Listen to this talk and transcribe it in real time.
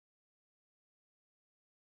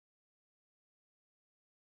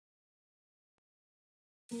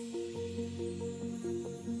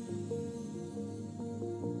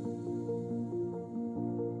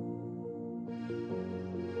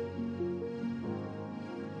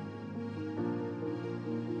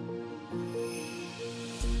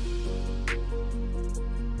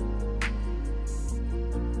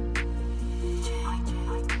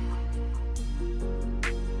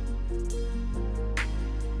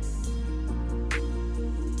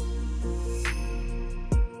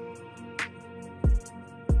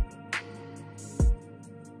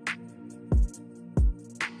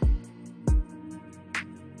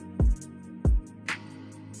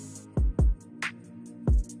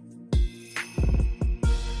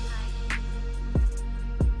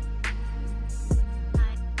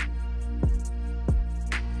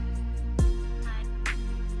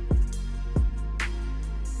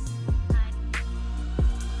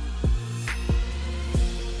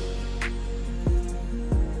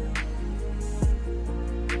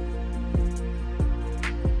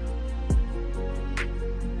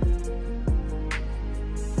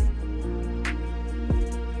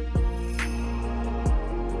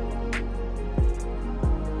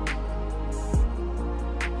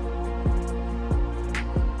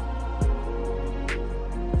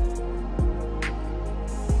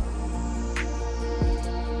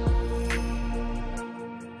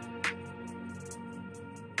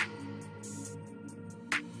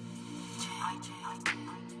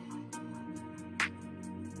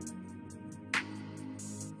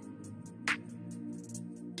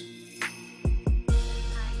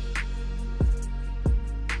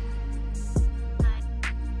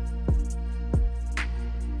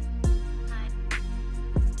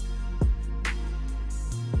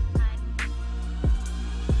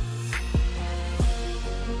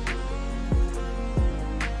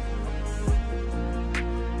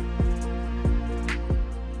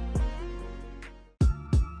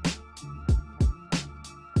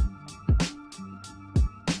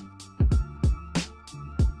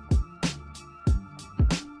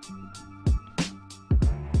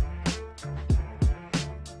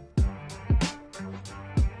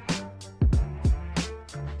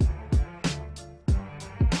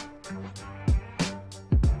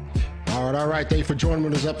All right. Thank you for joining me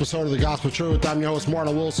in this episode of The Gospel Truth. I'm your host,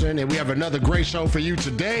 Marlon Wilson, and we have another great show for you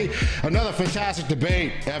today. Another fantastic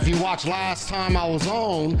debate. If you watched last time I was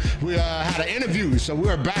on, we had an interview, so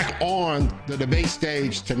we're back on the debate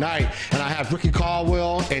stage tonight, and I have Ricky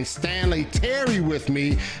Caldwell and Stanley Terry with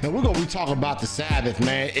me, and we're going to be talking about the Sabbath,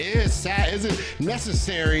 man. Is it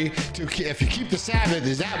necessary to, if you keep the Sabbath,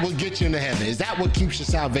 is that what gets you into heaven? Is that what keeps your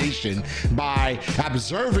salvation? By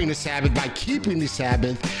observing the Sabbath, by keeping the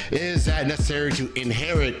Sabbath, is that necessary to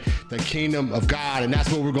inherit the kingdom of God? And that's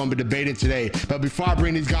what we're going to be debating today. But before I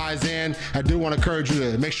bring these guys in, I do want to encourage you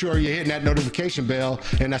to make sure you're hitting that notification bell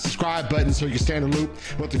and that subscribe button so you can stay in the loop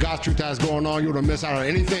what the God's Truth has going on. You don't miss out on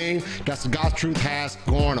anything that the God's Truth has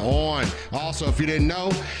going on. Also, if you didn't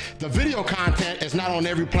know, the video content is not on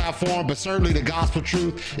every platform, but certainly the Gospel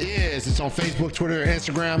Truth is. It's on Facebook, Twitter, and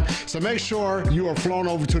Instagram. So make sure you are flowing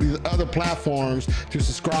over to these other platforms to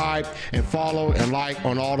subscribe and follow and like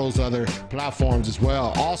on all those other platforms as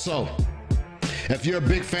well. Also, if you're a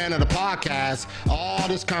big fan of the podcast, all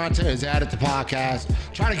this content is added to podcast.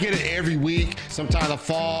 Try to get it every week. Sometimes I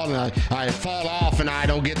fall and I fall off and I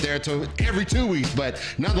don't get there till every 2 weeks. But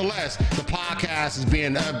nonetheless, the podcast is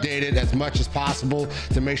being updated as much as possible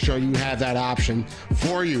to make sure you have that option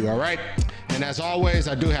for you. All right. And as always,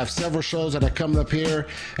 I do have several shows that are coming up here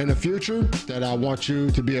in the future that I want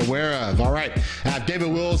you to be aware of. All right. I have David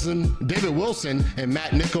Wilson and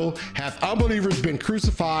Matt Nickel have Unbelievers Been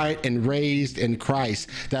Crucified and Raised in Christ.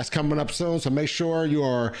 That's coming up soon. So make sure you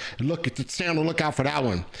are stay on the lookout for that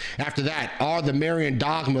one. After that, Are the Marian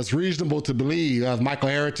Dogmas Reasonable to Believe? Of Michael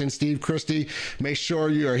Harrington, Steve Christie. Make sure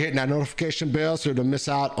you are hitting that notification bell so you don't miss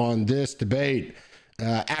out on this debate.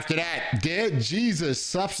 After that, did Jesus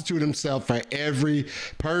substitute himself for every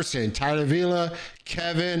person? Tyler Vila,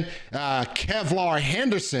 Kevlar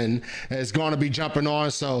Henderson is going to be jumping on,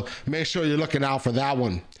 so make sure you're looking out for that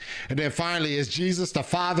one. And then finally, is Jesus the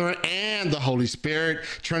Father and the Holy Spirit?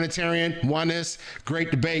 Trinitarian, oneness, great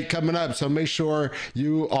debate coming up, so make sure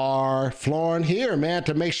you are flowing here, man,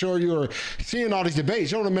 to make sure you're seeing all these debates.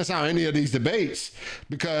 You don't want to miss out on any of these debates,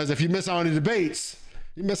 because if you miss out on the debates,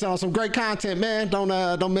 you miss out on some great content, man.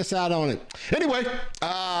 Don't miss out on it. Anyway,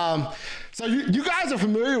 so you guys are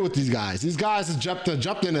familiar with these guys. These guys have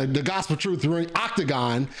jumped in the Gospel Truth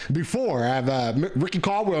octagon before. I have Ricky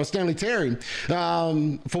Caldwell and Stanley Terry.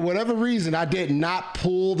 For whatever reason, I did not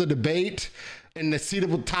pull the debate in the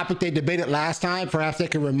seatable topic they debated last time. Perhaps they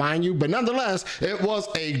can remind you. But nonetheless, it was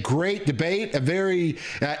a great debate, a very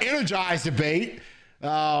energized debate. You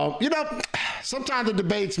know, sometimes the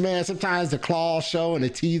debates, man, sometimes the claws show and the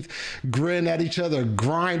teeth grin at each other,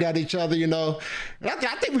 grind at each other, you know. And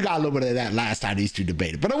I think we got a little bit of that last time these two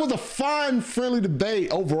debated. But it was a fun, friendly debate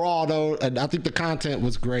overall, though. And I think the content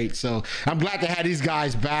was great. So I'm glad to have these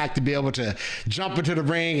guys back to be able to jump into the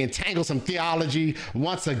ring and tangle some theology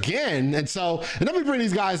once again. And let me bring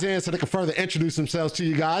these guys in so they can further introduce themselves to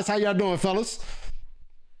you guys. How y'all doing, fellas?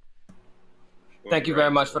 Thank you very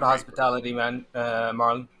much for the hospitality, man,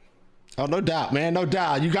 Marlon. Oh, no doubt, man. No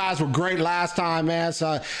doubt. You guys were great last time, man.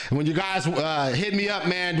 So when you guys hit me up,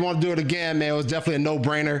 man, you want to do it again, man, it was definitely a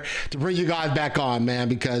no-brainer to bring you guys back on, man,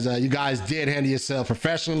 because you guys did handle yourself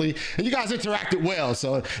professionally and you guys interacted well.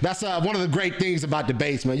 So that's one of the great things about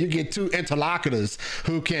debates, man. You get two interlocutors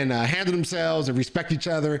who can handle themselves and respect each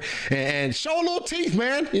other and show a little teeth,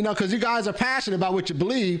 man, you know, because you guys are passionate about what you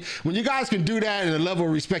believe. When you guys can do that and the level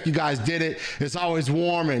of respect you guys did it, it's always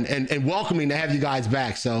warm and welcoming to have you guys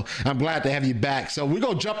back. So I'm glad to have you back. So we're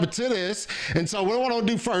going to jump into this. And so what I want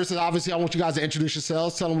to do first is obviously I want you guys to introduce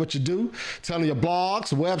yourselves, tell them what you do, tell them your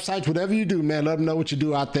blogs, websites, whatever you do, man. Let them know what you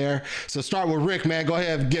do out there. So start with Rick, man. Go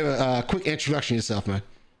ahead and give a quick introduction to yourself, man.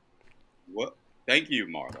 Well, thank you,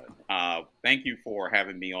 Marlon. Thank you for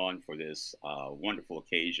having me on for this wonderful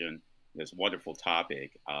occasion, this wonderful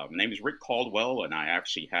topic. My name is Rick Caldwell, and I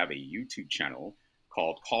actually have a YouTube channel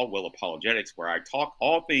called Caldwell Apologetics, where I talk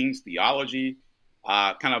all things theology.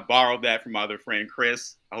 Kind of borrowed that from my other friend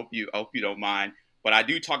Chris. I hope you don't mind. But I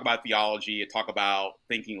do talk about theology. I talk about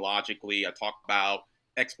thinking logically. I talk about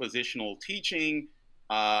expositional teaching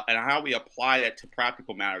and how we apply that to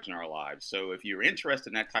practical matters in our lives. So if you're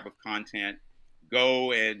interested in that type of content,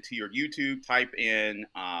 go into your YouTube, type in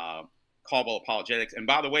Caldwell Apologetics. And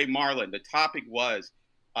by the way, Marlon, the topic was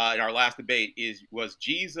in our last debate is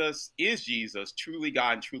Jesus truly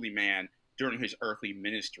God and truly man during his earthly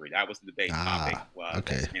ministry? That was the debate topic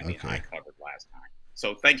that Stanley and I covered last time.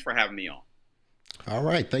 So thanks for having me on. All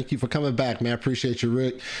right. Thank you for coming back, man. Appreciate you,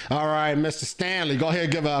 Rick. All right, Mr. Stanley, go ahead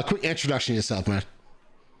and give a quick introduction to yourself, man.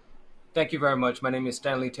 Thank you very much. My name is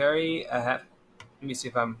Stanley Terry. Let me see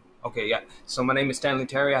if I'm okay. Yeah. So my name is Stanley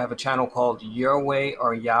Terry. I have a channel called Your Way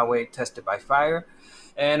or Yahweh Tested by Fire.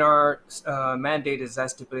 And our mandate is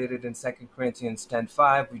as stipulated in 2 Corinthians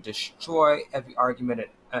 10:5. We destroy every argument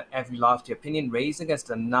and every lofty opinion raised against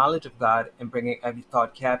the knowledge of God and bringing every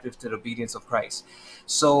thought captive to the obedience of Christ.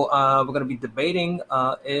 So we're going to be debating,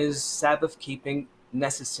 is Sabbath keeping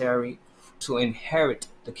necessary to inherit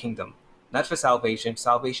the kingdom? Not for salvation.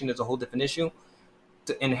 Salvation is a whole different issue.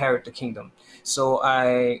 To inherit the kingdom. So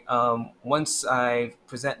once I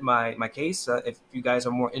present my case, if you guys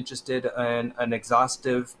are more interested in an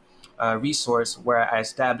exhaustive resource where I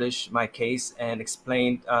establish my case and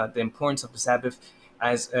explain the importance of the Sabbath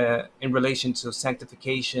as in relation to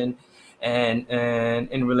sanctification and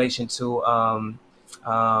in relation to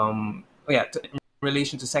in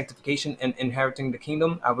relation to sanctification and inheriting the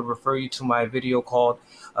kingdom, I would refer you to my video called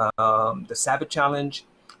the Sabbath Challenge,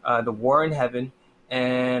 the War in Heaven,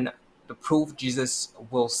 and the proof Jesus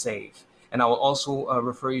will save. And I will also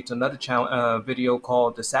refer you to another video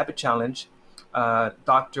called the Sabbath Challenge.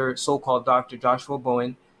 So-called Dr. Joshua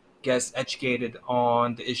Bowen gets educated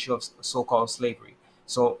on the issue of so-called slavery.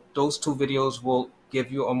 So those two videos will give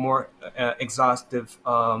you a more exhaustive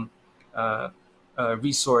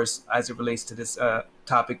resource as it relates to this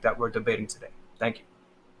topic that we're debating today. Thank you.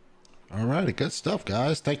 All right, good stuff,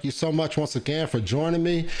 guys. Thank you so much once again for joining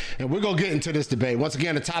me. And we're going to get into this debate. Once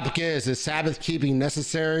again, the topic is Sabbath keeping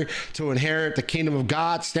necessary to inherit the kingdom of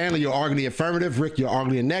God? Stanley, you're arguing the affirmative. Rick, you're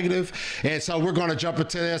arguing the negative. And so we're going to jump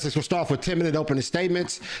into this. We'll start off with 10-minute opening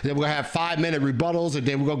statements. Then we're going to have 5-minute rebuttals. And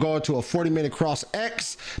then we're going to go into a 40-minute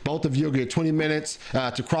cross-X. Both of you will get 20 minutes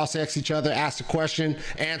to cross-X each other, ask the question,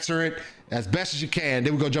 answer it as best as you can.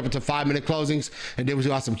 Then we're going to jump into 5-minute closings, and then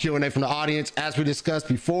we'll have some Q&A from the audience. As we discussed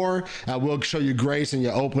before, we'll show you grace in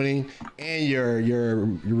your opening and your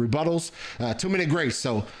rebuttals. 2-minute grace,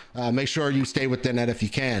 so make sure you stay within that if you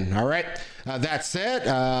can. All right. That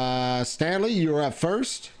said, Stanley, you're up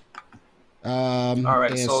first. All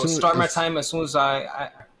right, so start my time as soon as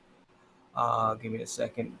give me a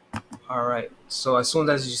second. All right, so as soon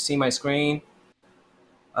as you see my screen,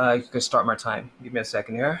 you can start my time. Give me a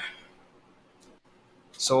second here.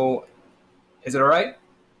 So, is it all right?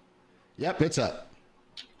 Yep, it's up.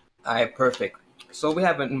 All right, perfect. So we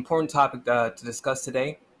have an important topic to discuss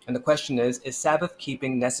today. And the question is Sabbath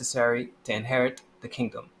keeping necessary to inherit the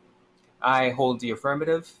kingdom? I hold the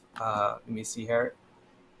affirmative. Let me see here.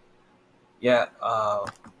 Yeah.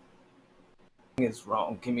 is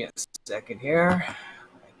wrong. Give me a second here.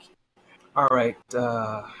 All right.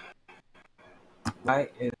 Why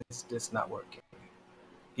is this not working?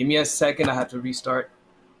 Give me a second. I have to restart.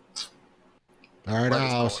 All right,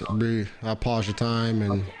 I'll pause your time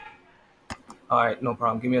and. Okay. All right, no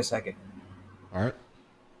problem. Give me a second. All right.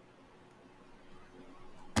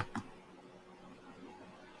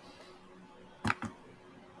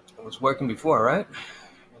 It was working before, right?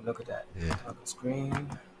 And look at that. Yeah. Toggle screen.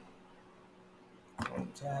 Home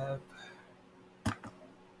tab.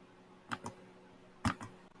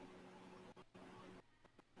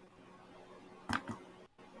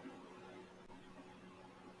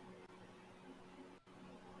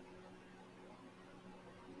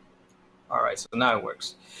 All right, so now it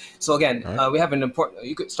works. So again, All right. we have an important.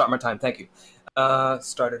 You could start my time. Thank you.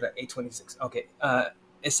 Started at 8:26. Okay.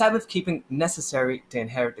 Is Sabbath keeping necessary to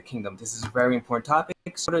inherit the kingdom? This is a very important topic.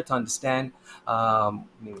 Sort of to understand. Let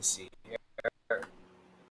me see here.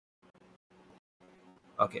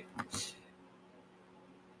 Okay.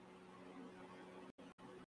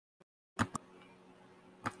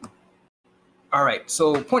 All right.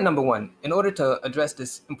 So point number one. In order to address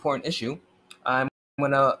this important issue, I'm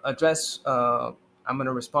going to address. I'm going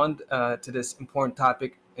to respond to this important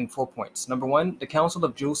topic in 4 points. Number one, the Council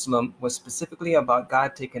of Jerusalem was specifically about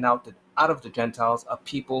God taking out of the Gentiles a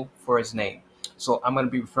people for His name. So I'm going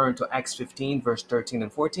to be referring to Acts 15, verse 13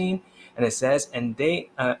 and 14, and it says, "And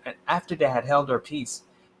after they had held their peace,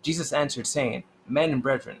 Jesus answered, saying, Men and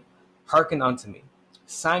brethren, hearken unto me.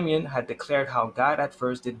 Simeon had declared how God at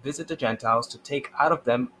first did visit the Gentiles to take out of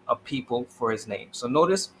them a people for His name." So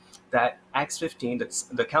notice that Acts 15,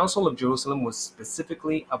 the Council of Jerusalem was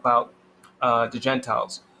specifically about the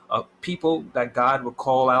Gentiles, people that God would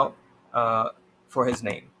call out for His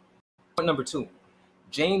name. Point number two,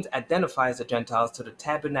 James identifies the Gentiles to the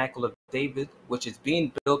tabernacle of David, which is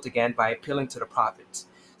being built again by appealing to the prophets.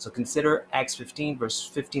 So consider Acts 15, verse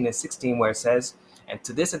 15 and 16, where it says, "And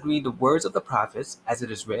to this agree the words of the prophets, as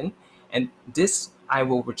it is written, and this I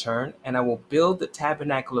will return, and I will build the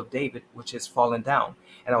tabernacle of David, which is fallen down,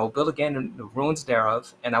 and I will build again in the ruins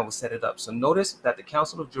thereof, and I will set it up." So notice that the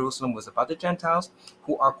Council of Jerusalem was about the Gentiles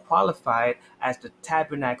who are qualified as the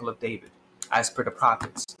tabernacle of David, as per the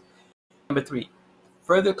prophets. Number three,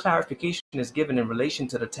 further clarification is given in relation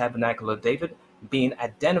to the tabernacle of David being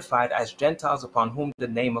identified as Gentiles upon whom the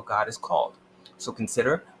name of God is called. So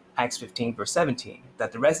consider Acts 15, verse 17,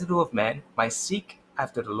 that the residue of men might seek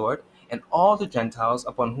after the Lord, and all the Gentiles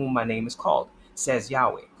upon whom my name is called, says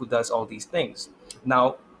Yahweh, who does all these things.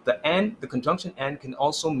 Now, the conjunction "and" can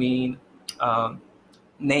also mean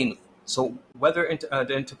namely. So whether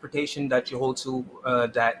the interpretation that you hold to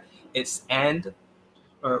that it's "and"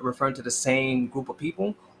 referring to the same group of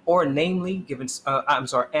people, or namely given,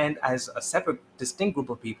 and as a separate, distinct group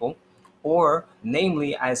of people, or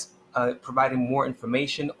namely as providing more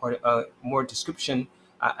information or more description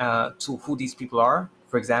to who these people are.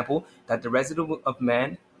 For example, that the residue of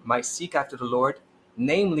man might seek after the Lord,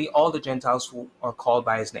 namely all the Gentiles who are called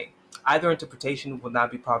by His name. Either interpretation will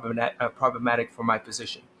not be problematic for my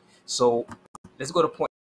position. So let's go to point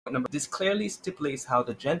number. This clearly stipulates how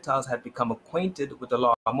the Gentiles had become acquainted with the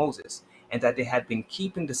law of Moses, and that they had been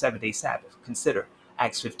keeping the 7-day Sabbath. Consider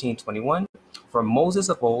Acts 15:21. "For Moses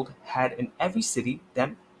of old had in every city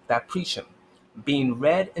them that preach him, being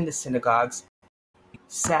read in the synagogues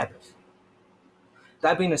Sabbath."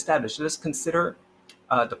 That being established, let's consider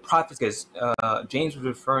the prophets, because James was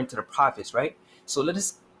referring to the prophets, right? So let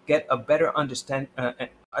us get a better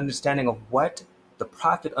understanding of what the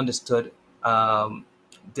prophet understood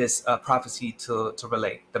this prophecy to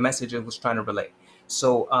relay, the message it was trying to relay.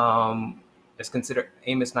 So let's consider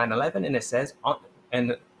Amos 9:11, and it says,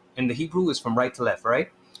 and in the Hebrew is from right to left, right?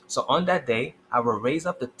 So on that day, I will raise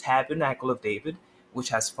up the tabernacle of David, which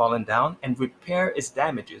has fallen down, and repair its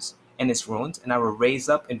damages and its ruins, and I will raise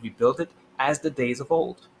up and rebuild it as the days of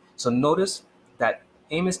old. So notice that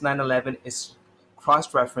Amos 9:11 is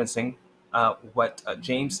cross-referencing what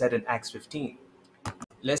James said in Acts 15.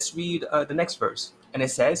 Let's read the next verse. And it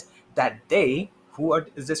says that they,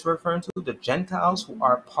 is this referring to? The Gentiles who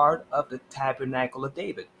are part of the tabernacle of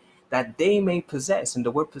David, that they may possess, and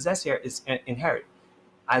the word possess here is inherit,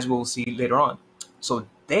 as we'll see later on. So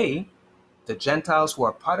they, the Gentiles who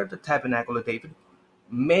are part of the tabernacle of David,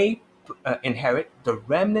 may inherit the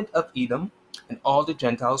remnant of Edom, and all the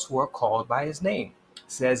Gentiles who are called by His name,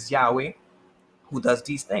 says Yahweh, who does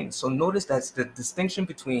these things. So notice that's the distinction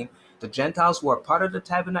between the Gentiles who are part of the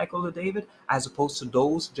tabernacle of David, as opposed to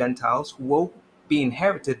those Gentiles who will be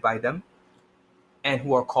inherited by them and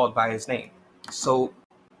who are called by His name. So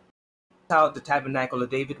the tabernacle of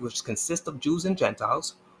David, which consists of Jews and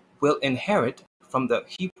Gentiles, will inherit from the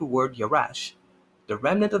Hebrew word Yerash, the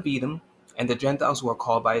remnant of Edom, and the Gentiles who are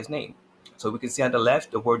called by his name. So we can see on the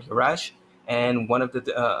left the word Yerash, and one of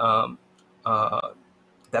the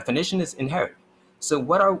definition is inherit. So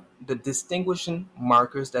what are the distinguishing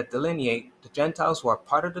markers that delineate the Gentiles who are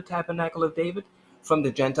part of the tabernacle of David from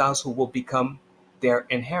the Gentiles who will become their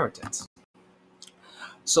inheritance?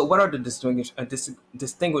 So what are the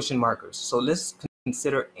distinguishing markers? So let's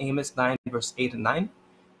consider Amos 9 verse 8 and 9,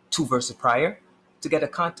 2 verses prior, to get a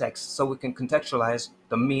context so we can contextualize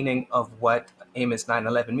the meaning of what Amos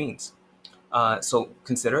 9:11 means. So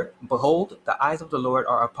consider, behold, the eyes of the Lord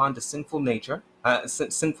are upon the sinful nature,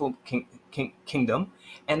 sinful kingdom,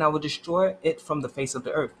 and I will destroy it from the face of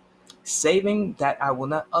the earth, saving that I will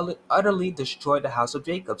not utterly destroy the house of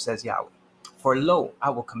Jacob, says Yahweh. For lo,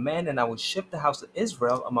 I will command and I will shift the house of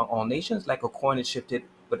Israel among all nations, like a corn is shifted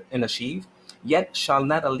in a sheaf, yet shall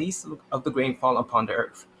not a least of the grain fall upon the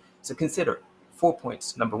earth. So consider 4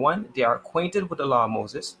 points. Number one, they are acquainted with the law of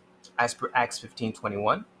Moses, as per Acts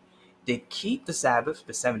 15:21. They keep the Sabbath,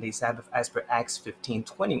 the 7-day Sabbath, as per Acts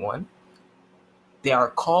 15:21. They are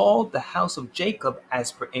called the house of Jacob,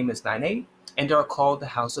 as per Amos 9:8, and they are called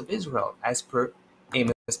the house of Israel, as per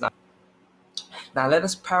Amos 9. Now let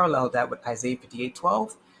us parallel that with Isaiah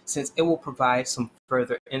 58:12, since it will provide some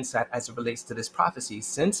further insight as it relates to this prophecy,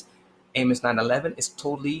 since Amos 9:11 is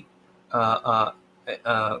totally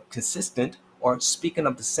consistent or speaking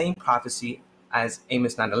of the same prophecy as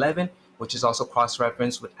Amos 9:11, which is also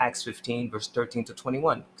cross-referenced with Acts 15, verse 13 to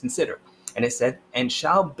 21. Consider, and it said, and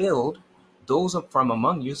shall build those from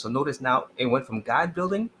among you. So notice now it went from God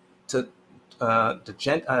building to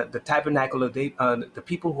the tabernacle of David. The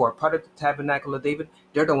people who are part of the tabernacle of David,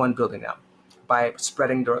 they're the one building now by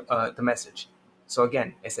spreading the message. So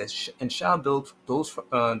again, it says, and shall build those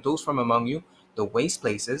from among you the waste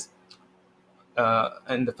places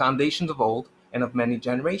and the foundations of old and of many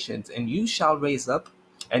generations, and you shall raise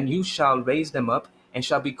them up, and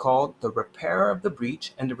shall be called the repairer of the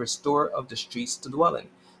breach and the restorer of the streets to dwell in.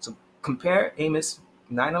 So compare Amos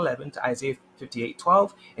 9:11 to Isaiah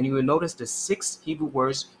 58:12, and you will notice the 6 Hebrew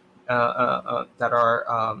words that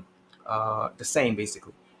are the same,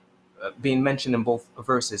 basically, being mentioned in both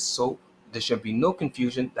verses. So there should be no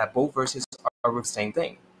confusion that both verses are the same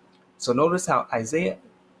thing. So notice how Isaiah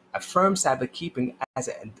affirms Sabbath keeping as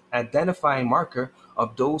an identifying marker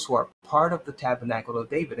of those who are part of the tabernacle of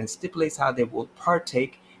David, and stipulates how they will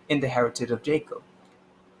partake in the heritage of Jacob.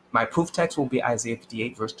 My proof text will be Isaiah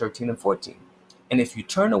 58, verse 13 and 14. And if you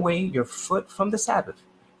turn away your foot from the Sabbath,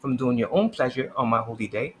 from doing your own pleasure on my holy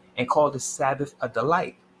day, and call the Sabbath a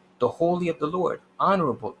delight, the holy of the Lord,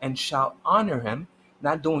 honorable, and shall honor him,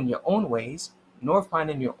 not doing your own ways, nor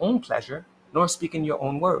finding your own pleasure, nor speaking your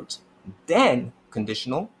own words, then,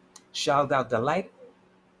 conditional, shall thou delight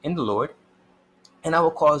in the Lord, and I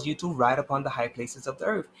will cause you to ride upon the high places of the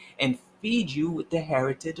earth, and feed you with the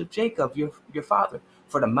heritage of Jacob, your father,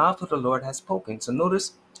 for the mouth of the Lord has spoken. So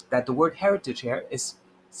notice that the word heritage here is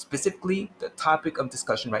specifically the topic of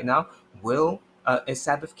discussion right now. Is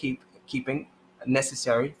Sabbath keeping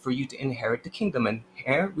necessary for you to inherit the kingdom? And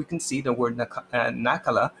here we can see the word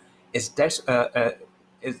nakala is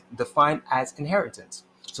defined as inheritance.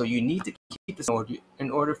 So you need to keep this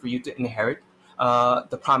in order for you to inherit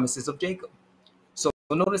the promises of Jacob. So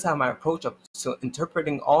notice how my approach of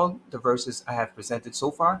interpreting all the verses I have presented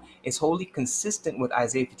so far is wholly consistent with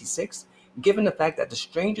Isaiah 56, given the fact that the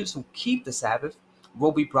strangers who keep the Sabbath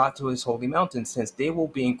will be brought to his holy mountain, since they will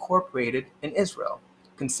be incorporated in Israel.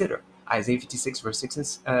 Consider Isaiah 56, verse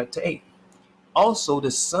 6 to 8. Also,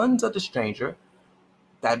 the sons of the stranger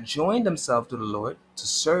that join themselves to the Lord, to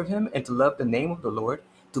serve him and to love the name of the Lord,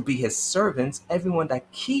 to be his servants, everyone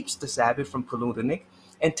that keeps the Sabbath from polluting it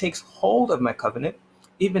and takes hold of my covenant,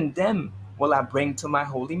 even them will I bring to my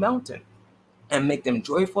holy mountain, and make them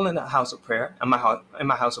joyful in the house of prayer, in my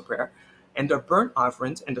house of prayer, and their burnt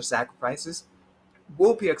offerings and their sacrifices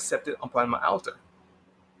will be accepted upon my altar.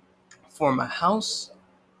 For my house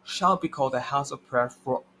shall be called a house of prayer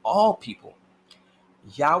for all people.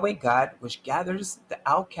 Yahweh God, which gathers the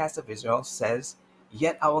outcasts of Israel, says,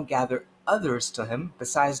 yet I will gather others to him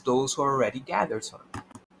besides those who are already gathered to him.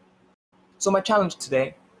 So my challenge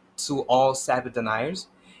today to all Sabbath deniers,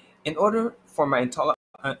 in order for my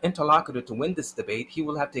interlocutor to win this debate, he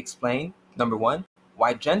will have to explain, number one,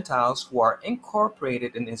 why Gentiles who are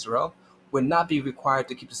incorporated in Israel would not be required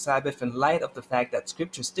to keep the Sabbath in light of the fact that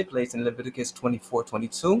Scripture stipulates in Leviticus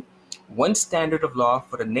 24:22 one standard of law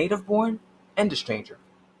for the native born and the stranger.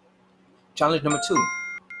 Challenge number two,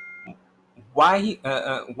 why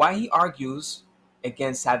he argues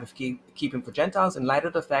against Sabbath keeping for Gentiles in light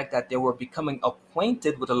of the fact that they were becoming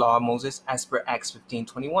acquainted with the law of Moses as per Acts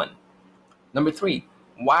 15:21. Number 3,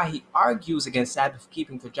 why he argues against Sabbath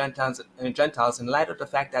keeping for Gentiles in light of the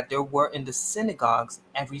fact that they were in the synagogues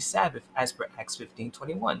every Sabbath as per Acts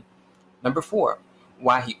 15:21. Number 4,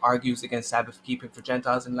 why he argues against Sabbath keeping for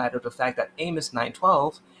Gentiles in light of the fact that Amos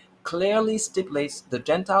 9:12 clearly stipulates the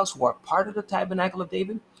Gentiles who are part of the tabernacle of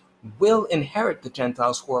David will inherit the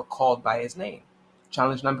Gentiles who are called by his name.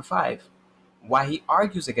 Challenge number 5, why he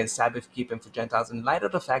argues against Sabbath keeping for Gentiles in light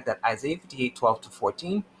of the fact that Isaiah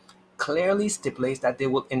 58:12-14 clearly stipulates that they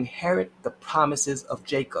will inherit the promises of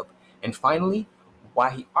Jacob. And finally,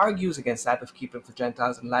 why he argues against Sabbath keeping for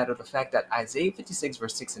Gentiles in light of the fact that Isaiah 56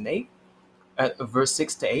 verse 6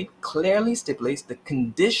 to 8 clearly stipulates the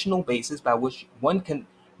conditional basis by which one can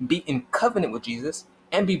be in covenant with Jesus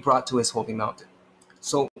and be brought to his holy mountain.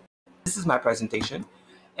 So this is my presentation,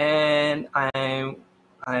 and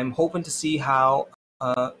I'm hoping to see how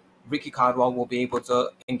Ricky Caldwell will be able to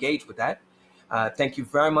engage with that. Thank you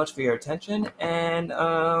very much for your attention, and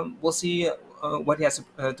we'll see what he has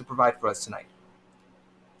to provide for us tonight.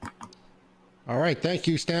 All right. Thank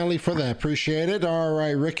you, Stanley, for that. Appreciate it. All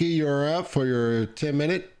right, Ricky, you're up for your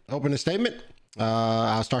 10-minute opening statement.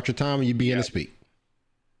 I'll start your time and you begin to speak.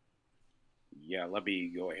 Yeah, let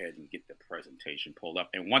me go ahead and get the presentation pulled up.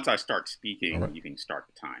 And once I start speaking, you can start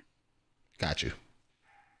the time. Got you.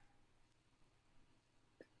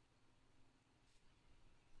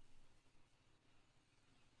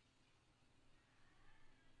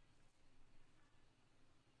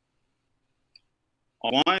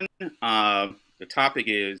 One, the topic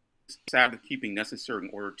is Sabbath keeping necessary in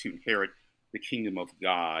order to inherit the kingdom of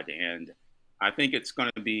God. And I think it's going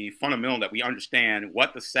to be fundamental that we understand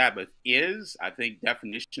what the Sabbath is. I think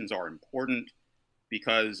definitions are important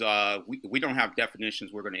because we don't have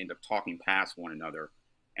definitions. We're going to end up talking past one another.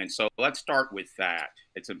 And so let's start with that.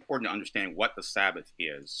 It's important to understand what the Sabbath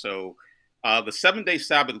is. So the 7-day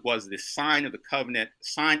Sabbath was the sign of the covenant,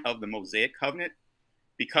 sign of the Mosaic covenant.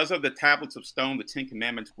 Because of the tablets of stone, the 10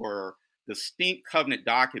 Commandments were distinct covenant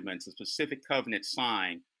documents, a specific covenant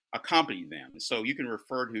sign accompanied them. So you can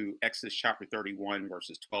refer to Exodus chapter 31,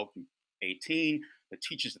 verses 12 through 18, that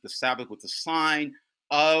teaches that the Sabbath was the sign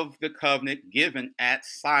of the covenant given at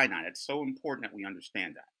Sinai. It's so important that we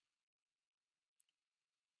understand that.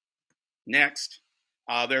 Next,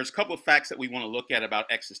 there's a couple of facts that we want to look at about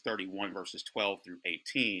Exodus 31, verses 12 through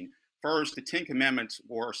 18. First, the 10 Commandments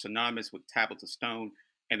were synonymous with tablets of stone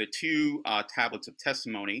and the 2 tablets of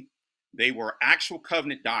testimony. They were actual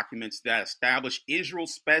covenant documents that established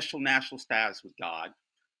Israel's special national status with God.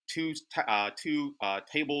 Two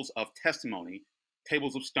tables of testimony,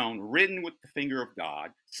 tables of stone written with the finger of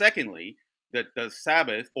God. Secondly, that the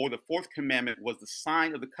Sabbath, or the 4th commandment, was the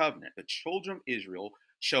sign of the covenant. The children of Israel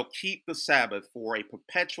shall keep the Sabbath for a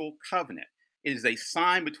perpetual covenant. It is a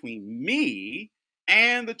sign between me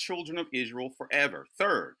and the children of Israel forever.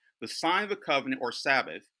 Third, the sign of the covenant, or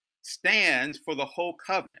Sabbath, stands for the whole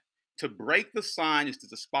covenant. To break the sign is to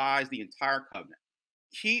despise the entire covenant.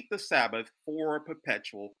 Keep the Sabbath for a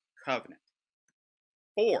perpetual covenant.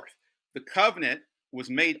 Fourth, the covenant was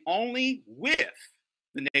made only with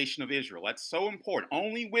the nation of Israel. That's so important.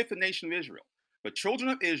 Only with the nation of Israel. The children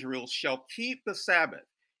of Israel shall keep the Sabbath.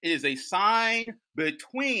 It is a sign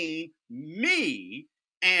between me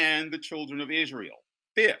and the children of Israel.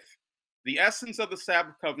 Fifth, the essence of the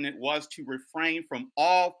Sabbath covenant was to refrain from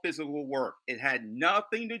all physical work. It had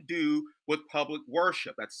nothing to do with public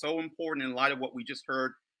worship. That's so important in light of what we just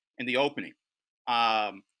heard in the opening.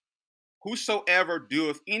 Whosoever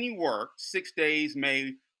doeth any work, 6 days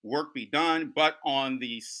may work be done, but on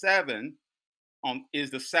the 7th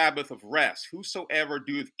is the Sabbath of rest. Whosoever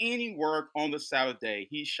doeth any work on the Sabbath day,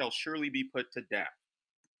 he shall surely be put to death.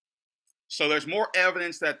 So there's more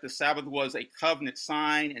evidence that the Sabbath was a covenant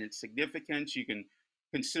sign and its significance. You can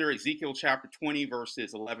consider Ezekiel chapter 20,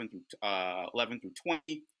 verses 11 through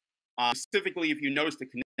 20. Specifically, if you notice the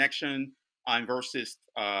connection on verses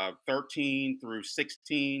 13 through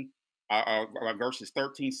 16, verses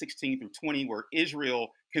 13, 16 through 20, where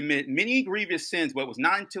Israel committed many grievous sins, but it was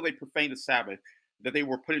not until they profaned the Sabbath that they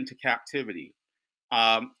were put into captivity.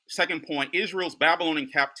 Second point, Israel's Babylonian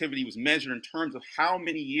captivity was measured in terms of how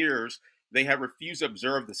many years they had refused to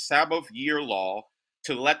observe the Sabbath year law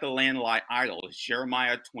to let the land lie idle. It's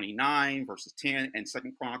Jeremiah 29, verses 10, and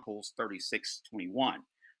 2 Chronicles 36, 21.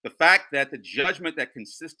 The fact that the judgment that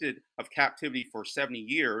consisted of captivity for 70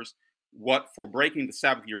 years, for breaking the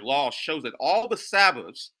Sabbath year law, shows that all the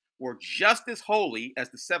Sabbaths were just as holy as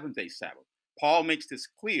the 7th-day Sabbath. Paul makes this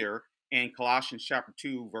clear in Colossians chapter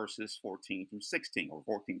 2, verses 14 through 16, or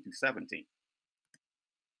 14 through 17.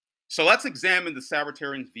 So let's examine the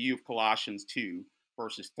Sabbatarian's view of Colossians 2,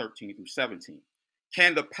 verses 13 through 17.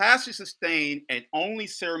 Can the passage sustain an only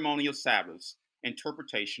ceremonial Sabbaths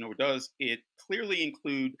interpretation, or does it clearly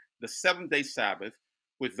include the seventh-day Sabbath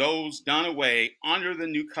with those done away under the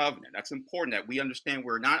new covenant? That's important that we understand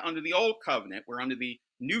we're not under the old covenant, we're under the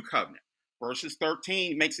new covenant. Verses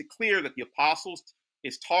 13 makes it clear that the apostles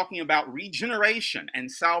is talking about regeneration and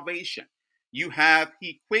salvation.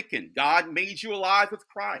 He quickened, God made you alive with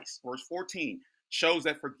Christ. Verse 14 shows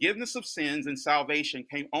that forgiveness of sins and salvation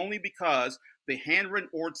came only because the handwritten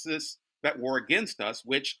ordinances that were against us,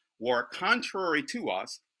 which were contrary to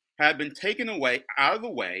us, had been taken away out of the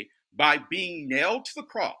way by being nailed to the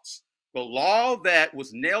cross. The law that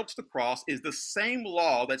was nailed to the cross is the same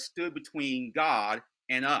law that stood between God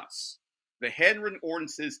and us. The handwritten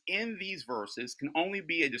ordinances in these verses can only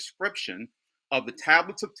be a description of the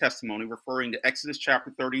tablets of testimony, referring to Exodus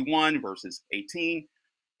chapter 31, verses 18,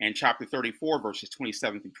 and chapter 34, verses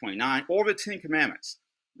 27 through 29, or the Ten Commandments.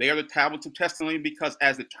 They are the tablets of testimony because,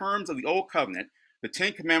 as the terms of the Old Covenant, the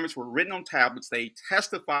Ten Commandments were written on tablets. They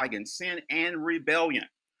testify against sin and rebellion.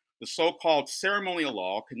 The so-called ceremonial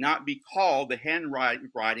law could not be called the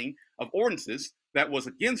handwriting of ordinances that was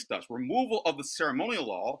against us. Removal of the ceremonial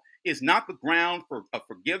law is not the ground of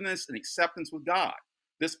forgiveness and acceptance with God.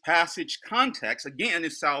 This passage context, again,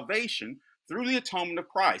 is salvation through the atonement of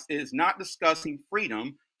Christ. It is not discussing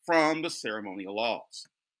freedom from the ceremonial laws.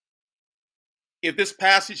 If this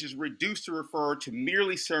passage is reduced to refer to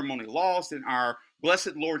merely ceremonial laws, then our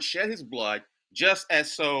blessed Lord shed his blood just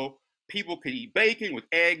as so people could eat bacon with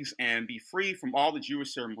eggs and be free from all the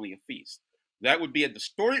Jewish ceremonial feasts. That would be a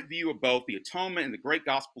distorted view of both the atonement and the great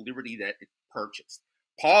gospel liberty that it purchased.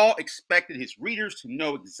 Paul expected his readers to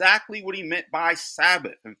know exactly what he meant by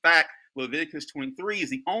Sabbath. In fact, Leviticus 23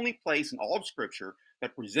 is the only place in all of Scripture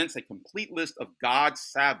that presents a complete list of God's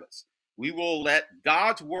Sabbaths. We will let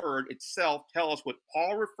God's word itself tell us what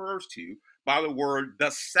Paul refers to by the word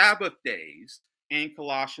the Sabbath days in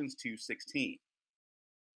Colossians 2:16.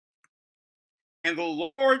 And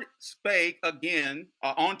the Lord spake again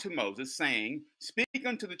unto Moses, saying, Speak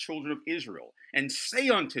unto the children of Israel, and say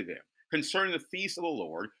unto them concerning the feast of the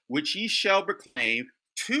Lord, which ye shall proclaim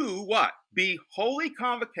to what? Be holy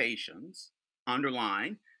convocations,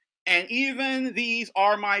 underline, and even these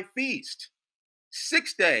are my feast.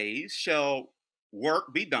 6 days shall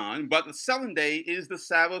work be done, but the seventh day is the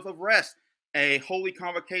Sabbath of rest, a holy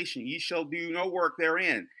convocation. Ye shall do no work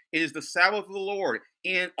therein. It is the Sabbath of the Lord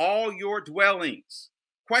in all your dwellings.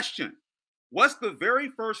 Question: what's the very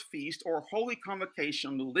first feast or holy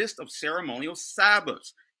convocation on the list of ceremonial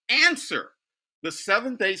Sabbaths? Answer: the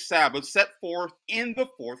seventh-day Sabbath set forth in the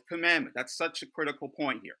fourth commandment. That's such a critical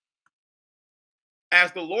point here.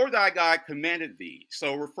 As the Lord thy God commanded thee,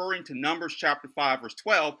 so referring to Numbers chapter 5, verse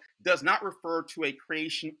 12, does not refer to a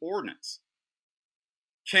creation ordinance.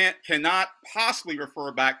 Cannot possibly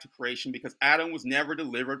refer back to creation because Adam was never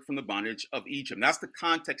delivered from the bondage of Egypt. That's the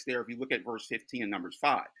context there if you look at verse 15 in Numbers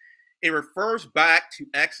 5. It refers back to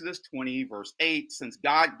Exodus 20, verse 8, since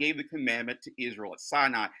God gave the commandment to Israel at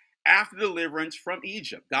Sinai after deliverance from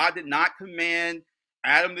Egypt. God did not command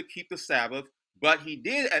Adam to keep the Sabbath, but he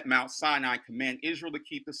did at Mount Sinai command Israel to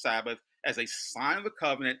keep the Sabbath as a sign of the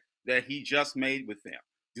covenant that he just made with them.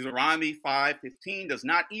 Deuteronomy 5:15 does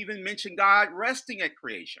not even mention God resting at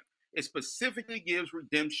creation. It specifically gives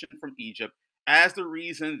redemption from Egypt as the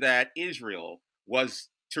reason that Israel was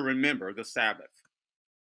to remember the Sabbath.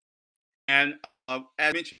 And as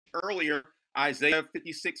I mentioned earlier, Isaiah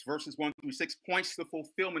 56 verses 1 through 6 points to the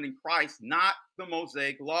fulfillment in Christ, not the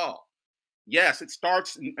Mosaic law. Yes, it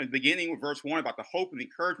starts in the beginning with verse 1 about the hope and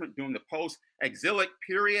encouragement during the post-exilic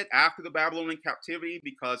period after the Babylonian captivity,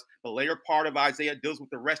 because the later part of Isaiah deals with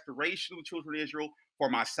the restoration of the children of Israel, for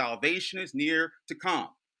my salvation is near to come.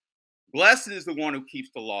 Blessed is the one who keeps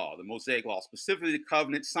the law, the Mosaic law, specifically the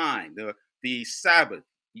covenant sign, the Sabbath.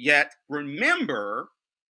 Yet remember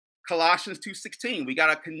Colossians 2:16. We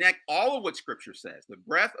got to connect all of what Scripture says. The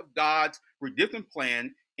breadth of God's redemptive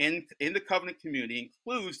plan in the covenant community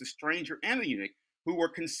includes the stranger and the eunuch who were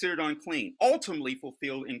considered unclean, ultimately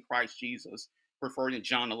fulfilled in Christ Jesus, referring to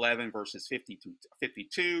John 11, verses 50 to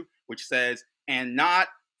 52, which says, and not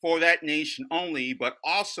for that nation only, but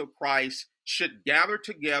also Christ should gather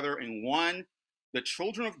together in one the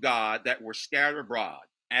children of God that were scattered abroad.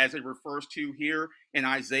 As it refers to here in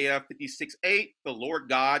Isaiah 56:8, the Lord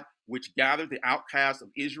God, which gathered the outcasts of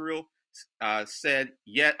Israel, said,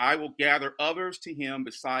 yet I will gather others to him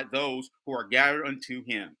beside those who are gathered unto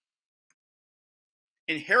him.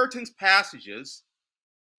 Inheritance passages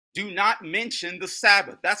do not mention the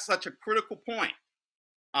Sabbath. That's such a critical point.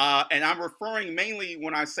 And I'm referring mainly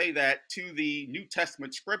when I say that to the New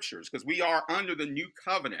Testament scriptures, because we are under the new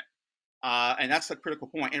covenant. And that's a critical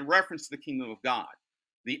point in reference to the kingdom of God.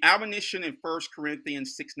 The admonition in 1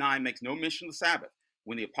 Corinthians 6:9 makes no mention of the Sabbath.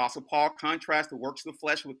 When the Apostle Paul contrasts the works of the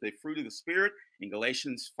flesh with the fruit of the Spirit in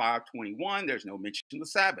Galatians 5:21, there's no mention of the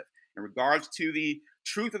Sabbath. In regards to the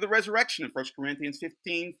truth of the resurrection in 1 Corinthians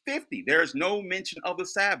 15:50, there's no mention of the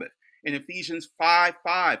Sabbath. In Ephesians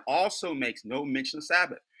 5:5 also makes no mention of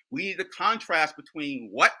Sabbath. We need to contrast between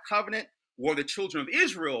what covenant were the children of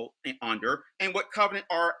Israel under and what covenant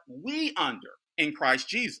are we under in Christ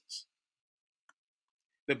Jesus.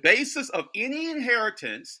 The basis of any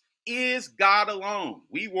inheritance is God alone.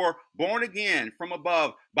 We were born again from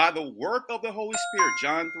above by the work of the Holy Spirit,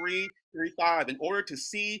 John 3:35, in order to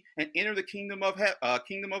see and enter the kingdom of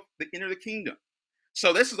enter the kingdom.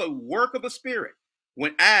 So this is a work of the Spirit.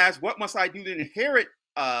 When asked, what must I do to inherit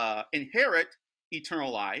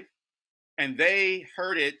eternal life? And they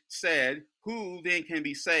heard it said, who then can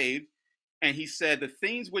be saved? And he said, the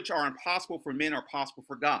things which are impossible for men are possible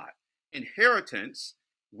for God. Inheritance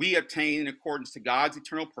we obtain in accordance to God's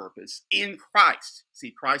eternal purpose in Christ.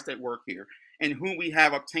 See Christ at work here, in whom we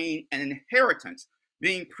have obtained an inheritance,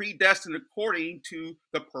 being predestined according to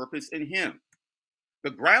the purpose in him.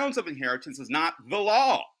 The grounds of inheritance is not the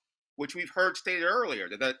law, which we've heard stated earlier,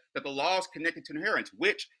 that the law is connected to inheritance,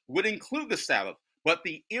 which would include the Sabbath, but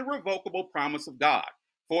the irrevocable promise of God.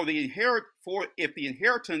 For if the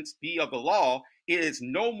inheritance be of the law, it is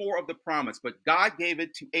no more of the promise, but God gave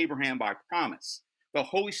it to Abraham by promise. The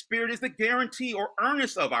Holy Spirit is the guarantee or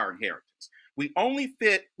earnest of our inheritance. We're only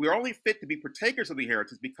fit to be partakers of the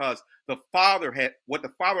inheritance because the Father had what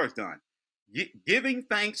the Father has done, giving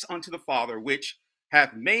thanks unto the Father, which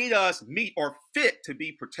hath made us meet or fit to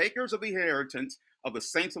be partakers of the inheritance of the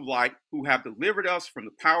saints of light, who have delivered us from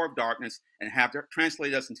the power of darkness and have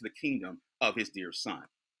translated us into the kingdom of his dear Son.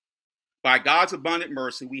 By God's abundant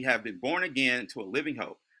mercy, we have been born again to a living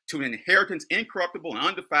hope, to an inheritance incorruptible and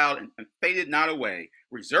undefiled and faded not away,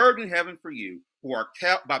 reserved in heaven for you, who are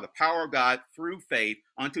kept by the power of God through faith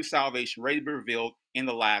unto salvation, ready to be revealed in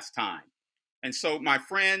the last time. And so, my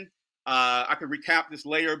friend, I can recap this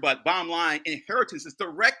later, but bottom line, inheritance is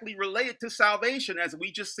directly related to salvation, as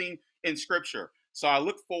we just seen in Scripture. So I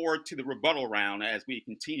look forward to the rebuttal round as we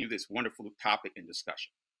continue this wonderful topic and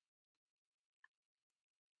discussion.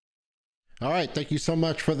 All right, thank you so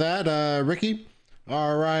much for that, Ricky.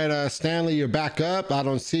 All right, Stanley, you're back up. I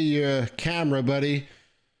don't see your camera, buddy.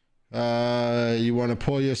 You want to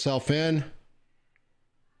pull yourself in?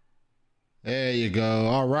 There you go.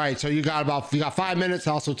 All right, so you got 5 minutes,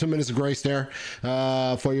 also 2 minutes of grace there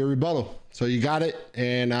for your rebuttal. So you got it,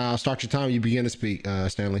 and I'll start your time. You begin to speak,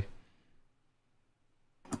 Stanley.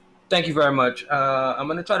 Thank you very much. I'm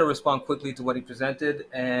going to try to respond quickly to what he presented,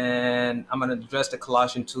 and I'm going to address the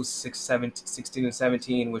Colossians 2:16 and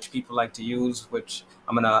 17, which people like to use, which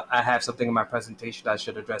I have something in my presentation that I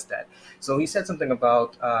should address that. So he said something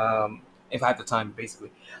about, if I have the time,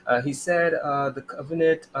 basically. He said the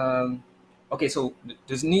covenant, okay, so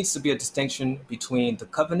there needs to be a distinction between the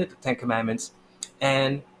covenant, the Ten Commandments,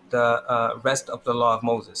 and the rest of the law of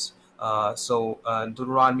Moses.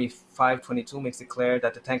 Deuteronomy 5:22 makes it clear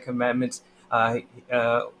that the Ten Commandments,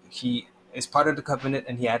 he is part of the covenant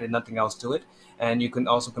and he added nothing else to it. And you can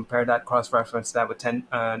also compare that, cross-reference that with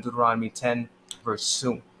Deuteronomy 10 verse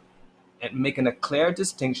 2. And making a clear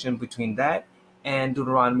distinction between that and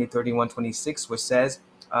Deuteronomy 31:26, which says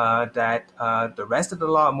that the rest of the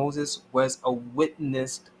law of Moses was a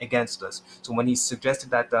witness against us. So when he suggested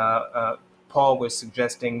that Paul was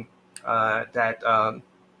suggesting that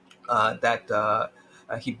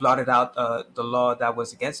he blotted out the law that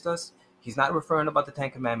was against us, he's not referring about the Ten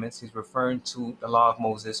Commandments. He's referring to the law of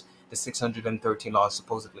Moses, the 613 laws,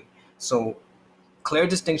 supposedly. So clear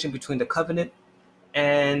distinction between the covenant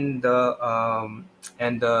and the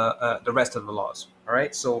rest of the laws. All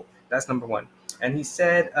right, so that's number one. And he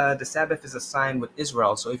said the Sabbath is a sign with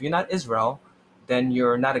Israel. So if you're not Israel, then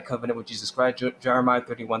you're not a covenant with Jesus Christ. Jeremiah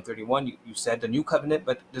 31:31, you said the new covenant,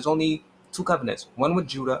 but there's only two covenants, one with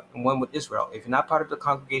Judah and one with Israel. If you're not part of the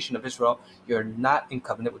congregation of Israel, you're not in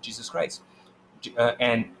covenant with Jesus Christ.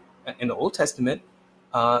 And in the Old Testament,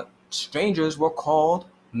 strangers were called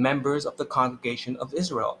members of the congregation of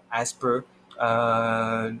Israel, as per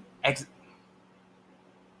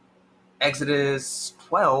Exodus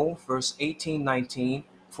 12, verse 18, 19,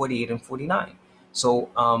 48, and 49. So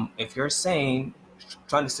if you're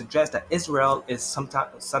trying to suggest that Israel is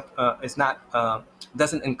sometimes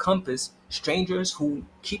doesn't encompass strangers who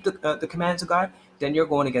keep the commands of God, then you're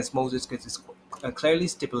going against Moses, because it's clearly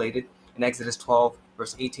stipulated in Exodus 12,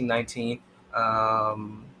 verse 18, 19,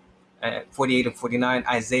 48 and 49,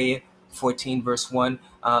 Isaiah 14 verse 1,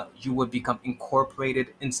 you would become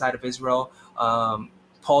incorporated inside of Israel.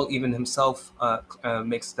 Paul even himself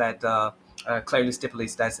makes that clearly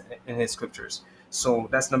stipulates that in his scriptures. So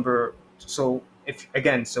that's number. So if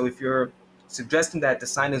you're suggesting that the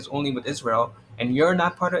sign is only with Israel and you're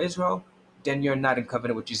not part of Israel, then you're not in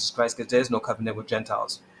covenant with Jesus Christ, because there's no covenant with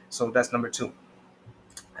Gentiles. So that's number two.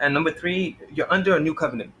 And number three, you're under a new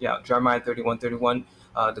covenant. Yeah, Jeremiah 31:31.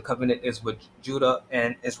 The covenant is with Judah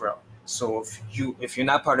and Israel. So if you're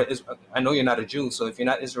not part of Israel, I know you're not a Jew. So if you're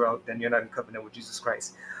not Israel, then you're not in covenant with Jesus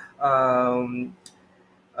Christ. Um,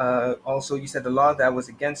 Also, you said the law that was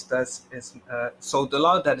against us is so the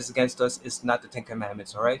law that is against us is not the Ten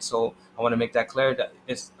Commandments. All right. So I want to make that clear that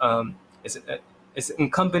it's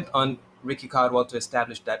incumbent on Ricky Caldwell to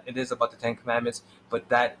establish that it is about the Ten Commandments, but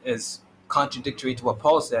that is contradictory to what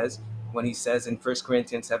Paul says when he says in 1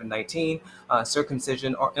 Corinthians 7:19,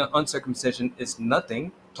 circumcision or uncircumcision is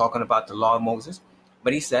nothing, talking about the law of Moses.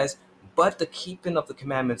 But he says, but the keeping of the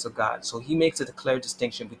commandments of God. So he makes a clear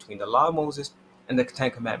distinction between the law of Moses and the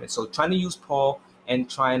Ten Commandments. So trying to use Paul and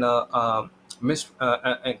trying to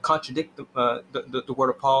and contradict the word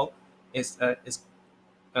of Paul is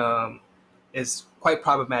um, is quite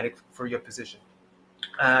problematic for your position.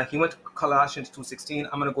 He went to Colossians 2:16.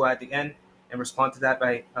 I'm going to go at the end and respond to that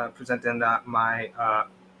by presenting my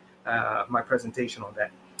presentation on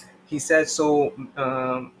that. He says, so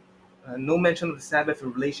no mention of the Sabbath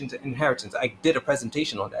in relation to inheritance. I did a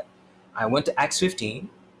presentation on that. I went to Acts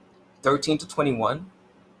 15:13 to 21,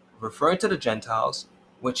 referring to the Gentiles,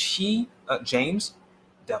 which he, James,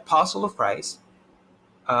 the apostle of Christ,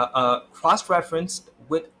 cross-referenced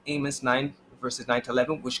with Amos 9 verses 9 to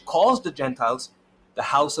 11, which calls the Gentiles the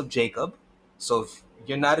house of Jacob. So if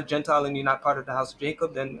you're not a Gentile and you're not part of the house of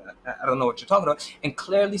Jacob, then I don't know what you're talking about. And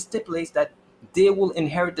clearly stipulates that they will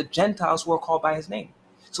inherit the Gentiles who are called by his name.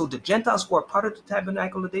 So the Gentiles who are part of the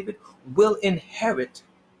tabernacle of David will inherit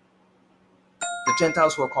the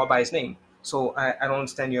Gentiles who are called by his name. So I don't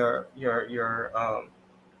understand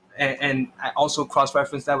and I also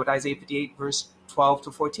cross-reference that with Isaiah 58 verse 12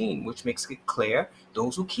 to 14, which makes it clear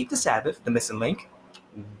those who keep the Sabbath, the missing link,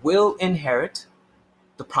 will inherit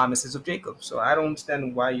the promises of Jacob. So I don't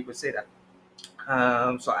understand why you would say that.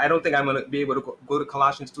 So I don't think I'm going to be able to go to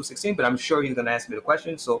Colossians 2:16, but I'm sure he's going to ask me the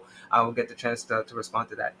question, so I will get the chance to respond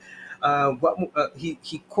to that.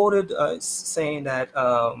 He quoted saying that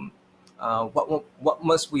what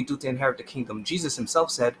must we do to inherit the kingdom? Jesus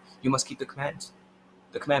himself said, "You must keep the commandments."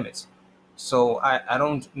 So I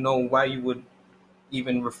don't know why you would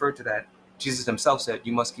even refer to that. Jesus himself said,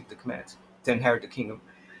 "You must keep the commands to inherit the kingdom."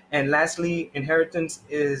 And lastly, inheritance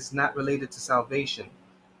is not related to salvation.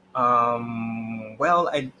 Well,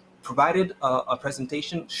 I provided a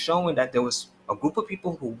presentation showing that there was a group of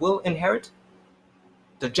people who will inherit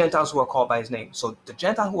the Gentiles who are called by his name. So the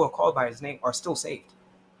Gentiles who are called by his name are still saved,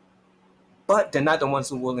 but they're not the ones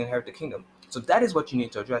who will inherit the kingdom. So that is what you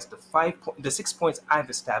need to address. The 6 points I've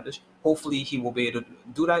established. Hopefully he will be able to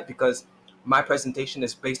do that, because my presentation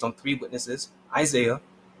is based on 3 witnesses: Isaiah,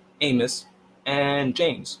 Amos, and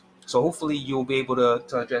James. So hopefully you'll be able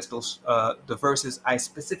to address those the verses I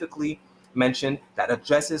specifically mentioned that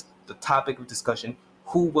addresses the topic of discussion: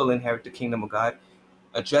 who will inherit the kingdom of God.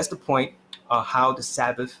 Address the point how the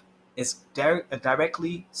Sabbath is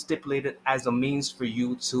directly stipulated as a means for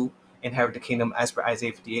you to inherit the kingdom, as per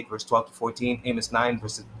Isaiah 58 verse 12 to 14, Amos 9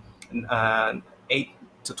 verses 8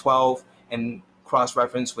 to 12, and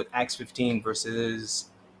cross-reference with Acts 15 verses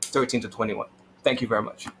 13 to 21. Thank you very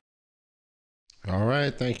much. All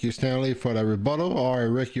right. Thank you, Stanley, for the rebuttal. All right,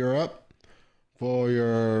 Rick, you're up for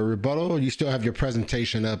your rebuttal. You still have your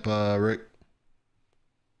presentation up, Rick.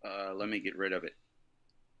 Let me get rid of it.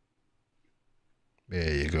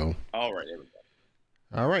 There you go. All right, there we go.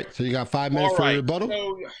 All right. So you got 5 minutes for your rebuttal.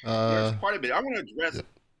 So there's quite a bit. I want to address. Yeah.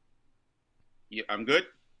 Yeah, I'm good.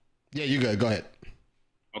 Yeah, you good. Go ahead.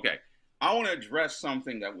 Okay. I want to address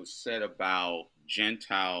something that was said about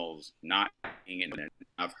Gentiles not being in it.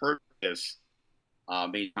 I've heard this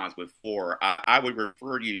many times before. I would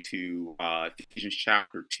refer you to Ephesians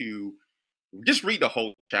chapter 2. Just read the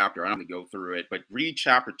whole chapter. I don't want to go through it, but read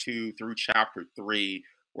chapter 2 through chapter 3,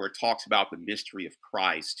 where it talks about the mystery of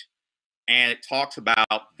Christ. And it talks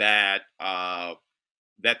about that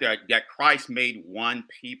that Christ made one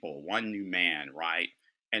people, one new man, right?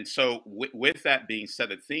 And so, with that being said,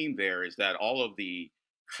 the theme there is that all of the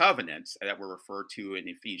covenants that were referred to in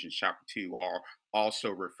Ephesians chapter 2 are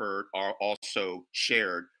also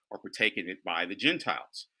shared or partaken in by the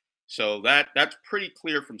Gentiles. So that's pretty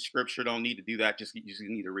clear from Scripture. Don't need to do that. You just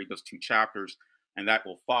need to read those 2 chapters, and that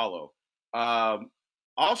will follow. Um,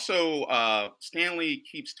 Also, Stanley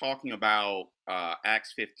keeps talking about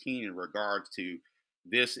Acts 15 in regards to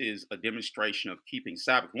this is a demonstration of keeping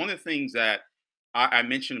Sabbath. One of the things that I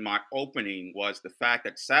mentioned in my opening was the fact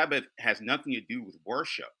that Sabbath has nothing to do with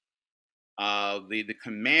worship. The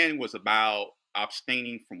command was about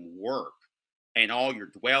abstaining from work and all your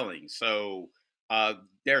dwellings. So uh,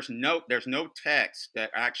 there's no text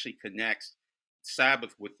that actually connects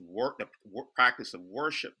Sabbath with work, the practice of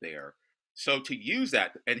worship there. So to use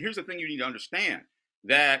that, and here's the thing you need to understand,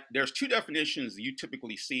 that there's two definitions you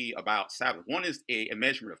typically see about Sabbath. One is a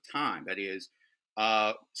measurement of time. That is,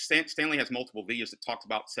 Stanley has multiple videos that talks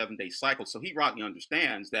about 7 day cycles. So he rightly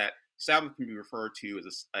understands that Sabbath can be referred to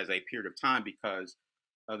as a period of time because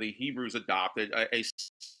the Hebrews adopted a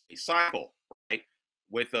cycle, right?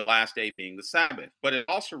 With the last day being the Sabbath. But it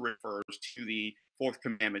also refers to the fourth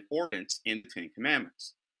commandment ordinance in the Ten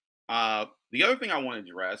Commandments. The other thing I want to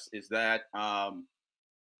address is that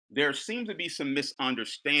there seems to be some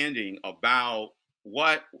misunderstanding about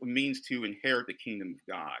what it means to inherit the kingdom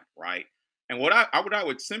of God, right? And what I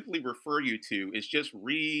would simply refer you to is just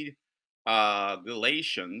read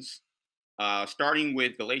Galatians, starting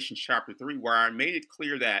with Galatians chapter 3, where I made it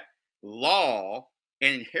clear that law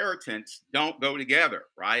and inheritance don't go together,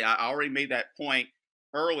 right? I already made that point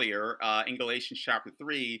earlier in Galatians chapter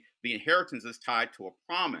 3. The inheritance is tied to a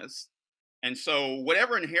promise. And so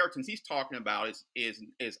whatever inheritance he's talking about is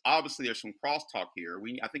obviously there's some crosstalk here.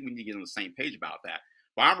 I think we need to get on the same page about that.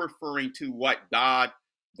 But I'm referring to what God,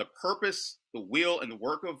 the purpose, the will, and the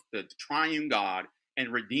work of the triune God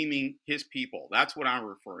and redeeming his people. That's what I'm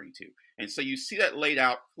referring to. And so you see that laid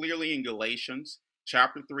out clearly in Galatians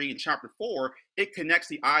chapter 3 and chapter 4. It connects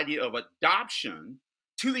the idea of adoption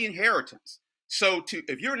to the inheritance. So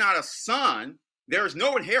if you're not a son, there's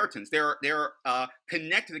no inheritance. They're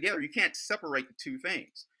connected together. You can't separate the two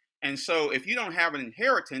things. And so if you don't have an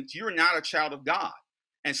inheritance, you're not a child of God.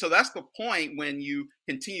 And so that's the point when you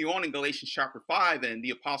continue on in Galatians chapter 5 and the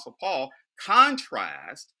Apostle Paul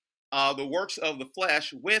contrast the works of the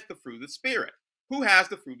flesh with the fruit of the Spirit. Who has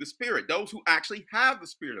the fruit of the Spirit? Those who actually have the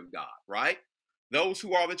Spirit of God, right? Those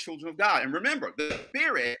who are the children of God. And remember, the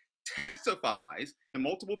Spirit testifies in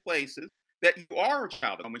multiple places that you are a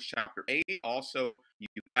child of Romans chapter 8. Also, you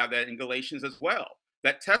have that in Galatians as well.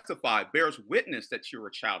 That testify, bears witness that you're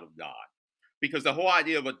a child of God. Because the whole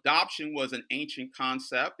idea of adoption was an ancient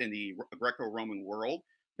concept in the Greco-Roman world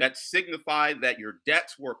that signified that your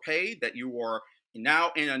debts were paid, that you were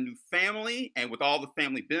now in a new family and with all the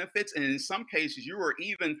family benefits. And in some cases, you were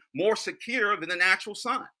even more secure than the natural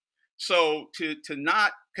son. So to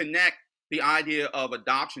not connect the idea of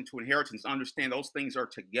adoption to inheritance, understand those things are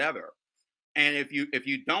together. And if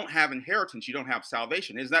you don't have inheritance, you don't have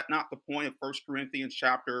salvation. Is that not the point of 1 Corinthians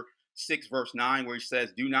chapter 6, verse 9, where he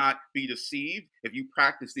says, do not be deceived. If you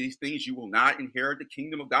practice these things, you will not inherit the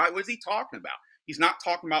kingdom of God. What is he talking about? He's not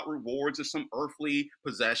talking about rewards or some earthly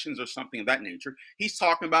possessions or something of that nature. He's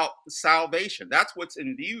talking about salvation. That's what's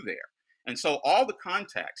in view there. And so all the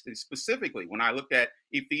context, and specifically when I looked at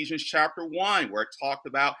Ephesians chapter 1, where it talked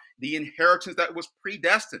about the inheritance that was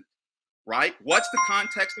predestined, right? What's the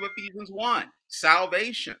context of Ephesians 1?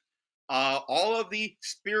 Salvation. All of the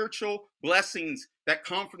spiritual blessings that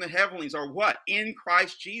come from the heavenlies are what? In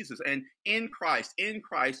Christ Jesus, and in Christ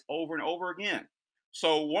over and over again.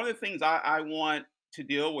 So one of the things I want to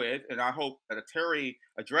deal with, and I hope that Terry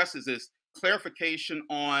addresses this, clarification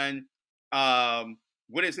on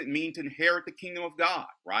what does it mean to inherit the kingdom of God,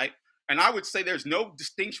 right? And I would say there's no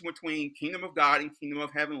distinction between kingdom of God and kingdom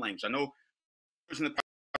of heaven language. I know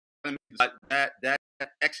that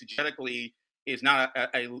exegetically is not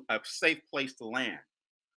a safe place to land.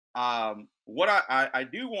 What I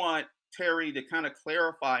do want Terry to kind of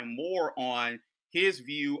clarify more on his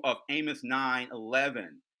view of Amos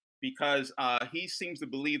 9:11, because he seems to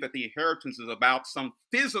believe that the inheritance is about some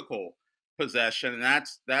physical possession, and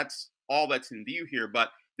that's all that's in view here.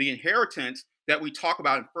 But the inheritance that we talk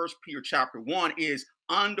about in 1 Peter chapter 1 is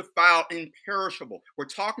undefiled, imperishable. We're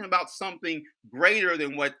talking about something greater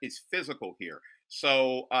than what is physical here.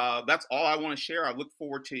 So that's all I want to share. I look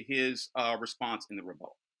forward to his response in the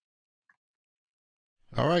rebuttal.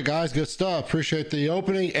 All right, guys, good stuff. Appreciate the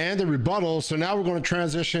opening and the rebuttal. So now we're going to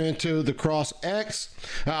transition into the Cross X.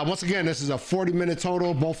 Once again, this is a 40-minute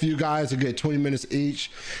total. Both of you guys will get 20 minutes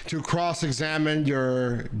each to cross-examine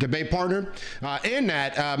your debate partner. In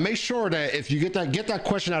that, make sure that if you get that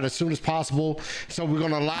question out as soon as possible. So we're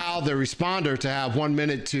going to allow the responder to have 1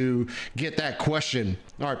 minute to get that question.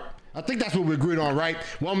 All right. I think that's what we agreed on, right?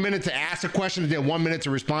 1 minute to ask a question and then 1 minute to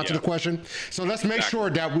respond to the question. So let's make sure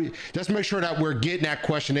that we're getting that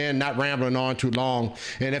question in, not rambling on too long.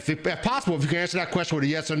 And if possible, if you can answer that question with a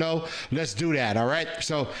yes or no, let's do that. All right.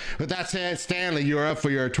 So with that said, Stanley, you're up for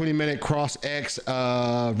your 20-minute cross X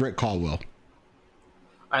Rick Caldwell.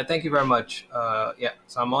 All right, thank you very much. Yeah,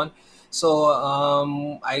 so I'm on.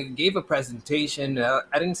 So I gave a presentation. I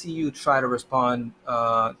didn't see you try to respond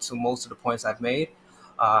to most of the points I've made.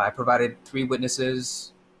 I provided 3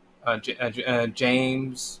 witnesses,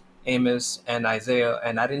 James, Amos, and Isaiah,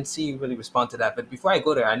 and I didn't see you really respond to that. But before I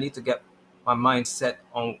go there, I need to get my mind set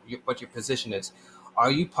on what your position is.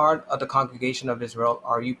 Are you part of the congregation of Israel?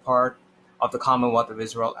 Are you part of the Commonwealth of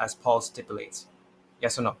Israel, as Paul stipulates?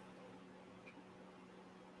 Yes or no?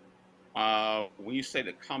 When you say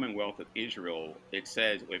the Commonwealth of Israel, it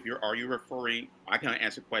says, are you referring, I can't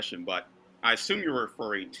answer the question, but I assume you're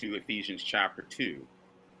referring to Ephesians chapter 2.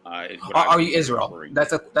 Are you Israel? That's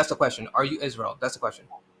the question. Are you Israel? That's the question.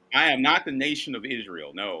 I am not the nation of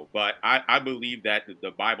Israel, no, but I believe that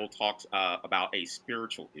the Bible talks about a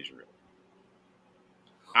spiritual Israel.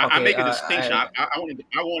 I make a distinction. I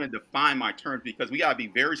want to define my terms because we got to be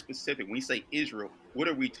very specific. When we say Israel, what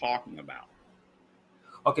are we talking about?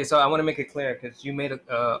 Okay, so I want to make it clear because you made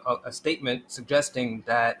a statement suggesting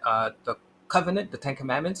that the covenant, the 10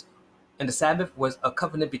 Commandments, and the Sabbath was a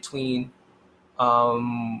covenant between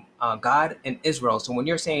God and Israel. So when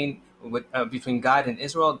you're saying between God and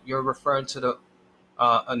Israel, you're referring to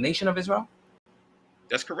a nation of Israel?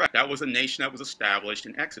 That's correct. That was a nation that was established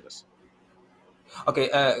in Exodus.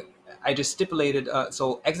 Okay, I just stipulated,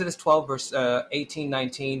 so Exodus 12, verse 18,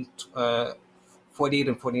 19, 48,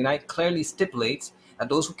 and 49 clearly stipulates that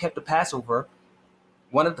those who kept the Passover,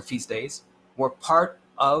 one of the feast days, were part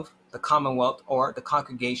of the Commonwealth or the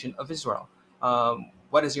congregation of Israel.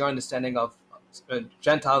 What is your understanding of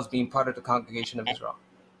Gentiles being part of the congregation of Israel?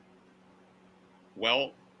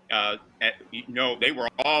 Well, they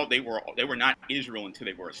were not Israel until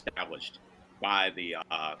they were established by the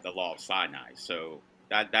law of Sinai. So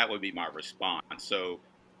that would be my response. So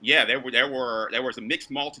yeah, there was a mixed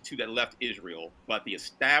multitude that left Israel, but the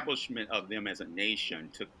establishment of them as a nation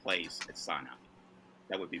took place at Sinai.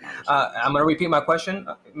 That would be my response. I'm going to repeat my question.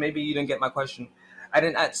 Maybe you didn't get my question. I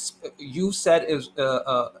didn't ask. You said is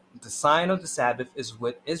the sign of the Sabbath is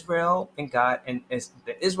with Israel and God, and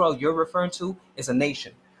the Israel you're referring to is a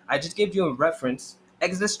nation. I just gave you a reference.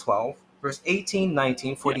 Exodus 12, verse 18,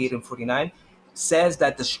 19, 48, yes, and 49 says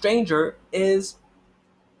that the stranger is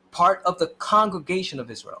part of the congregation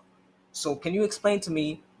of Israel. So can you explain to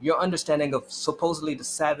me your understanding of supposedly the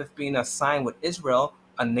Sabbath being a sign with Israel,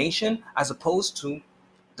 a nation, as opposed to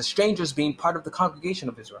the strangers being part of the congregation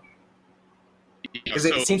of Israel? Because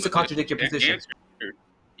it seems to contradict your position.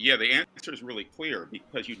 The answer is really clear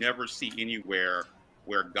because you never see anywhere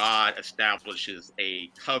where God establishes a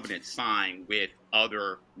covenant sign with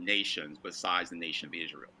other nations besides the nation of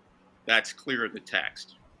Israel. That's clear in the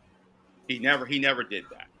text. He never did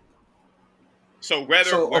that. So go ahead.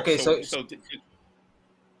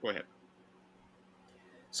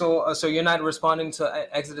 So you're not responding to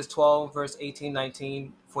Exodus 12, verse 18,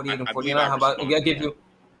 19, 48, and 49? How about I give you?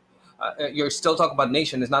 You're still talking about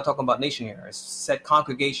nation. It's not talking about nation here. It's said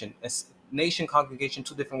congregation. It's nation, congregation,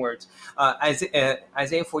 2 different words.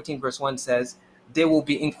 Isaiah 14, verse 1 says, they will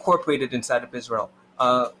be incorporated inside of Israel.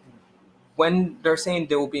 When they're saying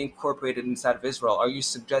they will be incorporated inside of Israel, are you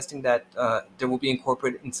suggesting that they will be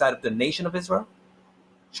incorporated inside of the nation of Israel?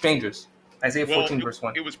 Strangers. Isaiah 14, verse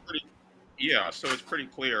 1. It was pretty... Yeah, so it's pretty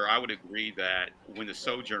clear. I would agree that when the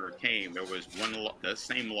sojourner came, there was the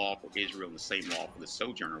same law for Israel and the same law for the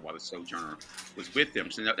sojourner while the sojourner was with them.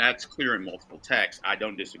 So that's clear in multiple texts. I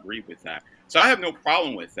don't disagree with that. So I have no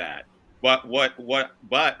problem with that. But what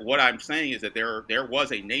I'm saying is that there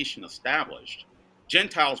was a nation established.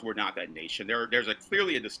 Gentiles were not that nation. There's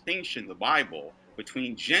clearly a distinction in the Bible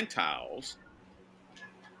between Gentiles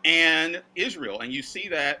and Israel, and you see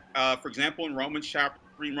that, for example, in Romans chapter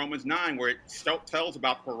 3, Romans 9, where it tells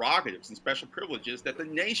about prerogatives and special privileges that the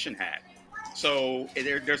nation had. So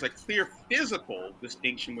there's a clear physical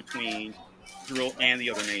distinction between Israel and the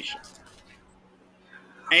other nation.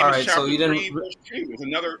 Amos chapter 3, verse 2 is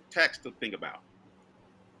another text to think about.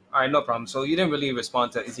 All right, no problem. So you didn't really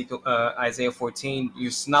respond to Isaiah 14.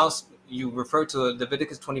 You refer to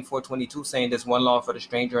Leviticus 24:22, saying there's one law for the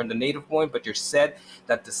stranger and the native born, but you said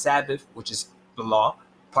that the Sabbath, which is the law,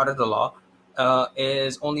 part of the law,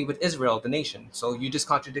 is only with Israel, the nation. So you just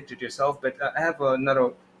contradicted yourself. But I have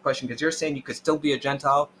another question, because you're saying you could still be a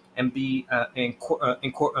Gentile and be and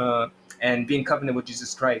be in covenant with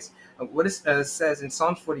Jesus Christ. What it says in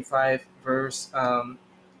Psalms 45, verse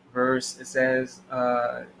verse. It says,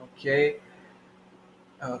 okay,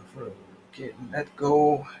 okay, let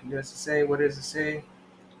go. It does it say? What does it say?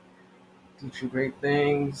 Teach you great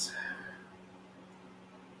things.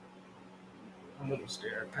 Amongst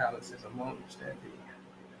their palaces, amongst their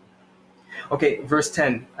Okay, verse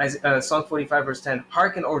 10, Psalm 45, verse 10.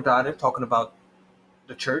 Hearken, O daughter, talking about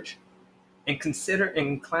the church, and consider and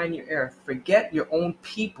incline your ear. Forget your own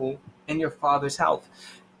people and your father's house.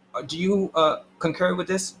 Do you concur with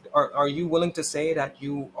this? Are you willing to say that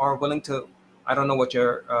you are willing to, I don't know what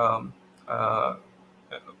your, uh,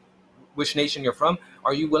 which nation you're from.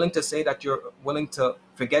 Are you willing to say that you're willing to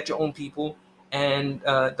forget your own people and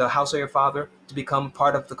the house of your father to become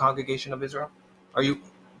part of the congregation of Israel? Are you?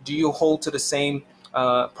 Do you hold to the same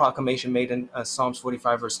proclamation made in Psalms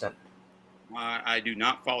 45, verse 10? I do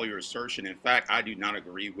not follow your assertion. In fact, I do not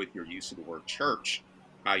agree with your use of the word church,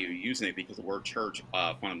 how you're using it, because the word church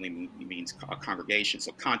fundamentally means a congregation.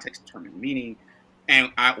 So context determines meaning.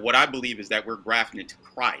 And what I believe is that we're grafting into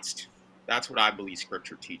Christ. That's what I believe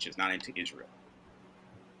Scripture teaches, not into Israel.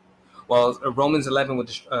 Well, Romans 11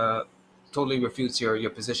 would totally refutes your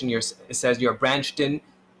position. It says you're branched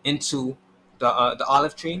into the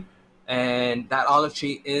olive tree, and that olive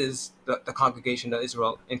tree is the congregation of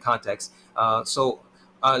Israel in context. Let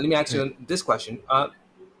me ask you this question.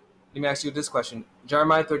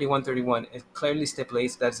 Jeremiah 31:31, it clearly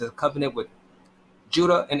stipulates that it's a covenant with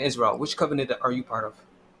Judah and Israel. Which covenant are you part of?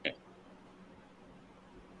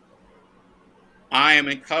 I am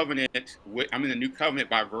in covenant. I'm in the new covenant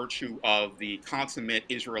by virtue of the consummate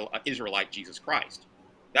Israelite Jesus Christ.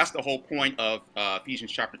 That's the whole point of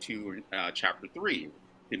Ephesians chapter 2 and chapter 3.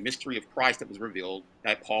 The mystery of Christ that was revealed,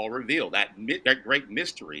 that Paul revealed. That great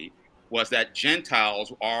mystery was that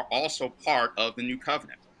Gentiles are also part of the new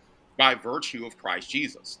covenant by virtue of Christ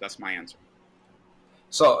Jesus. That's my answer.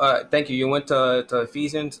 So thank you. You went to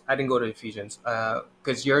Ephesians. I didn't go to Ephesians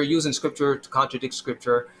because you're using scripture to contradict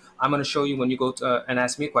scripture. I'm going to show you when you go to, and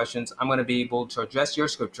ask me questions. I'm going to be able to address your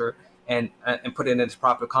scripture and put it in its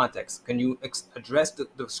proper context. Can you address the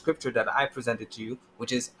scripture that I presented to you,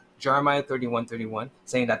 which is Jeremiah 31:31,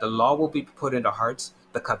 saying that the law will be put in the hearts,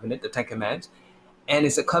 the covenant, the Ten Commandments, and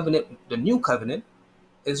it's a covenant. The new covenant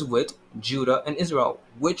is with Judah and Israel.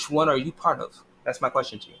 Which one are you part of? That's my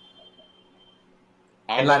question to you.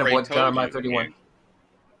 In light of what Jeremiah 31.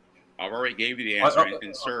 I've already gave you the answer,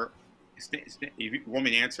 and sir, if you want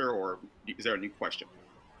me to answer, or is there a new question?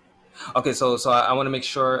 Okay, so I want to make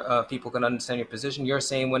sure people can understand your position. You're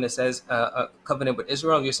saying when it says a covenant with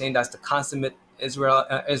Israel, you're saying that's the consummate Israel.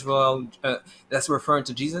 That's referring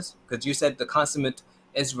to Jesus, because you said the consummate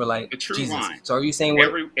Israelite, the true Jesus. vine. So are you saying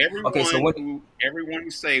everyone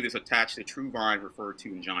who saved is attached to the true vine referred to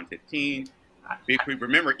in John 15?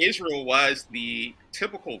 Remember, Israel was the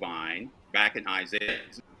typical vine back in Isaiah.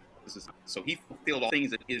 So he fulfilled all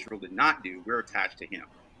things that Israel did not do. We're attached to him.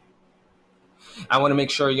 I want to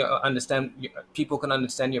make sure you understand. People can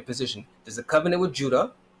understand your position. There's a covenant with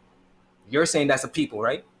Judah. You're saying that's a people,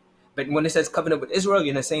 right? But when it says covenant with Israel,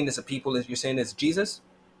 you're not saying it's a people. You're saying it's Jesus,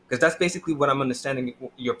 because that's basically what I'm understanding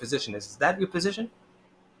your position is. Is that your position?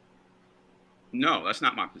 No, that's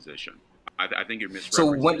not my position. I think you're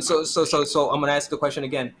misrepresenting. So I'm going to ask the question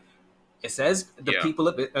again. It says the people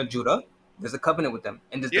of Judah, there's a covenant with them,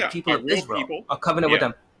 and there's the people of Israel, a covenant with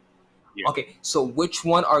them. Yeah. Okay, so which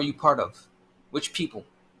one are you part of? Which people?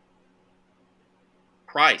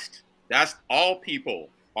 Christ. That's all people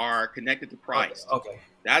are connected to Christ. Okay.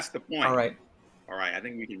 That's the point. All right. I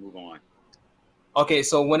think we can move on. Okay,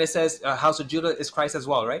 so when it says House of Judah is Christ as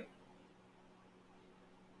well, right?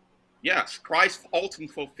 Yes, Christ ultimately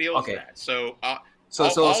fulfills that. So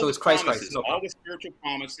it's Christ. No, all the spiritual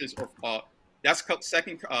promises are that's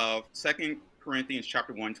Second Corinthians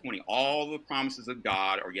chapter 1:20. All the promises of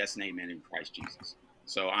God are yes and amen in Christ Jesus.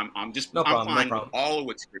 So I'm fine with all of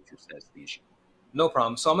what Scripture says to the issue. No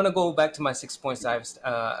problem. So I'm going to go back to my 6 points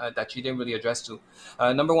that you didn't really address to.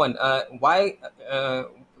 Number one, why?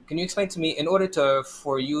 Can you explain to me, in order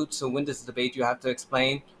for you to win this debate, you have to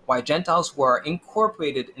explain why Gentiles who are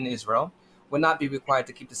incorporated in Israel would not be required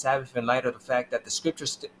to keep the Sabbath in light of the fact that the Scripture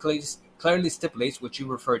clearly stipulates, which you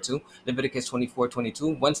refer to, Leviticus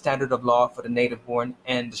 24:22, one standard of law for the native born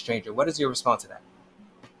and the stranger. What is your response to that?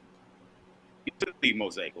 The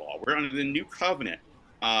Mosaic Law. We're under the New Covenant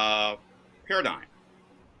paradigm,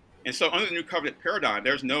 and so under the New Covenant paradigm,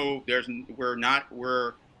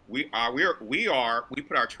 we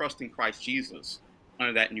put our trust in Christ Jesus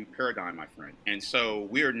under that new paradigm, my friend, and so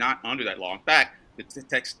we are not under that law. In fact, the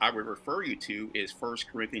text I would refer you to is 1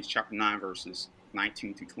 Corinthians chapter 9, verses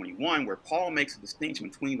 19 to 21, where Paul makes a distinction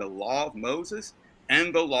between the law of Moses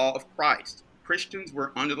and the law of Christ. Christians,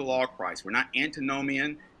 we're under the law of Christ. We're not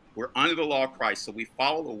antinomian. We're under the law of Christ. So we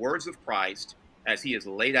follow the words of Christ as he has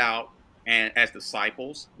laid out. And as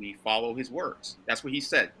disciples, we follow his words. That's what he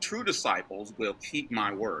said. True disciples will keep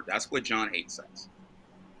my word. That's what John 8 says.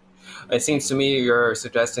 It seems to me you're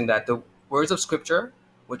suggesting that the words of Scripture,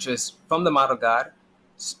 which is from the mouth of God,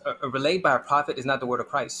 relayed by a prophet, is not the word of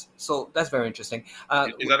Christ. So that's very interesting.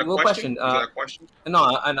 Is that a question? Is that a question?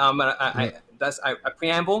 No, and that's a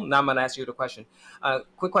preamble. Now I'm gonna ask you the question.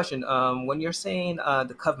 Quick question. When you're saying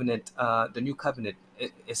the covenant, the new covenant,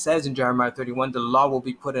 it says in Jeremiah 31, the law will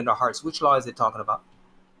be put in our hearts. Which law is it talking about?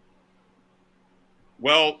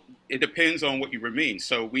 Well, it depends on what you mean.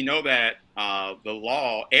 So we know that the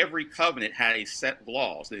law, every covenant had a set of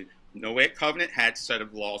laws. The Noahic covenant had a set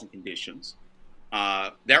of laws and conditions.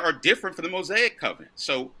 That are different from the Mosaic covenant.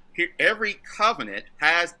 So here, every covenant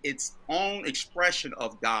has its own expression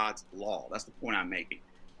of God's law. That's the point I'm making,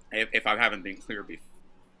 if I haven't been clear before.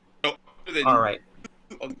 So other than all right,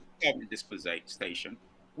 covenant dispensation,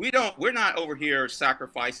 we're not over here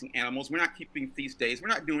sacrificing animals. We're not keeping feast days. We're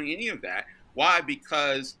not doing any of that. Why?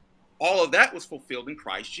 Because all of that was fulfilled in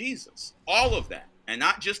Christ Jesus. All of that, and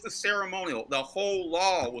not just the ceremonial. The whole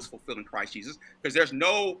law was fulfilled in Christ Jesus, because there's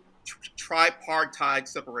no tripartite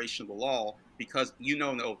separation of the law, because you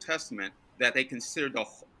know in the Old Testament that they considered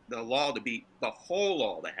the law to be the whole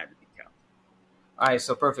law that had to be kept. all right.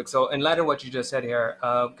 So perfect. So in light of what you just said here,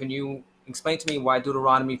 can you explain to me why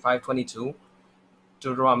Deuteronomy 5:22,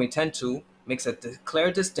 Deuteronomy 10:2 makes a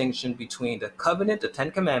clear distinction between the covenant, the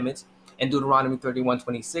Ten Commandments, and Deuteronomy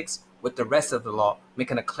 31:26 with the rest of the law,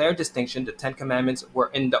 making a clear distinction. The Ten Commandments were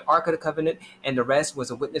in the Ark of the Covenant, and the rest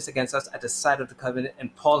was a witness against us at the side of the covenant.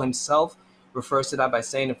 And Paul himself refers to that by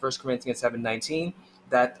saying in 1 Corinthians 7:19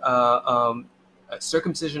 that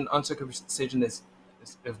circumcision, uncircumcision is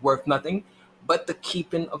worth nothing, but the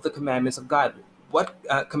keeping of the commandments of God. What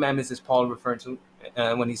commandments is Paul referring to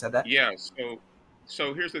when he said that? Yeah.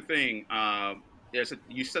 So here's the thing.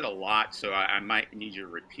 You said a lot, so I might need you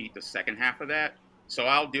to repeat the second half of that. So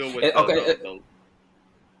I'll deal with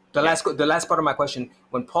the last part of my question.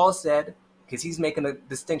 When Paul said, because he's making a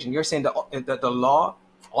distinction, you're saying that the law,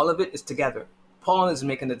 all of it is together. Paul is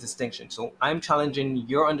making a distinction. So I'm challenging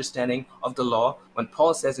your understanding of the law when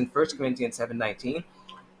Paul says in 1 Corinthians 7:19,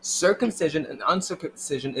 circumcision and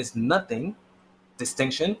uncircumcision is nothing,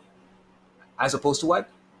 distinction, as opposed to what?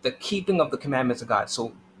 The keeping of the commandments of God.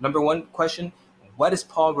 So number one question, what is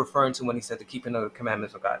Paul referring to when he said the keeping of the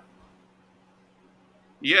commandments of God?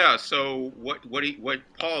 Yeah, so what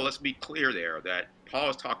Paul, let's be clear there, that Paul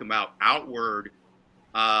is talking about outward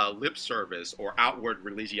lip service or outward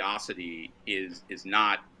religiosity is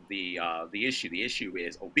not the issue. The issue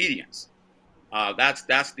is obedience.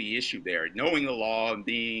 That's the issue there. Knowing the law and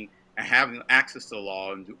having access to the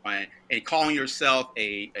law and calling yourself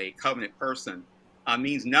a covenant person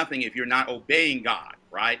means nothing if you're not obeying God,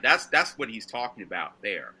 right? That's what he's talking about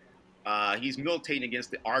there. He's militating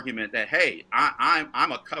against the argument that, hey,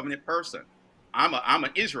 I'm a covenant person. I'm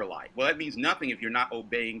an Israelite. Well, that means nothing if you're not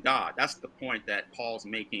obeying God. That's the point that Paul's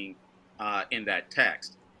making in that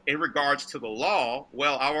text. In regards to the law,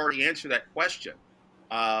 well, I already answered that question.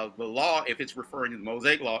 The law, if it's referring to the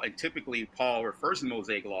Mosaic law, and typically Paul refers to the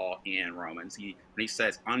Mosaic law in Romans, when he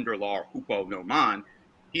says under law, hupo noman,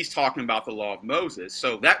 he's talking about the law of Moses.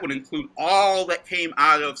 So that would include all that came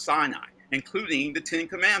out of Sinai, including the Ten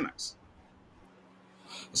Commandments.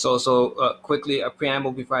 So quickly, a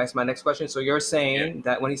preamble before I ask my next question. So you're saying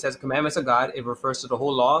that when he says commandments of God, it refers to the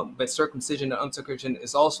whole law, but circumcision and uncircumcision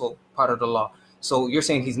is also part of the law. So you're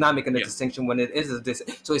saying he's not making a distinction when it is this.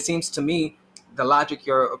 So it seems to me the logic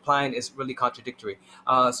you're applying is really contradictory.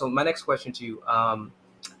 So my next question to you,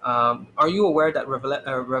 are you aware that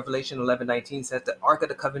Revelation 11:19 says the Ark of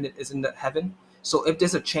the Covenant is in heaven? So if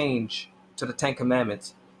there's a change to the Ten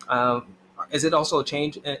Commandments, is it also a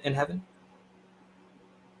change in heaven?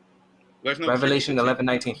 There's no Revelation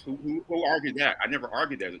 11:19. Who argued that? I never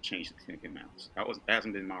argued there's a change to the Ten Commandments. That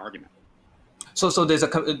hasn't been my argument. So there's the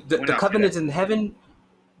covenant in heaven.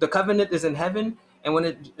 The covenant is in heaven, and when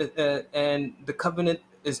and the covenant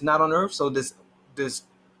is not on earth. So there's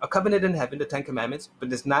a covenant in heaven, the Ten Commandments,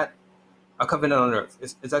 but there's not a covenant on earth.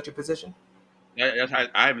 Is that your position? I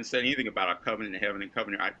haven't said anything about a covenant in heaven and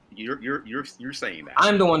covenant. You're saying that.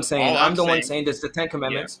 I'm the one saying. I'm the one saying there's the Ten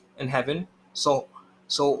Commandments in heaven. So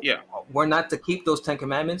we're not to keep those Ten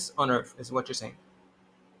Commandments on earth, is what you're saying.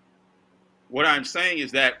 What I'm saying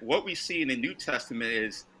is that what we see in the New Testament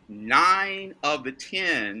is 9 of the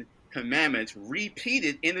 10 commandments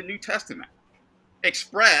repeated in the New Testament,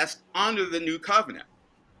 expressed under the new covenant.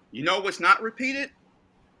 You know what's not repeated?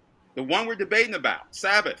 The one we're debating about,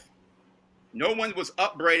 Sabbath. No one was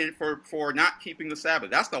upbraided for not keeping the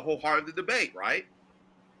Sabbath. That's the whole heart of the debate, right?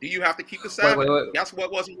 Do you have to keep the Sabbath? Wait. That's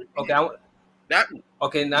what wasn't Okay, repeated. That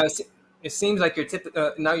okay. Now it seems like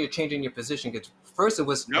now you're changing your position. Because first it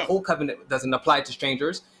was the no, whole covenant doesn't apply to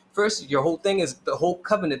strangers. First, your whole thing is the whole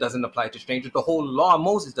covenant doesn't apply to strangers. The whole law of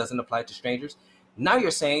Moses doesn't apply to strangers. Now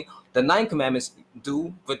you're saying the 9 commandments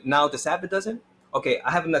do, but now the Sabbath doesn't. Okay,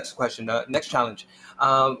 I have a next question. Next challenge.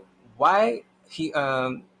 Why he?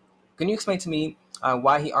 Can you explain to me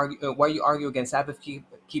why you argue against Sabbath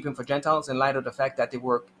keeping for Gentiles in light of the fact that they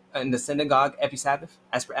work in the synagogue every Sabbath,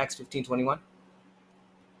 as per Acts 15:21?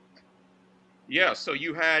 yeah. So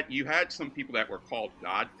you had some people that were called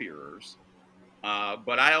God-fearers,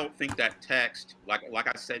 but I don't think that text, like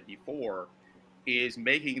I said before, is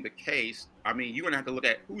making the case. I mean, you're gonna have to look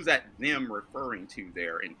at who's that them referring to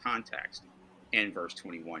there in context in verse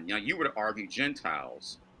 21. Now, you would argue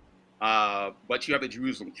Gentiles, but you have the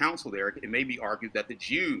Jerusalem Council there. It may be argued that the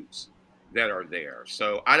Jews that are there.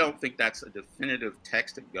 So I don't think that's a definitive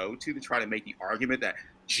text to go to try to make the argument that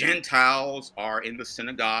Gentiles are in the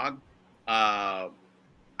synagogue. Uh,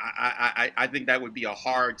 I think that would be a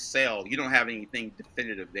hard sell. You don't have anything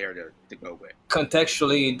definitive there to go with.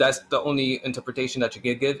 Contextually, that's the only interpretation that you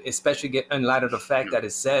can give, especially in light of the fact that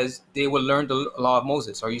it says they will learn the law of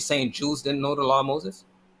Moses. Are you saying Jews didn't know the law of Moses?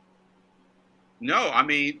 No, I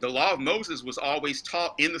mean the law of Moses was always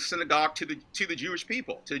taught in the synagogue to the Jewish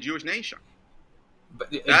people, to the Jewish nation. But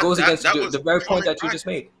it goes against the very point that you practice. just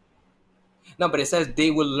made. No, but it says they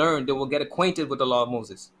will learn, they will get acquainted with the law of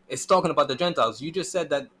Moses. It's talking about the Gentiles. You just said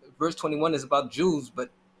that verse 21 is about Jews, but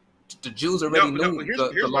the Jews already knew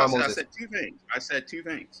the law of Moses. I said two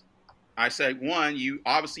things. I said, one, you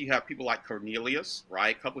obviously have people like Cornelius,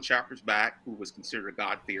 right? A couple chapters back, who was considered a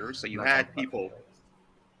God-fearer. So you had people.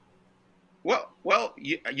 Well,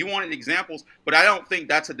 you wanted examples, but I don't think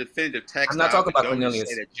that's a definitive text. I'm not talking about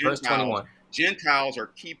Cornelius. Verse 21. Gentiles are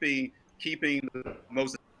keeping the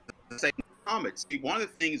Moses comments. See, one of the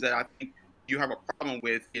things that I think you have a problem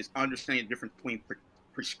with is understanding the difference between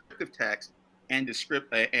prescriptive text and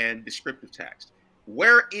descriptive text.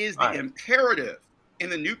 Where is the imperative in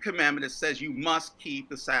the new commandment that says you must keep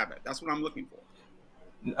the Sabbath? That's what I'm looking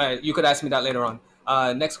for. You could ask me that later on.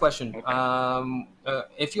 Next question. Okay.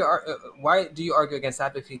 If you are, why do you argue against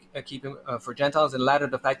Sabbath keeping for Gentiles in light of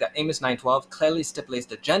the fact that Amos 9:12 clearly stipulates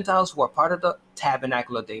the Gentiles who are part of the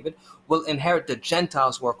tabernacle of David will inherit the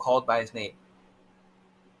Gentiles who are called by his name?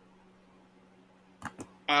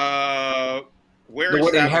 Where the is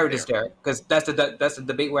word Sabbath inherit there? is there because that's the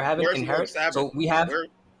debate we're having. Where's the word Inherit. Sabbath? So we have.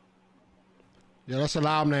 Yeah, let's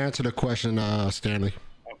allow him to answer the question, Stanley.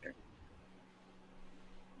 Okay.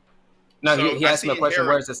 No, So he I asked me a see question.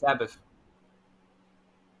 inherit. Where is the Sabbath?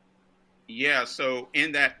 Yeah. So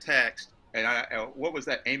in that text, and what was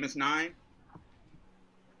that? Amos 9.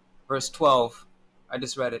 Verse 12. I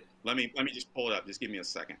just read it. Let me just pull it up. Just give me a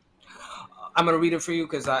second. I'm going to read it for you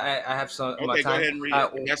because I have some Okay, my go time. ahead and read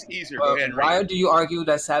it. That's easier. Go ahead and read Why it. do you argue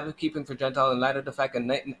that Sabbath keeping for Gentiles in light of the fact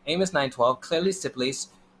that Amos 9:12 clearly stipulates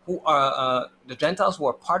who are the Gentiles who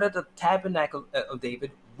are part of the tabernacle of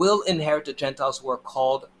David will inherit the Gentiles who are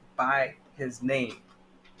called by his name?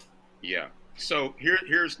 Yeah. So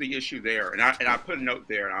here's the issue there, and I put a note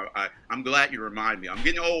there, and I'm glad you remind me. I'm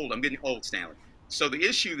getting old, Stanley. So the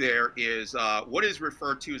issue there is what is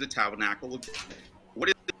referred to as a tabernacle. What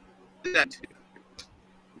is that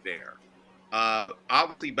there?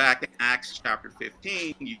 Obviously, back in Acts chapter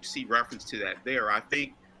 15, you see reference to that there. I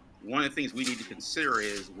think one of the things we need to consider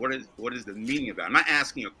is what is the meaning of that. I'm not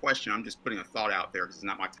asking a question. I'm just putting a thought out there because it's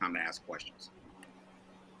not my time to ask questions.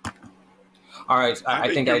 All right,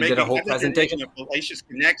 I think I did a whole presentation. You're making a fallacious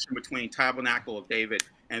connection between Tabernacle of David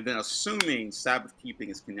and then assuming Sabbath keeping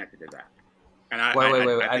is connected to that. And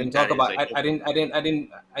Wait. I didn't talk about. I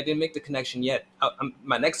didn't make the connection yet.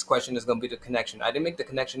 My next question is going to be the connection. I didn't make the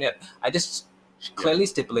connection yet. I just clearly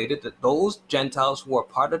stipulated that those Gentiles who are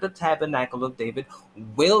part of the tabernacle of David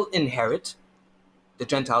will inherit the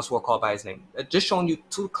Gentiles who are called by his name. Just showing you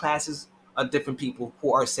two classes of different people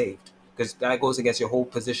who are saved, because that goes against your whole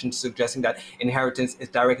position suggesting that inheritance is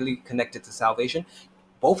directly connected to salvation.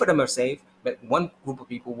 Both of them are saved, but one group of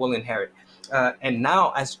people will inherit. And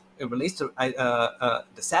now, as it relates to the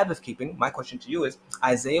Sabbath keeping, my question to you is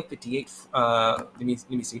Isaiah 58. Let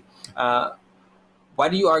me see. Why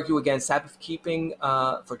do you argue against Sabbath keeping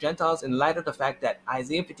for Gentiles in light of the fact that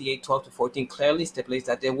Isaiah 58:12-14 clearly stipulates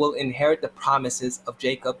that they will inherit the promises of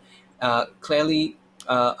Jacob, clearly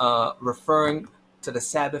referring to the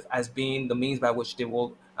Sabbath as being the means by which they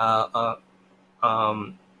will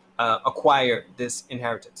acquire this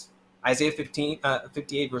inheritance? Isaiah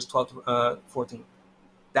 58 verse 12-14.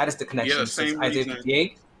 That is the Yeah, connection. Since same Isaiah reason.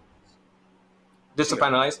 58, just to Yeah.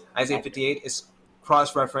 finalize, Isaiah Okay. 58 is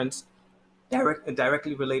cross-referenced,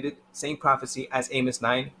 directly related, same prophecy as Amos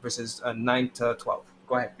 9 verses 9 to 12.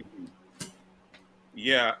 Go ahead.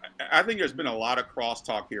 Yeah, I think there's been a lot of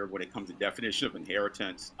crosstalk here when it comes to definition of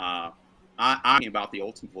inheritance. I'm talking about the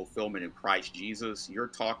ultimate fulfillment in Christ Jesus. You're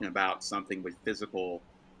talking about something with physical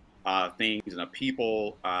things and a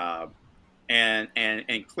people,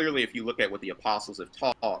 and clearly, if you look at what the apostles have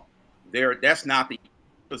taught, that's not the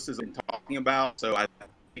emphasis I'm talking about. So I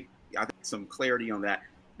think some clarity on that.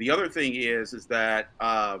 The other thing is that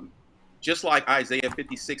just like Isaiah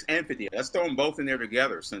 56 and 58, let's throw them both in there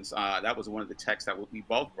together, since that was one of the texts that we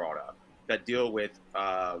both brought up that deal with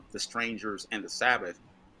the strangers and the Sabbath.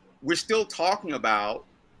 We're still talking about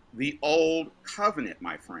the old covenant,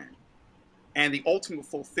 my friend, and the ultimate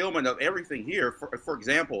fulfillment of everything here. For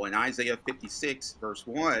example, in Isaiah 56, verse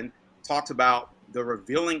 1, talks about the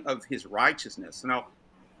revealing of his righteousness. Now,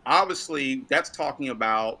 obviously, that's talking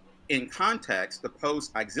about, in context, the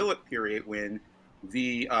post-exilic period when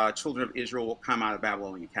the children of Israel will come out of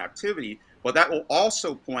Babylonian captivity, but that will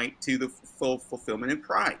also point to the full fulfillment in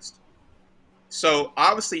Christ. So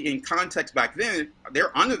obviously, in context back then,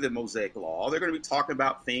 they're under the Mosaic law. They're going to be talking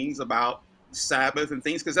about things about Sabbath and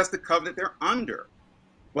things because that's the covenant they're under.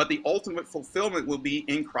 But the ultimate fulfillment will be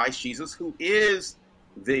in Christ Jesus, who is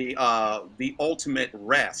the ultimate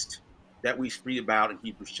rest that we read about in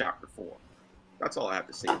Hebrews chapter 4. That's all I have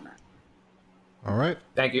to say on that. All right.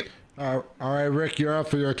 Thank you. All right, Rick, you're up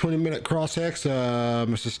for your 20-minute cross-ex.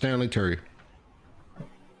 Mr. Stanley Terry.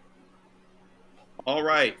 All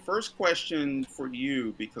right. First question for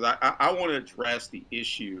you, because I want to address the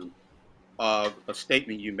issue of a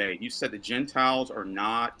statement you made. You said the Gentiles are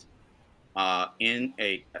not in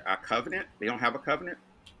a covenant. They don't have a covenant.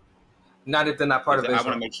 Not if they're not part of I want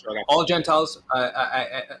Israel. to make sure. All Gentiles,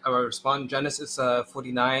 I will respond. Genesis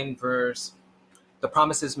 49, verse, the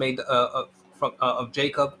promises made of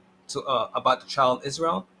Jacob to about the child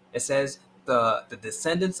Israel. It says the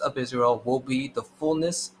descendants of Israel will be the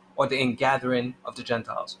fullness or the ingathering of the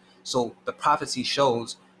Gentiles. So the prophecy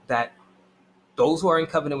shows that those who are in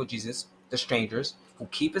covenant with Jesus, the strangers who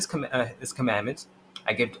keep his commandments.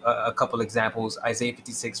 I give a couple examples. Isaiah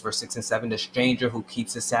 56, verse 6 and 7, the stranger who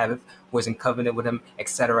keeps the Sabbath, who is in covenant with him,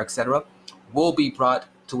 etc., will be brought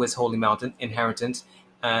to his holy mountain, inheritance,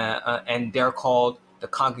 and they're called the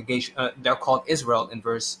congregation. They're called Israel in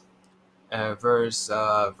verse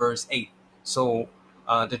 8. So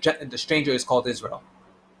the stranger is called Israel.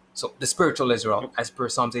 So the spiritual Israel, as per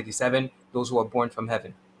Psalms 87, those who are born from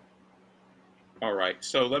heaven. All right.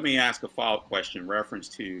 So let me ask a follow-up question in reference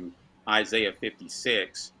to Isaiah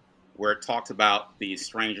 56, where it talks about these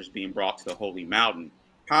strangers being brought to the holy mountain.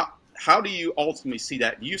 How do you ultimately see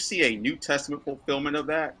that? Do you see a New Testament fulfillment of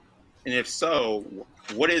that? And if so,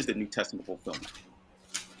 what is the New Testament fulfillment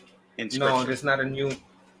in Scripture? No, there's not a new.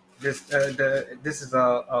 This is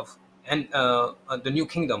the new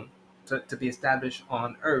kingdom to be established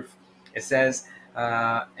on earth. It says,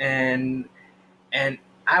 and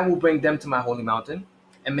I will bring them to my holy mountain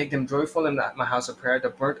and make them joyful in my house of prayer. The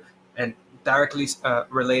burnt and directly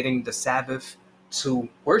relating the Sabbath to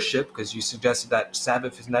worship, because you suggested that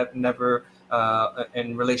Sabbath is never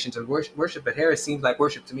in relation to worship, but here it seems like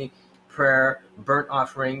worship to me. Prayer, burnt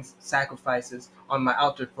offerings, sacrifices on my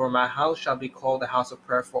altar, for my house shall be called the house of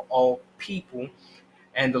prayer for all people.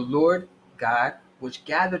 And the Lord God, which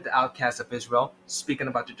gathered the outcasts of Israel, speaking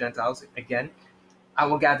about the Gentiles again, I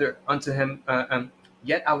will gather unto him,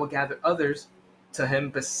 yet I will gather others to him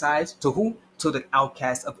besides, to who? To the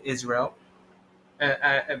outcasts of Israel,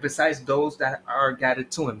 besides those that are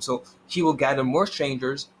gathered to him. So he will gather more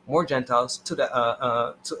strangers, more Gentiles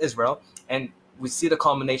to Israel, and we see the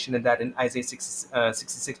culmination in that in Isaiah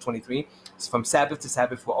 66:23. It's from Sabbath to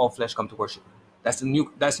Sabbath for all flesh come to worship. That's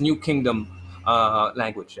new kingdom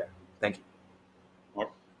language there. Thank you.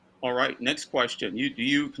 All right. Next question. Do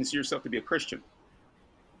you consider yourself to be a Christian?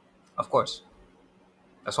 Of course.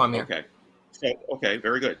 That's why I'm here. Okay. Okay.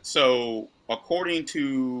 Very good. So according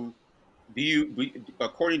to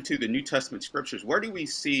the New Testament scriptures, where do we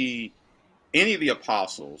see any of the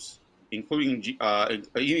apostles, including any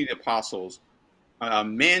of the apostles,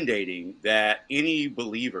 mandating that any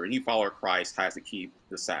believer, any follower of Christ, has to keep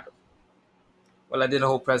the Sabbath? Well, I did a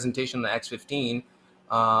whole presentation on Acts 15,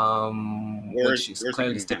 which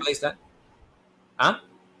clearly stipulates that. Huh?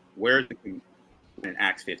 Where's the in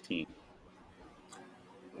Acts 15?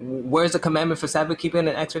 Where's the commandment for Sabbath keeping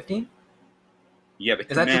in Acts 15? Yeah, the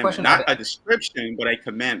Is that your question? Not a description, but a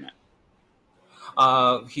commandment.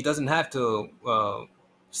 He doesn't have to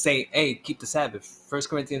say, "Hey, keep the Sabbath." 1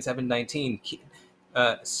 Corinthians 7:19.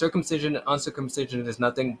 Circumcision and uncircumcision is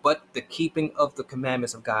nothing but the keeping of the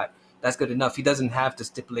commandments of God. That's good enough. He doesn't have to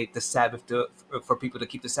stipulate the Sabbath for people to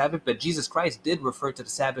keep the Sabbath, but Jesus Christ did refer to the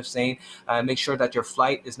Sabbath, saying, make sure that your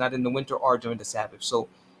flight is not in the winter or during the Sabbath. So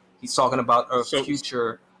he's talking about a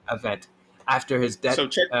future event after his death,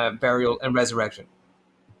 burial, and resurrection.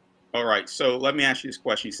 All right. So let me ask you this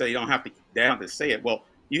question. You say you don't have to say it. Well,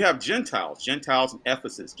 you have Gentiles in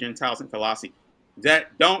Ephesus, Gentiles in Colossae,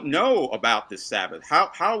 that don't know about this Sabbath.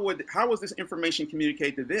 How was this information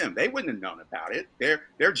communicated to them? They wouldn't have known about it.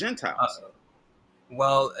 They're Gentiles.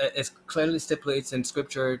 Well, it clearly stipulates in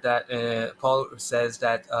Scripture that Paul says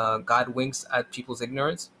that God winks at people's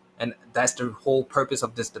ignorance, and that's the whole purpose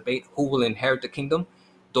of this debate: who will inherit the kingdom?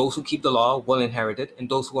 Those who keep the law will inherit it, and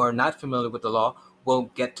those who are not familiar with the law will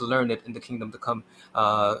get to learn it in the kingdom to come.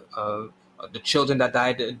 The children that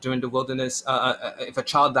died during the wilderness, if a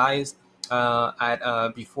child dies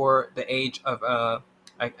before the age of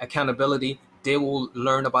accountability, they will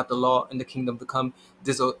learn about the law in the kingdom to come.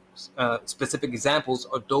 These are specific examples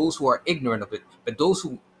of those who are ignorant of it, but those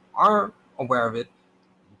who are aware of it,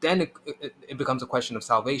 then it becomes a question of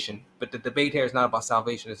salvation. But the debate here is not about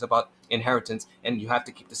salvation. It's about inheritance, and you have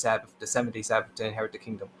to keep the Sabbath, the 7-day Sabbath, to inherit the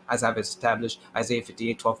kingdom, as I've established Isaiah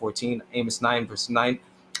 58, 12, 14, Amos 9, verse 9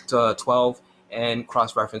 to 12, and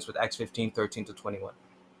cross-reference with Acts 15, 13 to 21.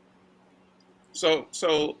 So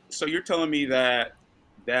you're telling me that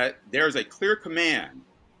there's a clear command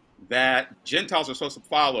that Gentiles are supposed to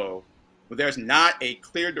follow, but there's not a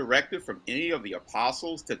clear directive from any of the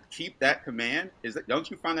apostles to keep that command? Don't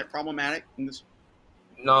you find that problematic in this?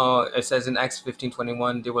 No, it says in Acts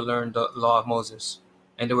 15:21 they will learn the law of Moses,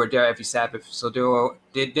 and they were there every Sabbath, so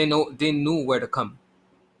they knew where to come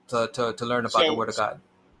to learn about the Word of God.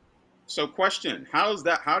 So question, how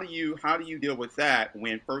do you deal with that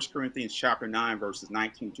when 1 Corinthians chapter 9 verses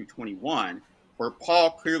 19 to 21, where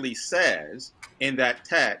Paul clearly says in that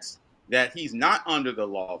text that he's not under the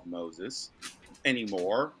law of Moses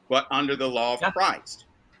anymore, but under the law of Christ?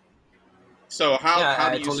 So how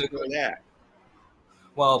do you square that?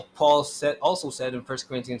 Well, Paul also said in 1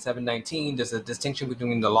 Corinthians 7:19, there's a distinction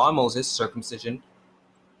between the law of Moses, circumcision,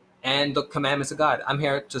 and the commandments of God. I'm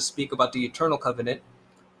here to speak about the eternal covenant,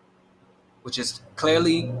 which is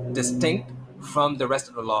clearly distinct from the rest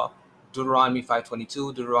of the law. Deuteronomy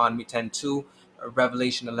 5:22, Deuteronomy 10:2,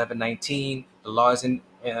 Revelation 11:19. The law is in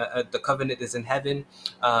the covenant is in heaven.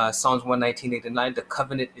 Psalms 119, 8 and 9. The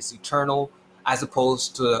covenant is eternal, as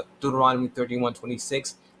opposed to Deuteronomy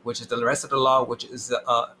 31:26, which is the rest of the law, which is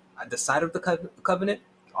at the side of the covenant,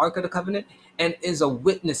 Ark of the Covenant, and is a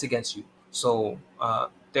witness against you. So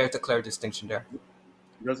there's a clear distinction there.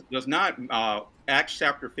 Does not Acts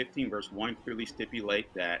chapter 15 verse 1 clearly stipulate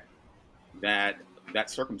that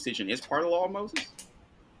circumcision is part of the law of Moses?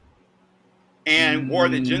 And were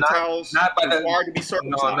the Gentiles not required to be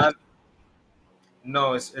circumcised?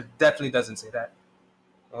 No, it definitely doesn't say that.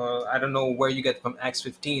 I don't know where you get from Acts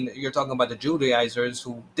 15. You're talking about the Judaizers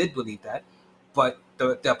who did believe that, but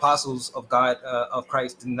the apostles of God, of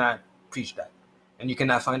Christ, did not preach that. And you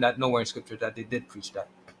cannot find that nowhere in Scripture that they did preach that.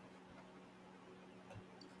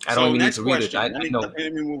 I don't even need to read it.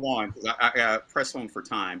 Let me move on because I press on for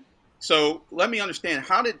time. So let me understand,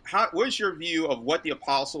 what's your view of what the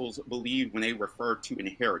apostles believed when they referred to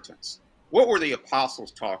inheritance? What were the apostles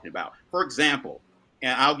talking about? For example,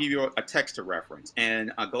 and I'll give you a text to reference.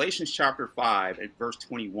 In Galatians chapter 5 at verse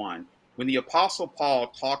 21, when the apostle Paul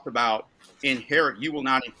talked about you will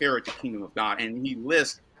not inherit the kingdom of God, and he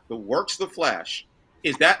lists the works of the flesh,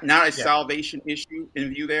 is that not a salvation issue in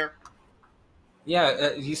view there?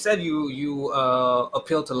 Yeah, you said you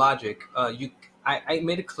appeal to logic. I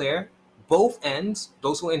made it clear, both ends,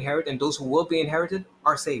 those who inherit and those who will be inherited,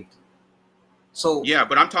 are saved. So yeah,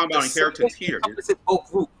 but I'm talking about inheritance here.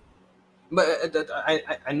 Both groups. But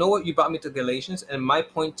I know what you brought me to Galatians, and my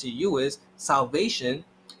point to you is salvation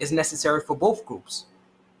is necessary for both groups.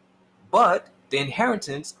 But the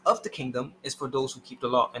inheritance of the kingdom is for those who keep the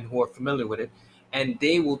law and who are familiar with it, and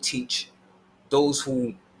they will teach those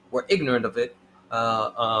who were ignorant of it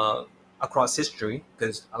across history,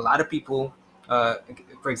 because a lot of people,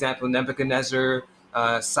 for example, Nebuchadnezzar,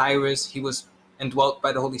 Cyrus, he was indwelt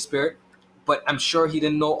by the Holy Spirit, but I'm sure he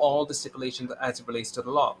didn't know all the stipulations as it relates to the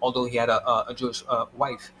law, although he had a Jewish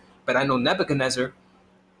wife. But I know Nebuchadnezzar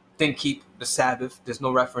didn't keep the Sabbath. There's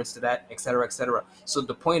no reference to that, etc., etc. So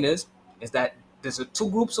the point is that there's two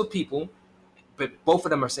groups of people, but both of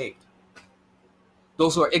them are saved.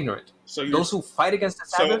 Those who are ignorant. So those who fight against the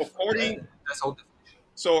Sabbath.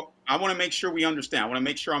 So I want to make sure we understand. I want to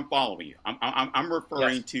make sure I'm following you. I'm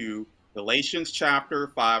referring to Galatians chapter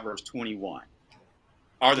 5 verse 21.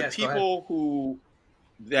 Are the people who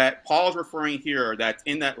that Paul's referring here that's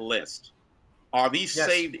in that list are these Yes.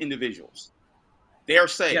 saved individuals. They're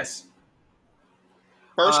saved. Yes.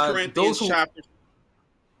 First Corinthians chapter.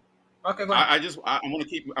 Okay, go ahead. I'm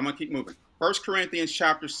gonna keep moving. First Corinthians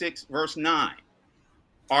chapter 6, verse 9.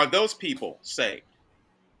 Are those people saved?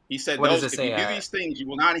 He said, What does those, it if say? you do these things, you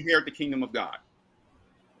will not inherit the kingdom of God.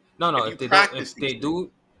 No. If If they don't, practice if they these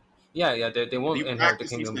do, yeah, they If won't you inherit the practice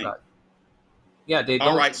these kingdom of things. God. Yeah, they All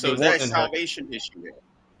don't. right, so They is that won't a inherit. salvation issue there?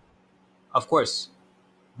 Of course,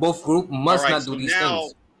 both group All must right, not so do these now,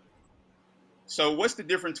 things. so what's the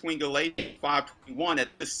difference between Galatians 5:21 at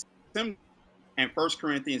this similar and 1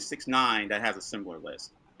 Corinthians 6:9 that has a similar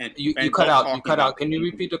list? And You cut both out. You talking cut about out. the Can you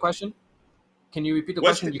kingdom. repeat the question? Can you repeat the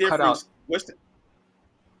What's the question? You cut out. difference?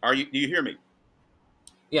 Do you hear me?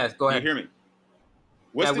 Yes, go Do you ahead. hear me? Yeah,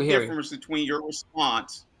 What's the we hear you. difference between your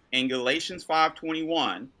response in Galatians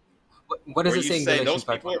 5:21, What does where it you say in say Galatians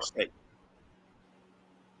those people are 5:21? saved?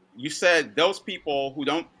 You said those people who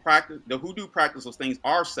don't practice, who do practice those things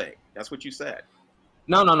are saved. That's what you said.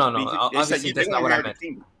 No. They said Obviously, they that's won't not what I inherit the meant.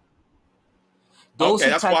 kingdom. Those Okay,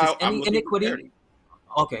 who that's practice why I'm any looking for iniquity, clarity.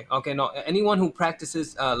 okay, no. Anyone who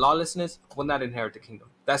practices lawlessness will not inherit the kingdom.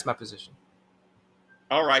 That's my position.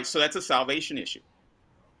 All right, so that's a salvation issue.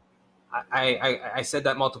 I said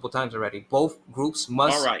that multiple times already. Both groups All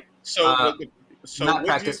must right, so not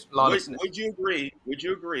practice lawlessness. would you agree? Would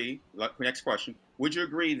you agree? Next question. Would you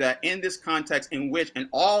agree that in this context, in which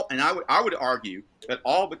I would argue that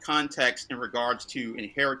all the context in regards to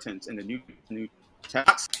inheritance in the new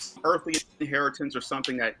not earthly inheritance or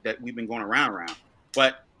something that we've been going around,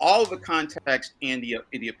 but all of the context in the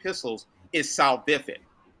epistles is salvific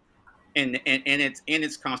and it's in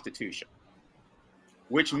its constitution,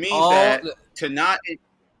 which means All that to not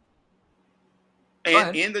Go and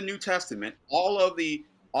ahead. in the New Testament, all of the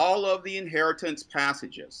inheritance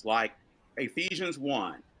passages like Ephesians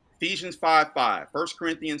 1, Ephesians 5:5, 1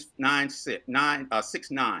 Corinthians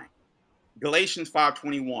 9:6, Galatians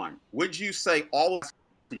 5:21, would you say all of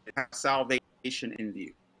them have salvation in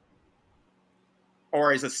view?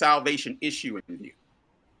 Or is a salvation issue in view?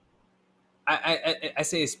 I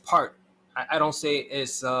say it's part. I don't say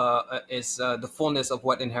it's the fullness of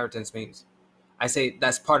what inheritance means. I say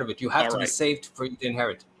that's part of it. You have All to be right. saved for you to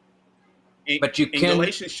inherit. In, But you in can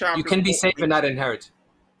Galatians chapter be 4, saved and not inherit.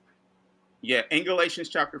 yeah, in Galatians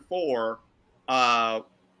chapter 4,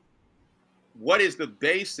 what is the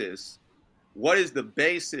basis? What is the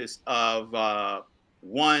basis of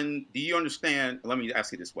one? Do you understand? Let me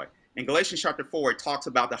ask you this way. In Galatians chapter 4, it talks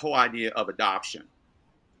about the whole idea of adoption.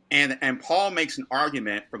 And Paul makes an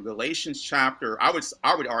argument from Galatians chapter, I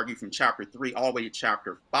would argue from chapter 3 all the way to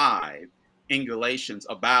chapter 5 in Galatians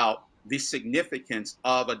about the significance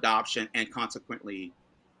of adoption and consequently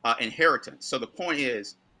inheritance. So the point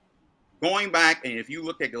is, going back, and if you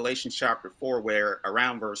look at Galatians chapter 4, where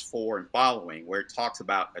around verse 4 and following, where it talks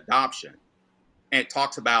about adoption, and it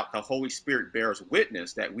talks about the Holy Spirit bears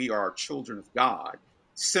witness that we are children of God,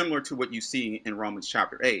 similar to what you see in Romans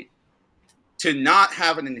chapter 8. To not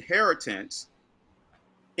have an inheritance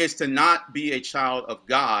is to not be a child of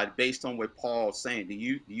God, based on what Paul's saying. Do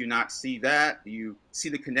you not see that? Do you see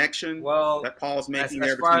the connection that Paul's making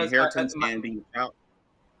there between inheritance and being a child?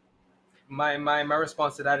 My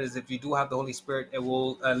response to that is, if you do have the Holy Spirit, it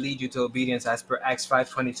will lead you to obedience, as per Acts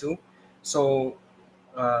 5:22. So,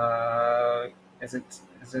 is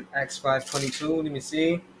it Acts 5:22? Let me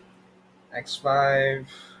see. Acts 5.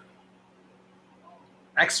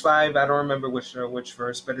 Acts 5. I don't remember which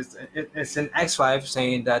verse, but it's in Acts 5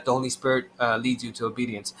 saying that the Holy Spirit leads you to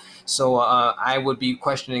obedience. So I would be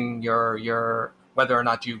questioning your whether or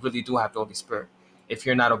not you really do have the Holy Spirit if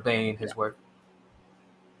you're not obeying His word.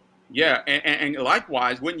 Yeah, and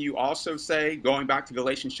likewise, wouldn't you also say, going back to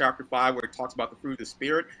Galatians chapter 5, where it talks about the fruit of the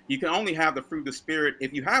Spirit, you can only have the fruit of the Spirit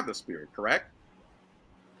if you have the Spirit, correct?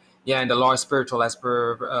 Yeah, and the law is spiritual, as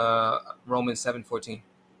per Romans 7:14.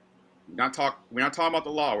 We're not talking about the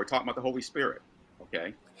law. We're talking about the Holy Spirit.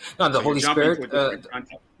 Okay. No, the So you're Holy jumping Spirit. to a different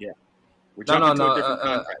context. Yeah. We're No, jumping to a different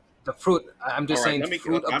context. the fruit. I'm just All right, saying,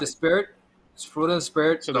 fruit of the Spirit. It's fruit of the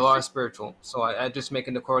Spirit. So the law is spiritual. So I'm just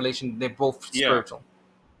making the correlation. They're both spiritual.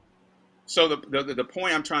 So the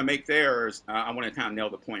point I'm trying to make there is, I want to kind of nail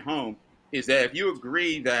the point home, is that if you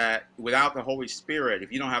agree that without the Holy Spirit,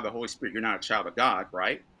 if you don't have the Holy Spirit, you're not a child of God,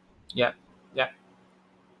 right? Yeah.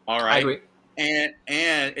 All right. I agree. And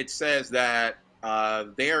it says that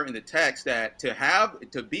there in the text that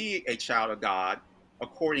to be a child of God,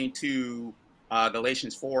 according to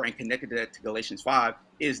Galatians 4 and connected that to Galatians 5,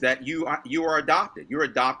 is that you are adopted. You're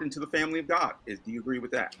adopted into the family of God. Do you agree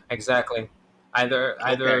with that? Exactly. Either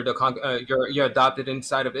Okay. you're adopted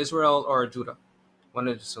inside of Israel or Judah.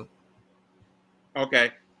 Wanted to.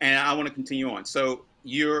 Okay, and I want to continue on. So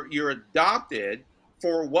you're adopted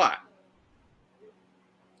for what?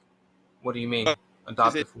 What do you mean? Is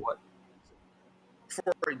Adopted it for what? for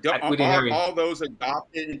We didn't hear are you. all those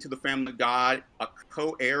adopted into the family of God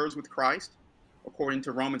co-heirs with Christ, according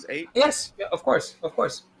to Romans 8? Yes, yeah, of course, of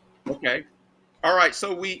course. Okay, all right.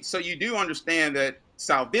 So you do understand that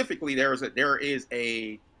salvifically there is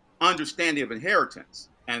a understanding of inheritance,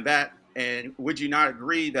 and would you not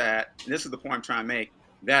agree that, and this is the point I'm trying to make,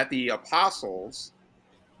 that the apostles,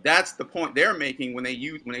 that's the point they're making when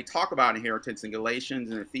they talk about inheritance in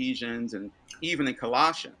Galatians and Ephesians and even in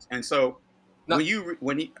Colossians. And so No,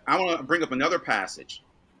 I want to bring up another passage.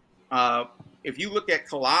 Uh, if you look at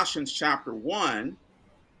Colossians chapter 1,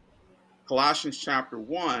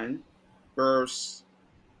 verse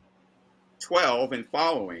 12 and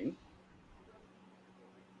following,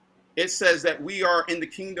 it says that we are in the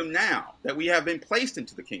kingdom now, that we have been placed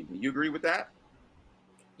into the kingdom. You agree with that?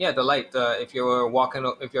 yeah, the light. If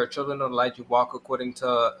you're children of the light, you walk according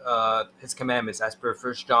to His commandments, as per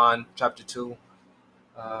First John chapter 2.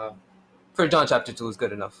 Uh, 1 John chapter 2 is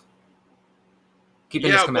good enough.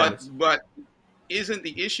 Keeping His Yeah, commandments. but isn't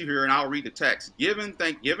the issue here, and I'll read the text, given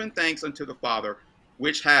thanks unto the Father,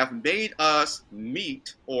 which have made us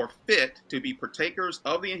meet or fit to be partakers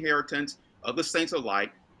of the inheritance of the saints of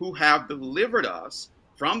light, who have delivered us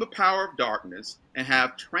from the power of darkness and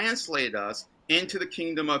have translated us into the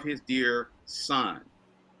kingdom of his dear Son.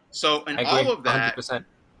 So, in I all agree, of that, 100%.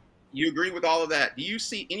 you agree with all of that. Do you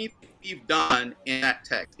see anything we've done in that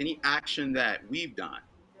text, any action that we've done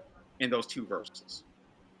in those two verses?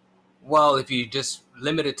 Well, if you just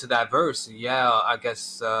limit it to that verse, yeah, I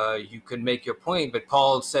guess you could make your point. But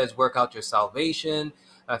Paul says, "Work out your salvation."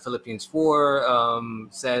 Philippians 4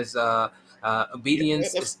 says, Yeah,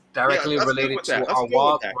 "Obedience let's is directly let's go related with to that. Let's our go with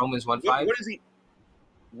walk." that. Romans 1 What 5. is he?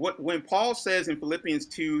 What when Paul says in Philippians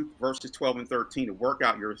 2 verses 12 and 13 to work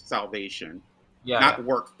out your salvation, Yeah, not yeah, to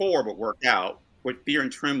work for, but work out with fear and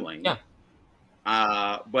trembling. yeah,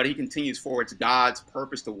 But he continues for it's God's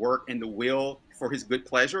purpose to work in the will for his good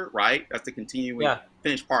pleasure, right? That's the continuing yeah.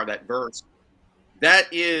 finished part of that verse. That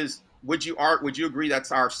is, would you agree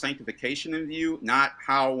that's our sanctification in view, not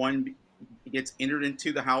how one gets entered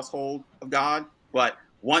into the household of God, but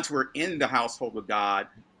once we're in the household of God,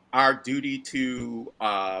 our duty to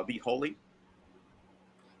be holy?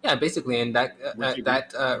 Yeah, basically, and Would you agree?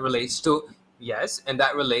 that relates to, yes, and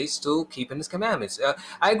that relates to keeping His commandments.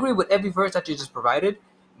 I agree with every verse that you just provided,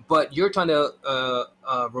 but you're trying to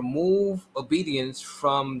remove obedience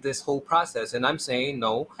from this whole process, and I'm saying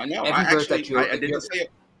no. I know. Every verse that I didn't say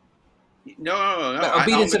it. No, no, no, no. On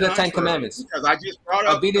obedience the to the Ten contrary, Commandments, because I just brought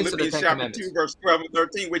up obedience to the Philippians Ten chapter 2, Commandments. verse 12 and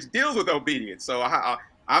 13, which deals with obedience. So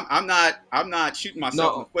I'm not shooting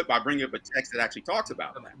myself in the No, foot by bringing up a text that actually talks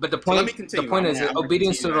about that. but So let me the continue. point is I want to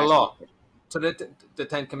obedience continue to to the ask you a law, question. to the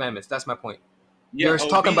Ten Commandments. That's my point. Yeah, You're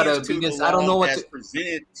talking about obedience to the obedience. I don't law know what as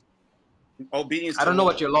presented. Obedience I to don't the know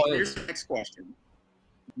what law. your law Here's is. the next question.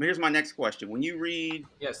 Here's my next question. When you read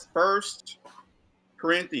Yes. First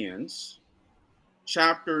Corinthians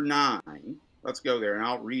chapter 9, let's go there and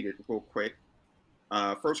I'll read it real quick.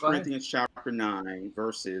 First Go ahead. Corinthians chapter 9,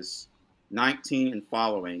 verses 19 and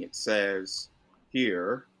following, it says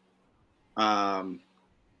here,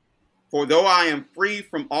 for though I am free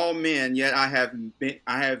from all men, yet I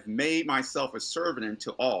have made myself a servant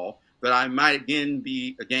unto all, that I might again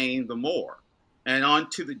the more. And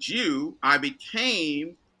unto the Jew I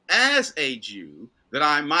became as a Jew, that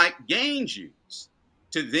I might gain Jews.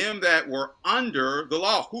 To them that were under the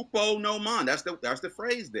law, hupo no man. That's the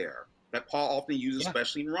phrase there that Paul often uses, Yeah.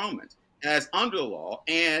 especially in Romans, as under the law,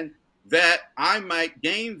 and that I might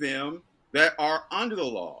gain them that are under the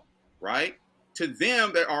law, right? To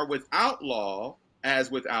them that are without law,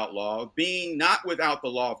 as without law, being not without the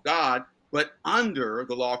law of God, but under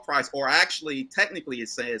the law of Christ, or actually, technically, it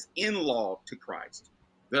says in law to Christ,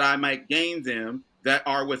 that I might gain them that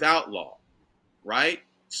are without law, right?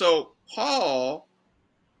 So Paul,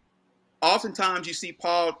 oftentimes you see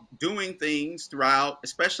Paul doing things throughout,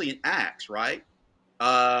 especially in Acts, right?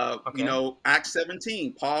 Okay. Acts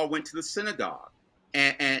 17, Paul went to the synagogue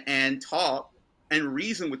and taught and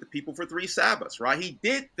reasoned with the people for 3 Sabbaths, right? He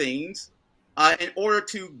did things in order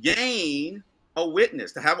to gain a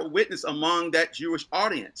witness, to have a witness among that Jewish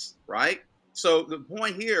audience, right? So the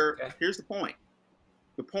point here, Okay. here's the point.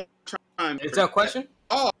 The point Is that a question?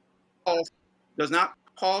 Paul does not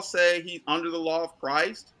Paul say he's under the law of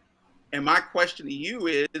Christ? And my question to you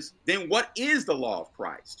is, then what is the law of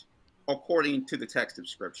Christ according to the text of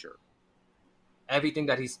Scripture? Everything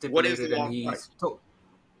that he What is stipulated the law and of he's Christ? told.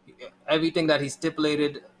 everything that he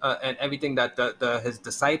stipulated and everything that his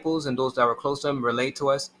disciples and those that were close to him relate to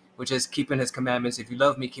us, which is keeping his commandments. If you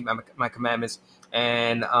love me, keep my commandments.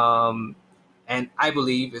 And I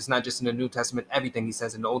believe it's not just in the New Testament, everything he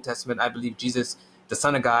says in the Old Testament. I believe Jesus, the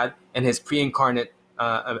Son of God, and his pre-incarnate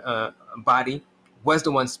body was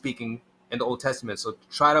the one speaking in the Old Testament. So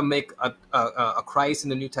try to make a Christ in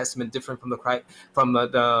the New Testament different from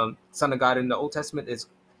the Son of God in the Old Testament is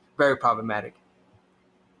very problematic.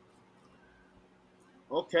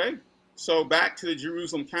 Okay, so back to the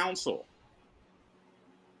Jerusalem Council.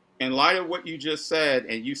 In light of what you just said,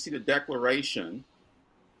 and you see the declaration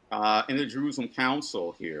in the Jerusalem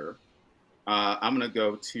Council here, I'm going to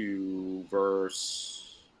go to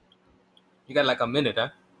verse. You got like a minute, huh?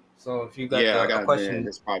 So if you got I got a question, minute.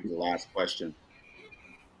 This is probably the last question.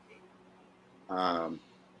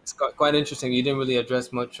 It's quite interesting. You didn't really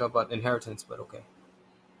address much about inheritance, but okay.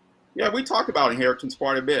 Yeah, we talked about inheritance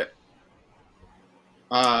quite a bit.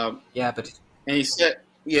 Yeah, but and he said,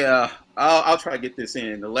 yeah, I'll try to get this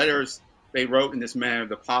in. The letters they wrote in this manner,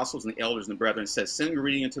 the apostles and the elders and the brethren, says, send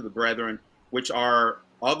greeting unto the brethren, which are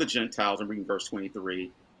of the Gentiles. I'm reading verse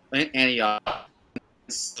 23. Antioch,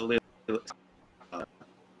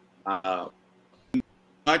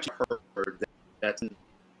 much heard that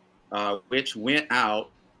which went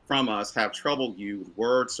out from us have troubled you with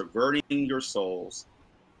words subverting your souls,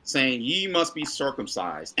 saying ye must be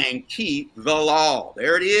circumcised and keep the law.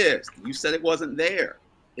 There it is. You said it wasn't there.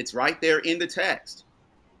 It's right there in the text.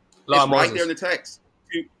 Law it's right there in the text.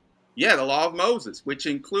 Yeah, the law of Moses, which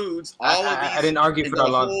includes all of these. I didn't argue for the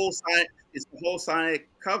law. It's the whole Sinaitic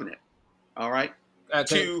covenant. All right.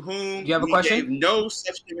 To whom do you have a question? Gave no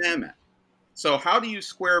such commandment. So how do you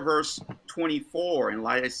square verse 24? And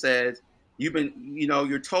like I said,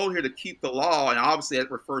 you're told here to keep the law, and obviously that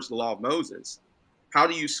refers to the law of Moses. How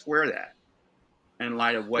do you square that in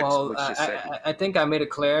light of what you said? I think I made it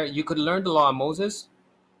clear. You could learn the law of Moses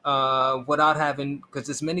without having, because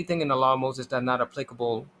there's many things in the law of Moses that are not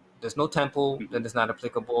applicable. There's no temple that is not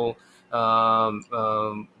applicable.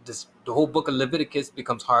 The whole book of Leviticus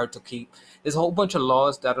becomes hard to keep. There's a whole bunch of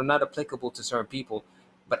laws that are not applicable to certain people.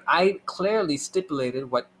 But I clearly stipulated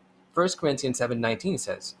what 1 Corinthians 7:19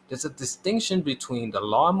 says. There's a distinction between the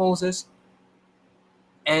law of Moses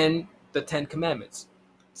and the 10 commandments,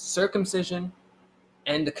 circumcision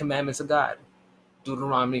and the commandments of God.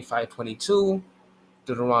 Deuteronomy 5:22,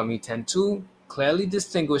 Deuteronomy 10:2 clearly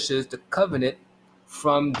distinguishes the covenant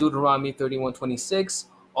from Deuteronomy 31:26,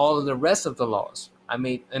 all of the rest of the laws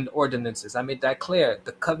and ordinances. I made that clear.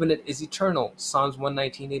 The covenant is eternal. Psalms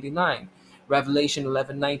 119:89, Revelation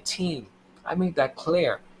 11:19. I made that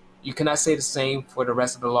clear. You cannot say the same for the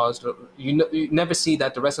rest of the laws. You never see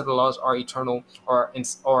that the rest of the laws are eternal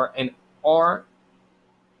or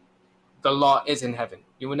the law is in heaven.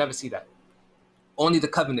 You will never see that. Only the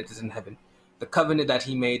covenant is in heaven. The covenant that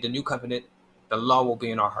he made, the new covenant, the law will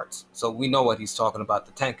be in our hearts. So we know what he's talking about,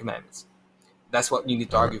 the 10 commandments. That's what you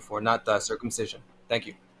need to argue for, not the circumcision. Thank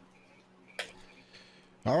you.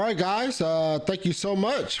 All right, guys. Thank you so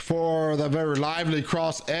much for the very lively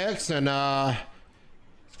cross X and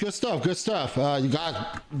good stuff. Good stuff. You guys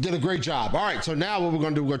did a great job. All right. So now what we're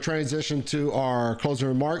going to do, we're going to transition to our closing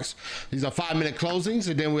remarks. These are 5-minute closings,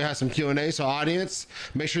 and then we have some Q&A. So audience,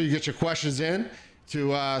 make sure you get your questions in so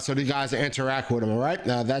you guys interact with them. All right.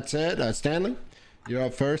 Now that's it. Stanley, you're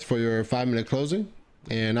up first for your 5-minute closing,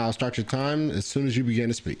 and I'll start your time as soon as you begin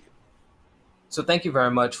to speak. So thank you very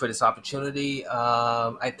much for this opportunity.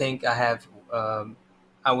 I think I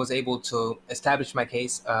was able to establish my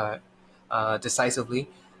case decisively.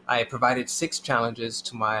 I provided 6 challenges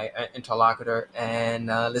to my interlocutor, and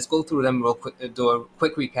let's go through them real quick, do a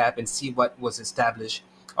quick recap and see what was established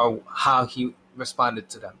or how he responded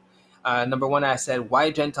to them. Number 1, I said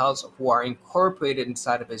why Gentiles who are incorporated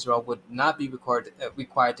inside of Israel would not be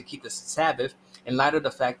required to keep the Sabbath in light of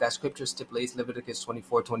the fact that Scripture stipulates Leviticus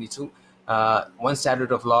 24:22, one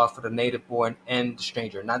standard of law for the native born and the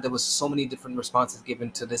stranger. Now, there was so many different responses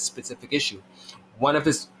given to this specific issue. One of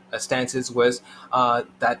his stances was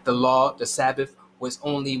that the Sabbath, was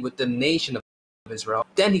only with the nation of Israel.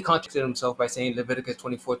 Then he contradicted himself by saying Leviticus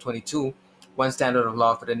 24:22, one standard of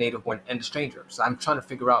law for the native born and the stranger. So I'm trying to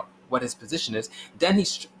figure out what his position is. Then he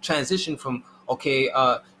transitioned from,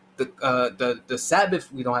 the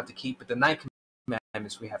Sabbath we don't have to keep, but the 9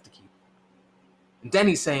 commandments we have to keep. And then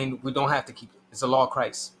he's saying we don't have to keep it. It's the law of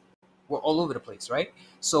Christ. We're all over the place, right?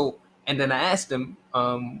 So, and then I asked him,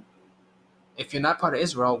 if you're not part of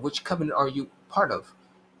Israel, which covenant are you part of?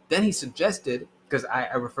 Then he suggested, because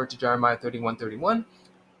I referred to Jeremiah 31:31,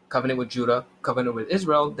 covenant with Judah, covenant with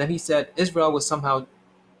Israel. Then he said Israel was somehow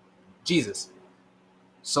Jesus.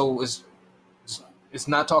 So it's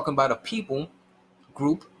not talking about a people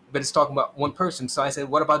group, but it's talking about one person. So I said,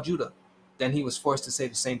 what about Judah? Then he was forced to say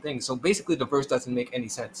the same thing. So basically, the verse doesn't make any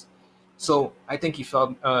sense. So I think he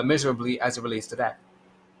felt miserably as it relates to that.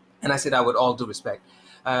 And I said that with all due respect.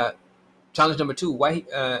 Challenge number two: why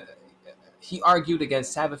he argued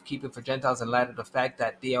against Sabbath keeping for Gentiles in light of the fact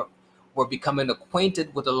that were becoming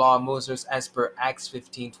acquainted with the law of Moses as per Acts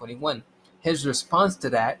 15:21. His response to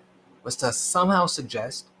that was to somehow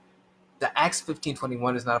suggest that Acts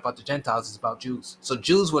 15:21 is not about the Gentiles, it's about Jews. So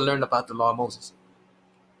Jews will learn about the law of Moses.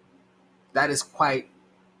 That is quite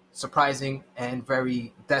surprising and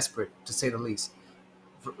very desperate, to say the least.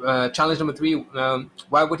 Challenge number three: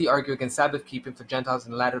 why would he argue against Sabbath keeping for Gentiles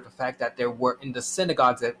in light of the fact that there were in the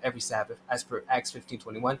synagogues every Sabbath, as per Acts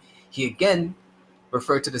 15:21? He again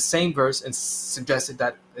referred to the same verse and suggested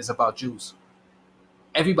that is about Jews.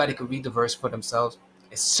 Everybody could read the verse for themselves.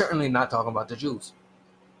 It's certainly not talking about the Jews.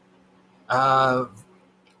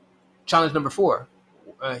 Challenge number four: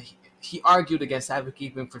 he argued against Sabbath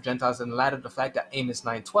keeping for Gentiles in light of the fact that Amos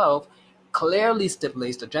 9:12 clearly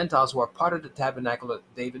stipulates the Gentiles who are part of the tabernacle of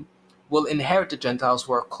David will inherit the Gentiles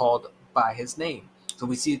who are called by his name. So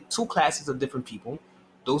we see two classes of different people: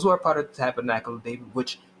 those who are part of the tabernacle of David,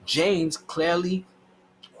 which James clearly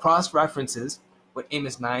cross-references with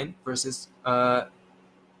Amos 9 verses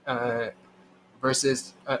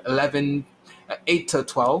 11, 8 to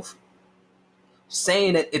 12,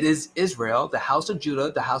 saying that it is Israel, the house of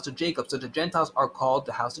Judah, the house of Jacob. So the Gentiles are called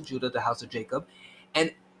the house of Judah, the house of Jacob,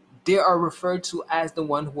 and they are referred to as the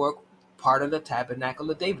one who are part of the tabernacle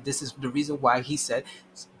of David. This is the reason why he said,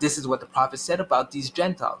 this is what the prophet said about these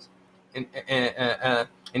Gentiles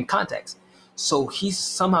in context. So he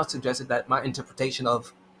somehow suggested that my interpretation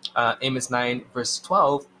of Amos 9 verse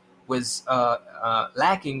 12 was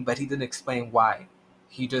lacking, but he didn't explain why.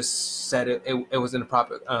 He just said it was an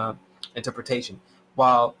improper interpretation.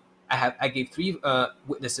 While I gave three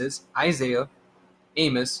witnesses: Isaiah,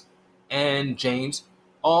 Amos, and James,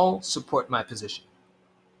 all support my position.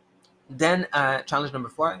 Then challenge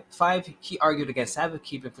number five, he argued against Sabbath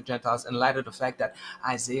keeping for Gentiles in light of the fact that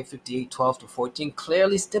Isaiah 58:12-14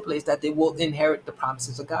 clearly stipulates that they will inherit the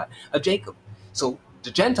promises of God, of Jacob. So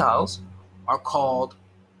the Gentiles are called,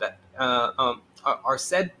 that are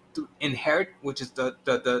said to inherit, which is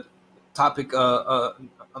the topic of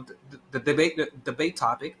the debate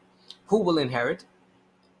topic. Who will inherit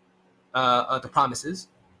the promises?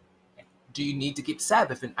 Do you need to keep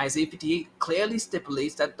Sabbath? And Isaiah 58 clearly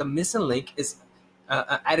stipulates that the missing link is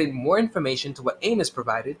adding more information to what Amos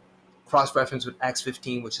provided, cross-reference with Acts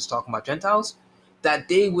 15, which is talking about Gentiles, that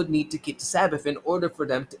they would need to keep the Sabbath in order for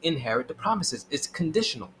them to inherit the promises. It's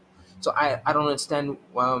conditional. So I don't understand.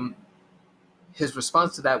 His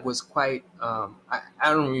response to that was quite, I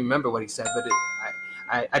don't remember what he said, but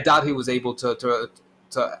I doubt he was able to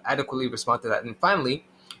adequately respond to that. And finally,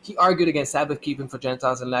 he argued against Sabbath keeping for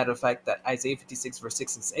Gentiles in light of the fact that Isaiah 56 verse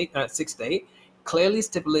 6 to 8 clearly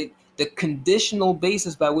stipulate the conditional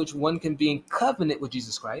basis by which one can be in covenant with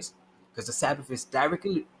Jesus Christ, because the Sabbath is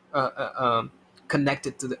directly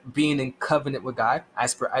connected to being in covenant with God,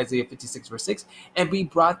 as per Isaiah 56 verse 6, and be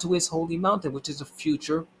brought to his holy mountain, which is a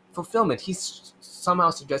future fulfillment. He somehow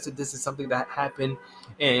suggested this is something that happened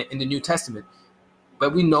in the New Testament.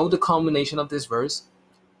 But we know the culmination of this verse.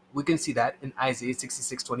 We can see that in Isaiah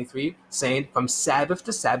 66:23, saying, from Sabbath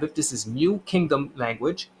to Sabbath, this is new kingdom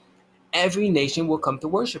language, every nation will come to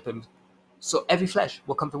worship him. So every flesh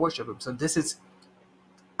will come to worship him. So this is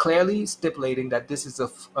clearly stipulating that this is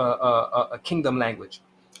a kingdom language.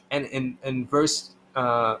 And in verse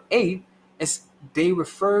 8, they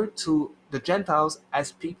refer to the Gentiles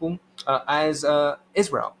as people, as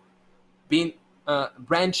Israel, being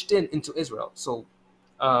branched into Israel. So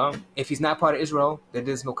if he's not part of Israel, then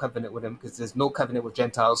there's no covenant with him, because there's no covenant with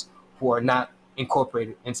Gentiles who are not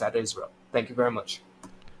incorporated inside of Israel. Thank you very much.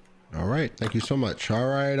 All right. Thank you so much. All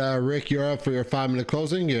right, Rick, you're up for your 5-minute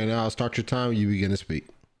closing. And I'll start your time when you begin to speak.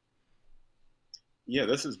 Yeah,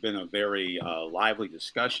 this has been a very lively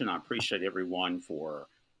discussion. I appreciate everyone for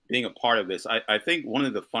being a part of this. I think one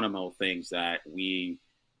of the fundamental things that we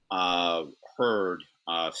heard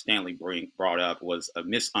Stanley brought up was a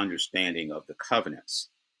misunderstanding of the covenants.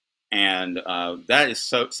 And that is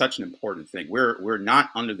such an important thing. We're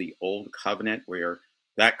not under the old covenant where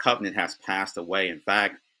that covenant has passed away. In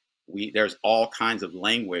fact, there's all kinds of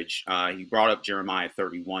language. He brought up Jeremiah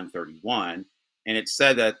 31:31, and it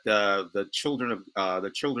said that the children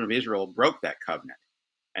of Israel broke that covenant,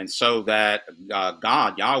 and so that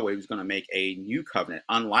God, Yahweh, was going to make a new covenant,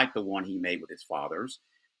 unlike the one he made with his fathers.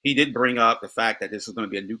 He did bring up the fact that this is going to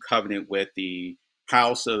be a new covenant with the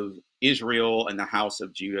house of Israel and the house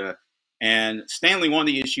of Judah. And Stanley, one of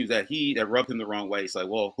the issues that rubbed him the wrong way, he's like,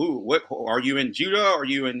 well, what are you in Judah? Or are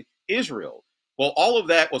you in Israel? Well, all of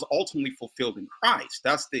that was ultimately fulfilled in Christ.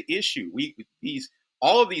 That's the issue.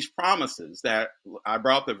 All of these promises that I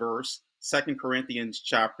brought the verse, 2 Corinthians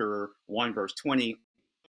chapter 1, verse 20,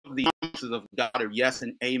 the promises of God are yes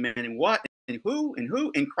and amen. And what? And who? And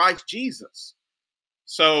who? In Christ Jesus.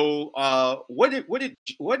 So what did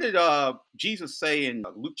Jesus say in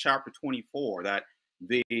Luke chapter 24? That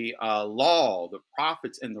the law, the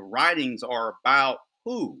prophets, and the writings are about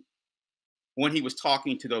who? When he was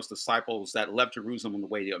talking to those disciples that left Jerusalem on the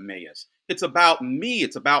way to Emmaus. It's about me.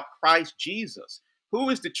 It's about Christ Jesus. Who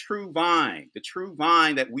is the true vine? The true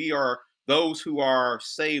vine that we are, those who are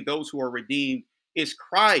saved, those who are redeemed, is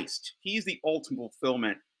Christ. He's the ultimate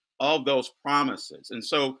fulfillment of those promises. And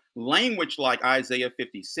so language like Isaiah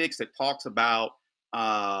 56 that talks about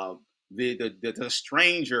the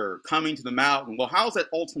stranger coming to the mountain. Well, how is that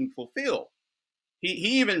ultimately fulfilled? He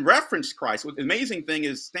even referenced Christ. What the amazing thing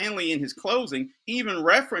is, Stanley in his closing even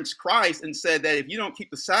referenced Christ and said that if you don't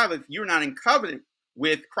keep the Sabbath, you're not in covenant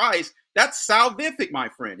with Christ. That's salvific, my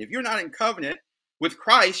friend. If you're not in covenant with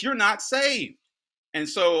Christ, you're not saved. And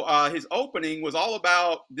so his opening was all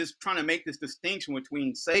about this, trying to make this distinction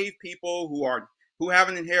between saved people who have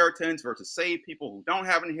an inheritance versus saved people who don't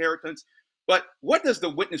have an inheritance. But what does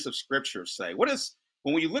the witness of Scripture say?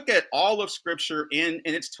 When we look at all of Scripture in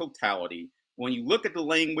its totality, when you look at the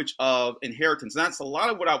language of inheritance, that's a lot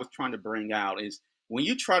of what I was trying to bring out, is when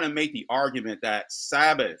you try to make the argument that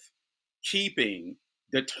Sabbath keeping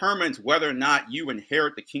determines whether or not you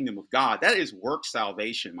inherit the kingdom of God, that is work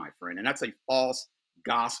salvation, my friend, and that's a false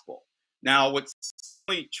gospel. Now, what's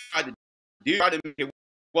really try to make it,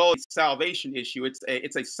 well, it's a salvation issue.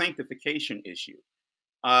 It's a sanctification issue.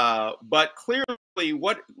 But clearly,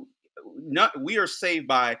 we are saved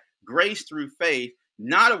by grace through faith,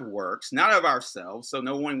 not of works, not of ourselves, so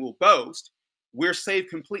no one will boast. We're saved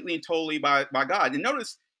completely and totally by God. And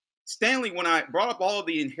notice, Stanley, when I brought up all of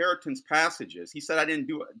the inheritance passages, he said I didn't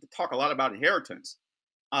talk a lot about inheritance.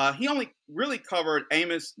 He only really covered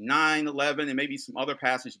Amos 9:11 and maybe some other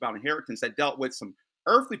passages about inheritance that dealt with some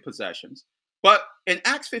earthly possessions. But in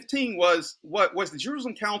Acts 15, was the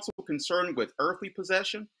Jerusalem Council concerned with earthly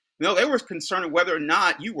possession? No, they were concerned with whether or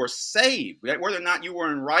not you were saved, whether or not you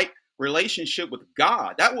were in right relationship with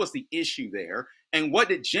God. That was the issue there. And what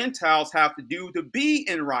did Gentiles have to do to be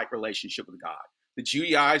in right relationship with God? The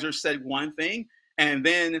Judaizers said one thing, and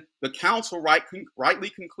then the council rightly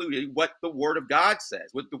concluded what the word of God says,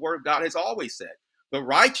 what the word of God has always said. The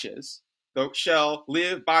righteous shall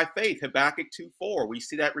live by faith, Habakkuk 2:4. We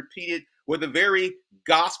see that repeated where the very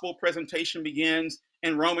gospel presentation begins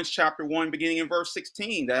in Romans chapter 1, beginning in verse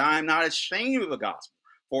 16, that I am not ashamed of the gospel,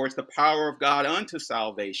 for it's the power of God unto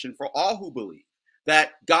salvation for all who believe.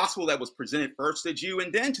 That gospel that was presented first to the Jew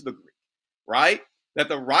and then to the Greek, right? That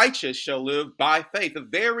the righteous shall live by faith. The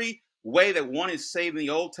very way that one is saved in the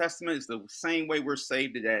Old Testament is the same way we're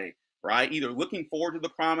saved today, right? Either looking forward to the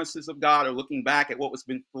promises of God or looking back at what was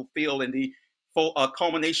been fulfilled in the full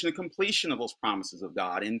culmination and completion of those promises of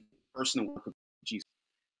God in the person and work of Jesus.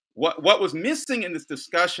 What was missing in this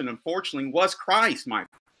discussion, unfortunately, was Christ, my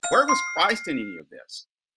friend. Where was Christ in any of this?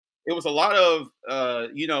 It was a lot of,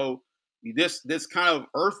 this kind of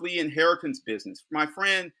earthly inheritance business. My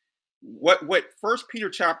friend, what 1 Peter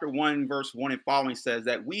chapter 1, verse 1 and following says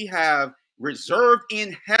that we have reserved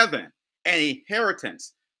in heaven an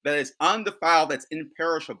inheritance that is undefiled, that's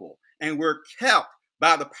imperishable, and we're kept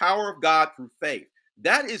by the power of God through faith.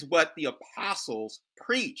 That is what the apostles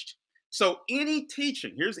preached. So any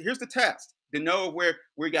teaching, here's the test to know where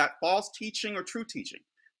we got false teaching or true teaching.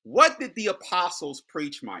 What did the apostles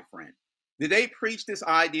preach, my friend? Did they preach this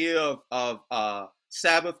idea of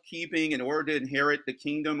Sabbath keeping in order to inherit the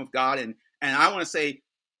kingdom of God? And I want to say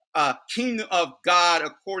kingdom of God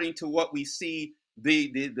according to what we see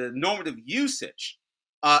the normative usage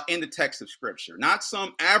in the text of Scripture. Not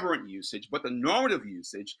some aberrant usage, but the normative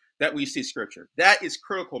usage that we see Scripture. That is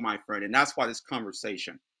critical, my friend, and that's why this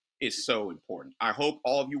conversation is so important. I hope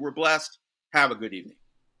all of you were blessed. Have a good evening.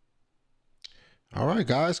 All right,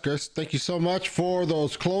 guys. Chris, thank you so much for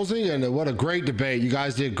those closing, and what a great debate. You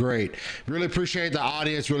guys did great. Really appreciate the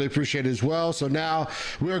audience. Really appreciate it as well. So now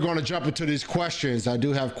we're going to jump into these questions. I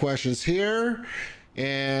do have questions here,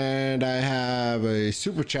 and I have a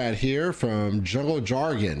super chat here from Jungle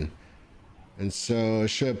Jargon. And so it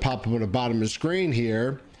should pop up on the bottom of the screen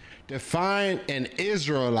here. Define an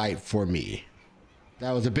Israelite for me.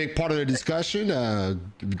 That was a big part of the discussion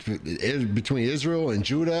between Israel and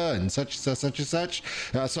Judah and such and such.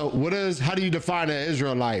 So how do you define an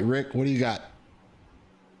Israelite, Rick? What do you got?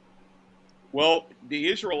 Well, the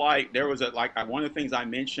Israelite, there was one of the things I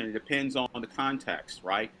mentioned, it depends on the context,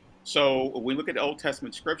 right? So when we look at the Old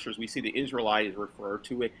Testament scriptures, we see the Israelite is referred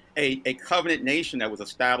to a covenant nation that was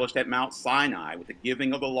established at Mount Sinai with the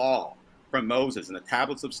giving of the law from Moses and the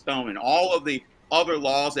tablets of stone and all of the other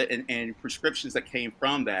laws and prescriptions that came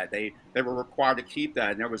from that. They were required to keep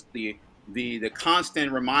that. And there was the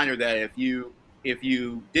constant reminder that if you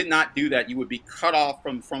did not do that, you would be cut off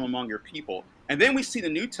from among your people. And then we see the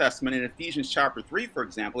New Testament in Ephesians chapter 3, for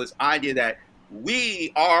example, this idea that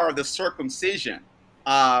we are the circumcision,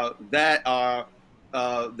 that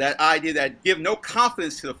idea that give no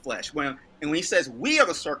confidence to the flesh. And when he says we are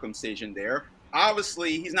the circumcision there,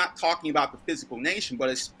 obviously he's not talking about the physical nation, but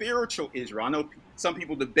a spiritual Israel. I know some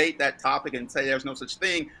people debate that topic and say there's no such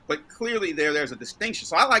thing, but clearly there's a distinction.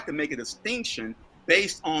 So I like to make a distinction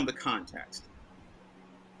based on the context.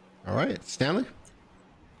 All right, Stanley.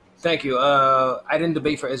 Thank you. I didn't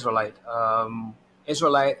debate for Israelite.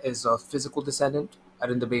 Israelite is a physical descendant. I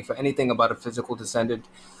didn't debate for anything about a physical descendant.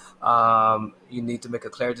 You need to make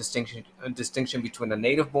a clear distinction between a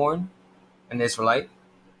native born, an Israelite,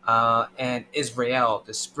 and Israel,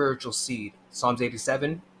 the spiritual seed. Psalms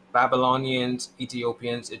 87, Babylonians,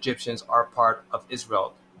 Ethiopians, Egyptians are part of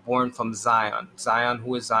Israel, born from Zion. Zion,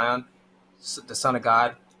 who is Zion? The Son of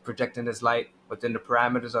God, projecting his light within the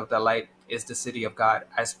parameters of that light is the city of God,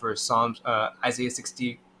 as per Isaiah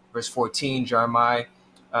 60, verse 14, Jeremiah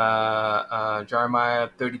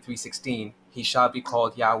 33:16. He shall be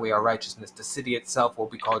called Yahweh our righteousness. The city itself will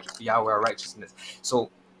be called Yahweh our righteousness. So,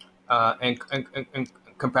 in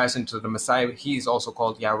comparison to the Messiah, he is also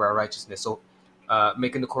called Yahweh our righteousness. So,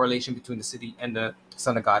 making the correlation between the city and the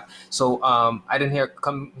Son of God. So, I didn't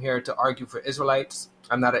come here to argue for Israelites.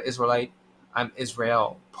 I'm not an Israelite. I'm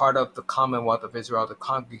Israel, part of the Commonwealth of Israel, the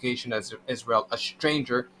congregation of Israel, a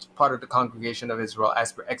stranger, part of the congregation of Israel,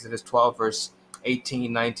 as per Exodus 12, verse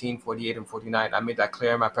 18, 19, 48, and 49. I made that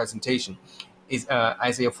clear in my presentation.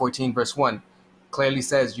 Isaiah 14, verse 1, clearly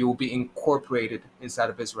says you will be incorporated inside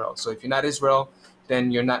of Israel. So if you're not Israel,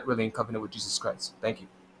 then you're not really in covenant with Jesus Christ. Thank you.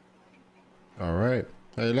 All right.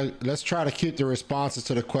 Hey, let's try to keep the responses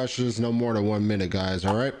to the questions no more than 1 minute, guys.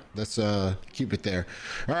 All right, let's keep it there.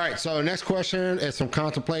 All right, so the next question is from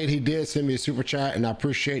Contemplate. He did send me a super chat, and I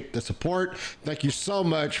appreciate the support. Thank you so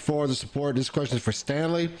much for the support. This question is for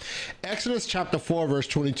Stanley. Exodus chapter 4, verse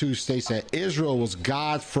 22 states that Israel was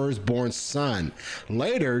God's firstborn son.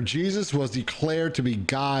 Later, Jesus was declared to be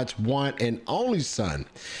God's one and only son.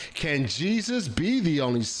 Can Jesus be the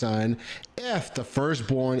only son if the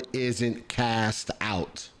firstborn isn't cast out?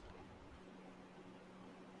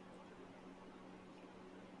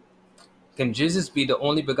 Can Jesus be the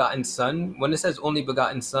only begotten son? When it says only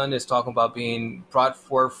begotten son, it's talking about being brought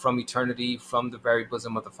forth from eternity, from the very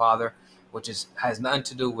bosom of the Father, which has nothing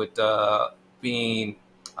to do with being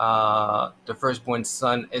the firstborn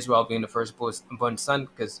son, Israel being the firstborn son,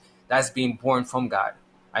 because that's being born from God.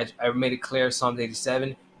 I made it clear, Psalms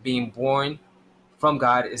 87, being born from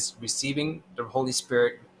God is receiving the Holy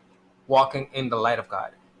Spirit, walking in the light of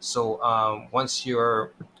God. So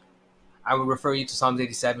I would refer you to Psalms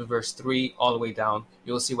 87, verse 3, all the way down.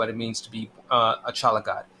 You'll see what it means to be a child of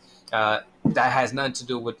God. That has nothing to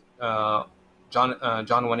do with John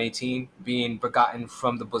 1:18, being begotten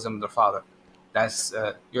from the bosom of the Father. That's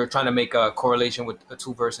you're trying to make a correlation with the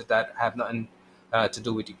two verses that have nothing to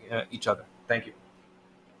do with each other. Thank you.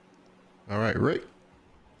 All right, Rick.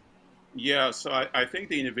 Yeah, so I think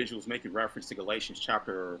the individual is making reference to Galatians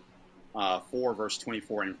chapter 4, verse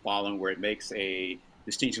 24 and following, where it makes a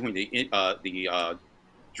distinction between the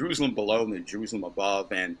Jerusalem below and the Jerusalem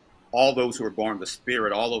above, and all those who are born of the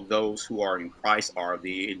Spirit, all of those who are in Christ are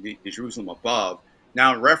the Jerusalem above.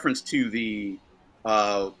 Now, in reference to the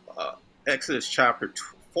Exodus chapter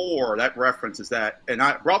 4, that reference is that, and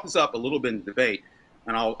I brought this up a little bit in the debate,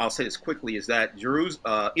 and I'll say this quickly, is that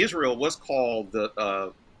Israel was called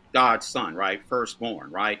the God's son, right?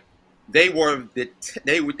 Firstborn, right? They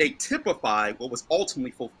typified what was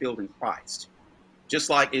ultimately fulfilled in Christ. Just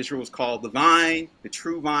like Israel was called the vine, the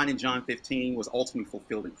true vine in John 15 was ultimately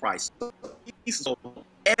fulfilled in Christ. So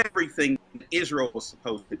everything that Israel was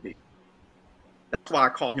supposed to be. That's why I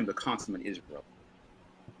call him the consummate Israel.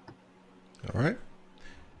 All right.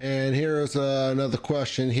 And here's another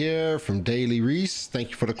question here from Daily Reese. Thank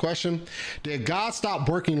you for the question. Did God stop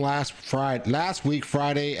working last week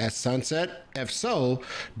Friday at sunset? If so,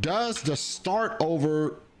 does the start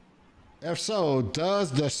over the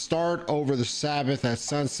Sabbath at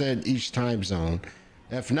sunset in each time zone?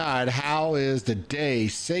 If not, how is the day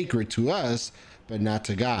sacred to us but not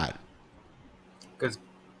to God? Because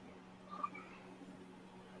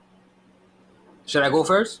should I go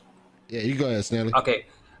first? Yeah, you go ahead, Stanley. Okay.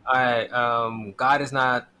 All right. God is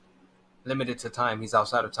not limited to time. He's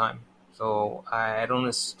outside of time. So I don't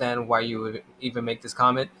understand why you would even make this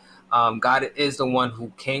comment. God is the one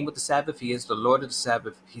who came with the Sabbath. He is the Lord of the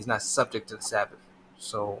Sabbath. He's not subject to the Sabbath.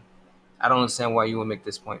 So I don't understand why you would make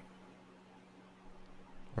this point.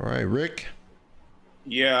 All right, Rick.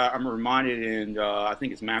 Yeah, I'm reminded in I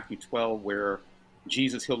think it's Matthew 12 where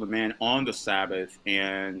Jesus healed a man on the Sabbath,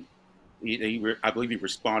 and I believe he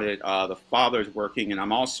responded, "The Father is working, and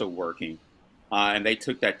I'm also working." And they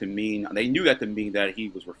took that to mean they knew that to mean that he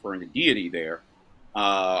was referring to deity there,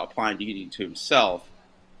 applying deity to himself.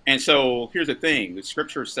 And so here's the thing: the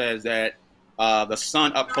Scripture says that the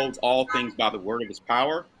Son upholds all things by the word of His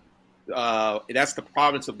power. That's the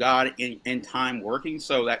providence of God in time working.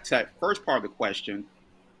 So that's that first part of the question.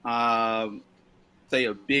 Um, say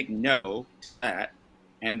a big no to that.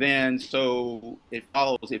 And then so it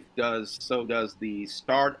follows if does so does the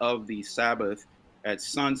start of the Sabbath at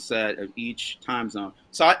sunset of each time zone.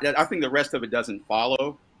 So I think the rest of it doesn't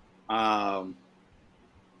follow. Um,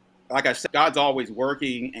 like I said, God's always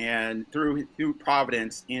working and through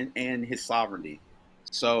providence in His sovereignty.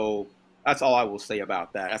 So that's all I will say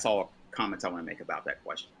about that. That's all comments I want to make about that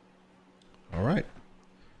question. All right.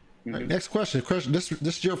 All right, next question. This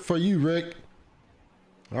is for you, Rick.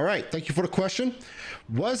 All right, thank you for the question.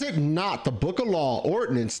 Was it not the Book of Law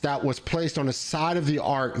ordinance that was placed on the side of the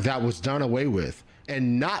ark that was done away with,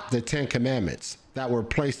 and not the Ten Commandments that were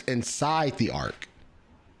placed inside the ark?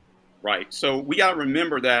 Right. So we got to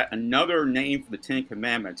remember that another name for the Ten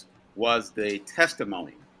Commandments was the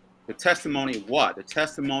testimony. The testimony of what? The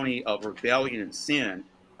testimony of rebellion and sin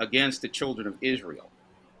against the children of Israel.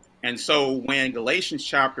 And so when Galatians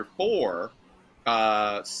chapter 4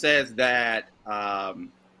 says that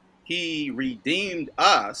he redeemed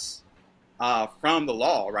us from the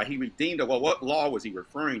law, right? He redeemed, well, what law was he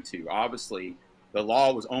referring to? Obviously, the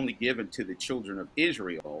law was only given to the children of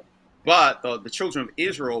Israel, but the children of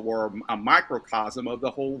Israel were a microcosm of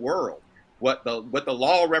the whole world. What the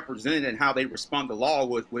law represented and how they respond to law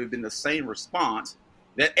would have been the same response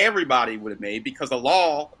that everybody would have made, because the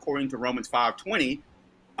law, according to Romans 5:20,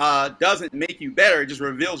 doesn't make you better. It just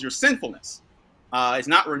reveals your sinfulness. It's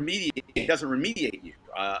not remediate. It doesn't remediate you.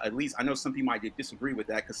 At least I know some people might disagree with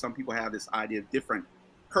that, because some people have this idea of different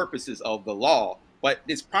purposes of the law. But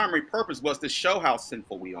its primary purpose was to show how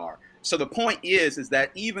sinful we are. So the point is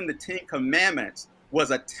that even the Ten Commandments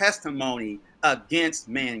was a testimony against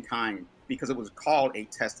mankind, because it was called a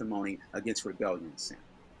testimony against rebellion and sin.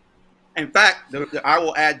 In fact, I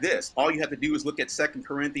will add this. All you have to do is look at 2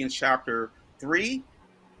 Corinthians chapter 3,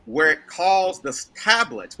 where it calls the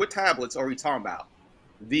tablets. What tablets are we talking about?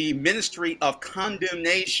 The ministry of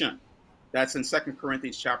condemnation. That's in 2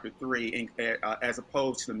 Corinthians chapter 3, as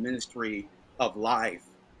opposed to the ministry of life,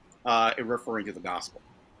 referring to the gospel.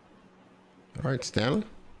 All right, Stanley.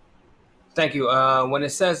 Thank you. When it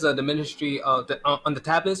says the ministry on the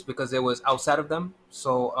tablets, because it was outside of them,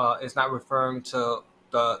 so it's not referring to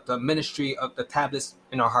the ministry of the tablets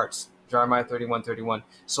in our hearts. Jeremiah 31:31.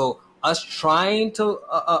 So us trying to,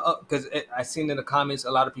 because I seen in the comments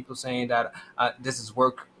a lot of people saying that this is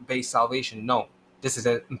work-based salvation. No, this is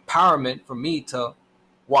an empowerment for me to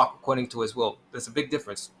walk according to His will. There's a big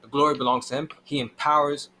difference. The glory belongs to Him. He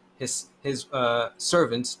empowers His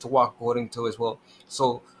servants to walk according to His will.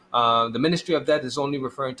 So the ministry of that is only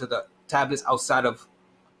referring to the tablets outside of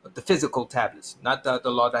the physical tablets, not the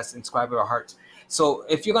law that's inscribed in our hearts. So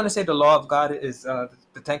if you're going to say the law of God is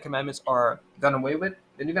the Ten Commandments are done away with,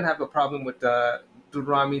 then you're going to have a problem with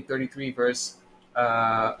Deuteronomy 33 verse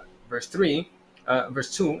 2,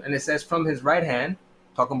 and it says, from His right hand,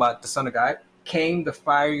 talking about the Son of God, came the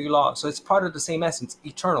fiery law. So it's part of the same essence,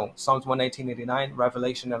 eternal. Psalms 119:89,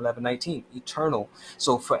 Revelation 11:19, eternal.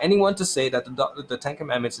 So for anyone to say that the Ten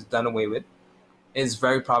Commandments is done away with is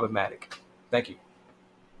very problematic. Thank you.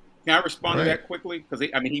 Can I respond to that quickly? Because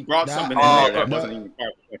he brought something in there that wasn't even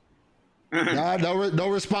part of the question. No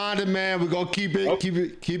responding, man. We're gonna keep it.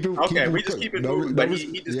 Okay, we just keep it moving. But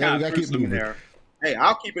he just kind of threw some in there. Hey,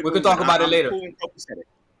 I'll keep it. We can talk about it later.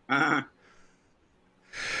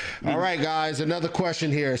 All right, guys. Another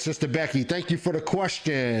question here, Sister Becky. Thank you for the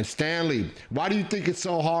question, Stanley. Why do you think it's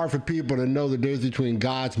so hard for people to know the difference between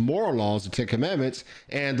God's moral laws, the Ten Commandments,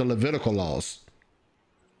 and the Levitical laws?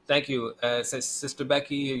 Thank you, Sister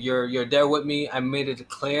Becky. You're there with me. I made it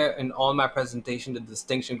clear in all my presentation the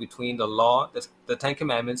distinction between the law, the Ten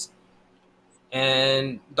Commandments,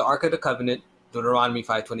 and the Ark of the Covenant, Deuteronomy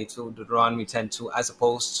 5:22, Deuteronomy 10:2, as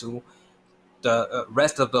opposed to the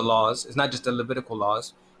rest of the laws. It's not just the Levitical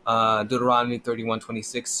laws. Deuteronomy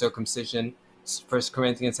 31:26, circumcision. 1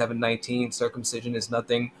 Corinthians 7:19, circumcision is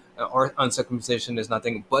nothing. or uncircumcision is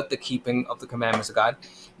nothing but the keeping of the commandments of God.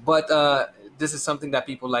 But this is something that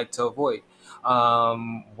people like to avoid.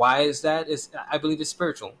 Why is that? I believe it's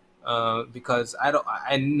spiritual. Because I don't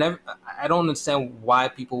understand why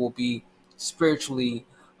people will be spiritually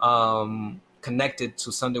connected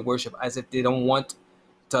to Sunday worship as if they don't want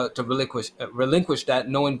to relinquish that,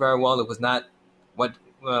 knowing very well it was not what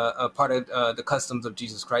a part of the customs of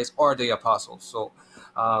Jesus Christ or the apostles. So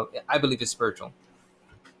I believe it's spiritual.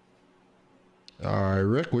 All right,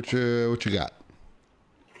 Rick, what you got?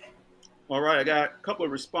 All right, I got a couple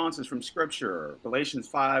of responses from Scripture. Galatians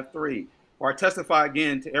 5:3. For I testify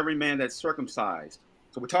again to every man that's circumcised.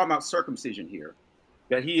 So we're talking about circumcision here,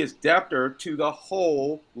 that he is debtor to the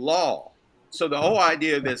whole law. So the whole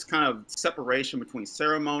idea of this kind of separation between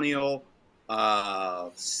ceremonial,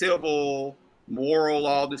 civil, moral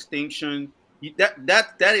law distinction,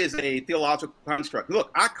 that is a theological construct. Look,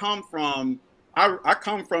 I come from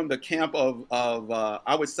the camp of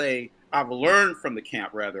I would say I've learned from the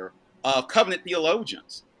camp rather of covenant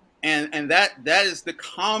theologians. And that is the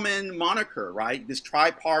common moniker, right? This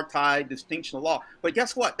tripartite distinction of law. But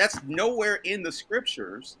guess what? That's nowhere in the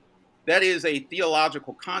scriptures. That is a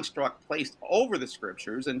theological construct placed over the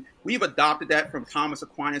scriptures. And we've adopted that from Thomas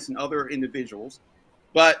Aquinas and other individuals.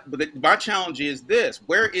 But my challenge is this: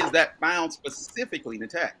 where is that found specifically in the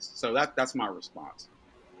text? So that's my response.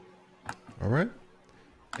 All right.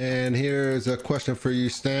 And here's a question for you,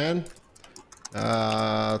 Stan.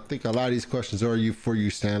 I think a lot of these questions are for you,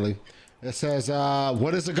 Stanley. It says,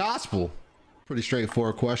 what is the gospel? Pretty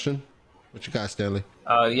straightforward question. What you got, Stanley?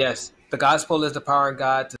 Yes, the gospel is the power of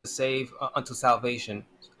God to save unto salvation.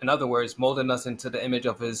 In other words, molding us into the image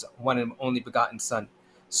of his one and only begotten son.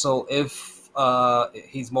 So if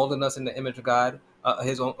he's molding us in the image of God,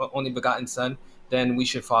 his only begotten son, then we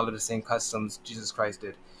should follow the same customs Jesus Christ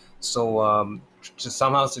did. So to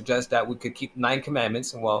somehow suggest that we could keep 9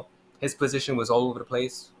 commandments, well, his position was all over the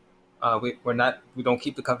place. We don't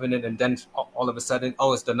keep the covenant, and then all of a sudden,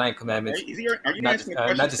 it's the 9 commandments. Are you answering the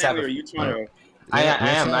question, Stanley, or are you trying to? I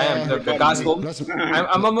am. The gospel.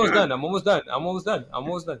 I'm almost done.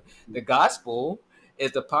 The gospel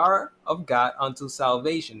is the power of God unto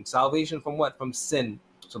salvation. Salvation from what? From sin.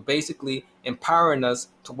 So basically, empowering us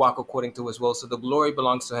to walk according to his will. So the glory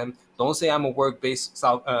belongs to him. Don't say I'm a work-based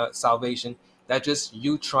salvation. That's just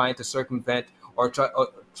you trying to circumvent or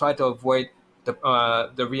try to avoid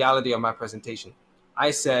the reality of my presentation.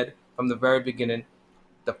 I said from the very beginning,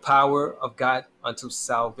 the power of God unto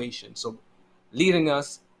salvation. So leading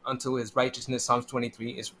us unto his righteousness, Psalms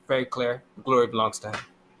 23 is very clear. The glory belongs to him.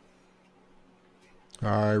 All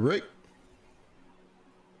right, Rick.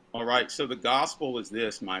 All right. So the gospel is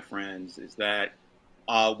this, my friends, is that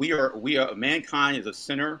we are mankind is a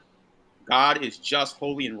sinner. God is just,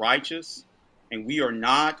 holy, and righteous. And we are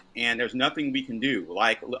not, and there's nothing we can do.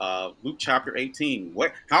 Like Luke chapter 18,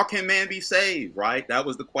 how can man be saved, right? That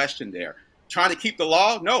was the question there. Trying to keep the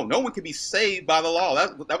law? No one can be saved by the law.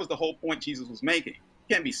 That was the whole point Jesus was making.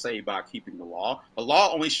 You can't be saved by keeping the law. The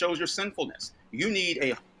law only shows your sinfulness. You need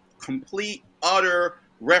a complete, utter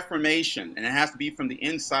reformation, and it has to be from the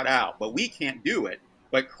inside out. But we can't do it,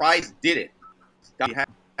 but Christ did it. We have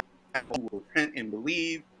to repent and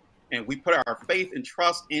believe. And we put our faith and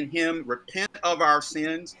trust in him, repent of our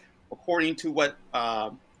sins, according to what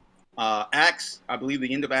Acts, I believe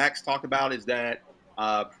the end of Acts talked about, is that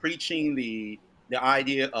preaching the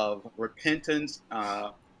idea of repentance,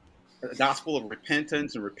 the gospel of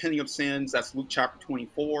repentance and repenting of sins. That's Luke chapter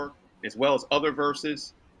 24, as well as other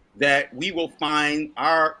verses, that we will find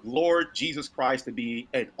our Lord Jesus Christ to be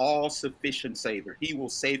an all-sufficient Savior. He will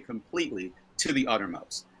save completely to the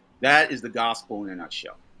uttermost. That is the gospel in a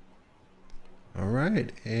nutshell. All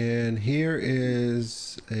right, and here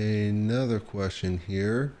is another question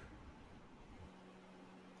here.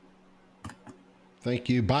 Thank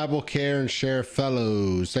you, Bible Care and Share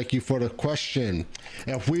Fellows. Thank you for the question.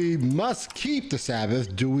 If we must keep the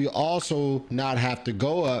Sabbath, do we also not have to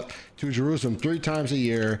go up to Jerusalem 3 times a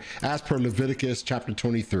year as per Leviticus chapter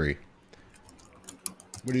 23?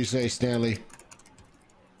 What do you say, Stanley?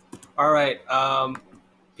 All right,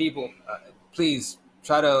 people, please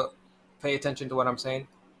try to pay attention to what I'm saying.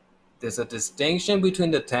 There's a distinction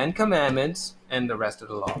between the 10 commandments and the rest of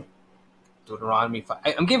the law. Deuteronomy 5.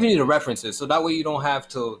 I'm giving you the references so that way you don't have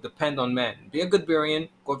to depend on men. Be a good Berean,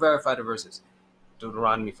 go verify the verses.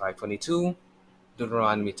 Deuteronomy 5:22,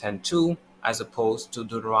 Deuteronomy 10:2, as opposed to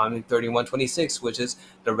Deuteronomy 31:26, which is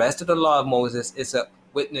the rest of the law of Moses is a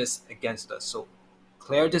witness against us. So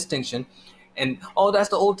clear distinction. And that's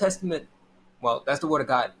the Old Testament. Well, that's the word of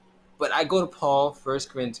God. But I go to Paul, 1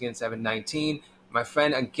 Corinthians 7:19, My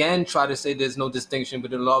friend again tried to say there's no distinction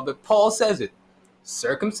between the law, but Paul says it.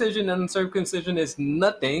 Circumcision and uncircumcision is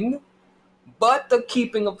nothing but the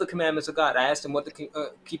keeping of the commandments of God. I asked him what the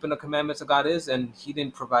keeping the commandments of God is, and he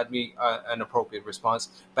didn't provide me an appropriate response.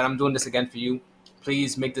 But I'm doing this again for you.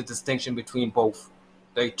 Please make the distinction between both.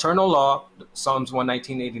 The eternal law, Psalms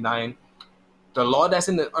 119:89, the law that's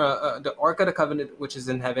in the Ark of the Covenant, which is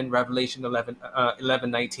in heaven, Revelation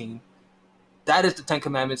 11:19. That is the Ten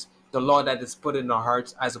Commandments, the law that is put in our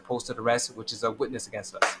hearts, as opposed to the rest, which is a witness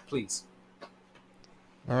against us. Please.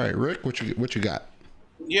 All right, Rick, what you got?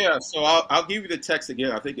 Yeah, so I'll give you the text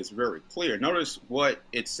again. I think it's very clear. Notice what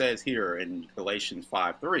it says here in Galatians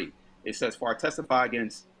 5:3. It says, "For I testify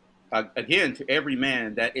against again to every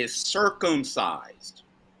man that is circumcised."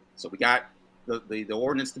 So we got the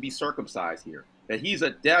ordinance to be circumcised here. That he's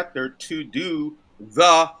a debtor to do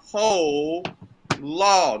the whole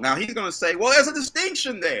law. Now he's going to say, well, there's a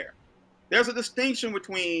distinction there. There's a distinction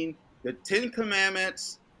between the Ten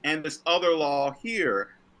Commandments and this other law here.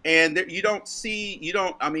 And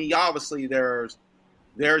I mean, obviously there's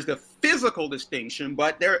the physical distinction,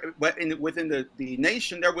 but within the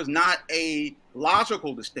nation, there was not a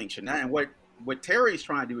logical distinction. And what Terry's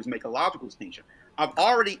trying to do is make a logical distinction. I've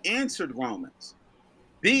already answered Romans.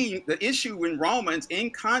 The issue in Romans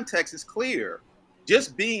in context is clear.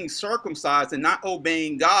 Just being circumcised and not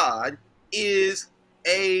obeying God is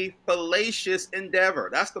a fallacious endeavor.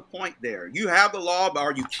 That's the point there. You have the law, but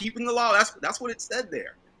are you keeping the law? That's what it said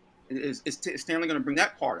there. Is Stanley going to bring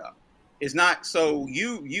that part up? It's not. So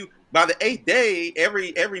you by the 8th day,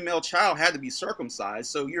 every male child had to be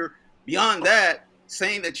circumcised. So you're beyond that,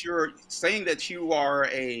 saying that you are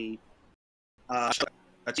a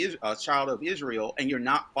child of Israel and you're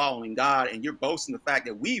not following God, and you're boasting the fact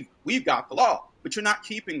that we've got the law, but you're not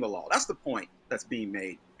keeping the law. That's the point that's being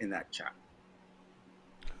made in that chapter.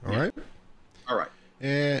 All right. All right.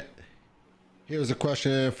 And here's a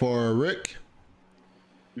question for Rick.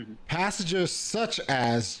 Mm-hmm. Passages such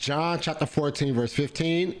as John chapter 14 verse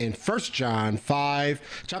 15 and 1 John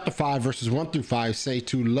chapter 5 verses 1 through 5 say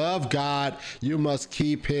to love God you must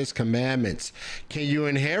keep his commandments. Can you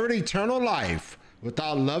inherit eternal life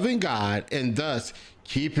without loving God and thus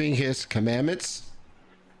keeping his commandments?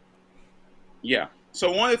 Yeah.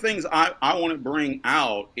 So one of the things I want to bring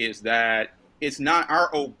out is that it's not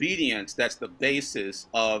our obedience that's the basis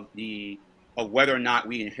of whether or not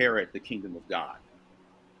we inherit the kingdom of God.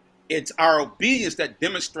 It's our obedience that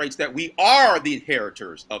demonstrates that we are the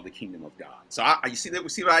inheritors of the kingdom of God. So you see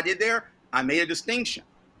what I did there? I made a distinction.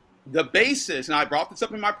 The basis, and I brought this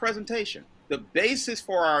up in my presentation, the basis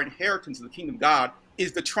for our inheritance of the kingdom of God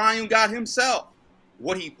is the triune God himself.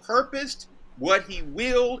 What he purposed, what he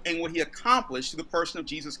willed, and what he accomplished through the person of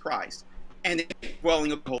Jesus Christ. And the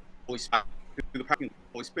dwelling of the Holy Spirit, through the power of the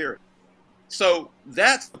Holy Spirit. So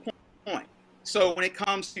that's the point. So when it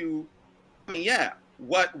comes to,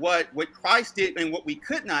 what Christ did and what we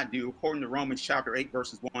could not do, according to Romans chapter 8,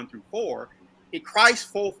 verses 1 through 4,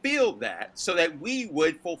 Christ fulfilled that so that we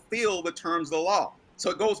would fulfill the terms of the law. So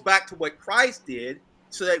it goes back to what Christ did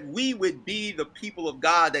so that we would be the people of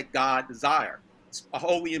God that God desired.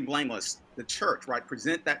 Holy and blameless, the church, right?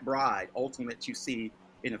 Present that bride, ultimate, that you see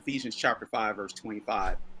in Ephesians chapter 5, verse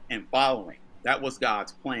 25 and following. That was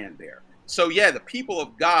God's plan there. So yeah, the people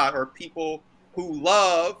of God are people who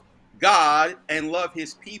love God and love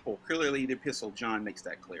his people. Clearly, the epistle of John makes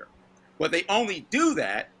that clear. But they only do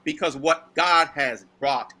that because of what God has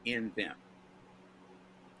brought in them.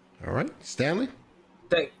 All right, Stanley?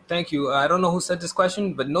 Thank you. I don't know who said this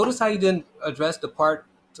question, but notice how you didn't address the part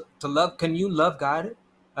to love. Can you love God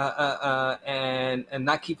and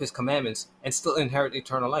not keep his commandments and still inherit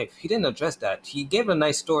eternal life? He didn't address that. He gave a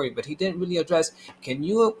nice story, but he didn't really address, can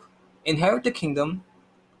you inherit the kingdom,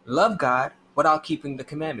 love God, without keeping the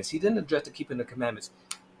commandments? He didn't address the keeping the commandments.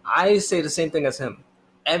 I say the same thing as him.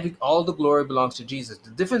 All the glory belongs to Jesus.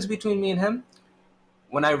 The difference between me and him,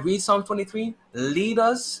 when I read Psalm 23, lead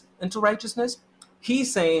us into righteousness,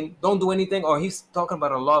 he's saying don't do anything, or he's talking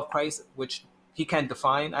about a law of Christ, which he can't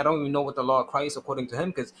define. I don't even know what the law of Christ according to him,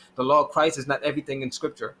 because the law of Christ is not everything in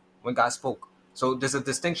scripture when God spoke. So there's a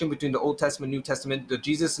distinction between the Old Testament, New Testament. The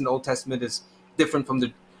Jesus in the Old Testament is different from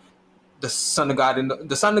the Son of God. And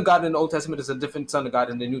the Son of God in the Old Testament is a different Son of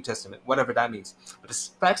God in the New Testament, whatever that means. But the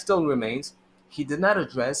fact still remains, he did not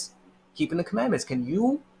address keeping the commandments. Can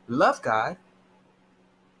you love God?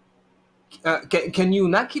 Can you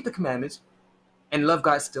not keep the commandments and love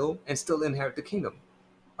God still and still inherit the kingdom?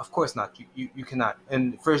 Of course not. You cannot.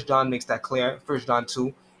 And 1 John makes that clear. 1 John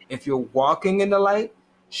 2, if you're walking in the light,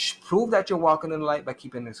 prove that you're walking in the light by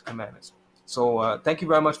keeping his commandments. So thank you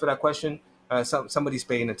very much for that question. Somebody's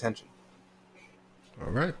paying attention.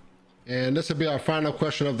 All right. And this will be our final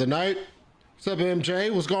question of the night. What's up,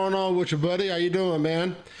 MJ? What's going on with you, buddy? How you doing,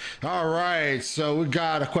 man? All right. So we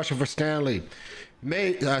got a question for Stanley.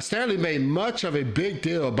 Stanley made much of a big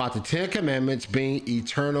deal about the Ten Commandments being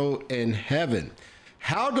eternal in heaven.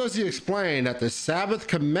 How does he explain that the Sabbath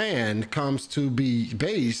command comes to be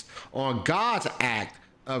based on God's act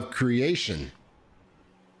of creation?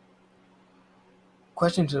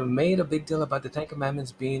 Question to made a big deal about the Ten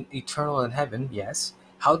Commandments being eternal in heaven. Yes.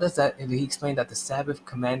 How does that? He explained that the Sabbath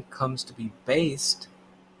command comes to be based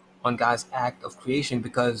on God's act of creation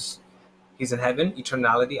because He's in heaven,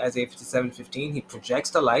 eternality. Isaiah 57:15. He projects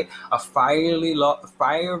the light. A fiery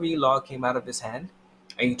law came out of His hand,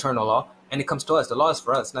 an eternal law, and it comes to us. The law is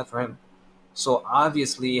for us, not for Him. So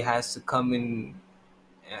obviously, it has to come in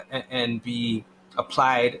and be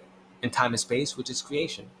applied in time and space, which is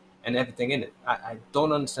creation and everything in it. I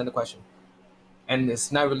don't understand the question. And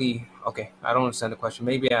it's not really, okay, I don't understand the question.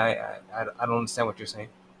 Maybe I don't understand what you're saying.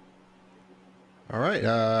 All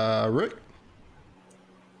right. Rick?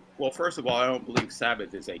 Well, first of all, I don't believe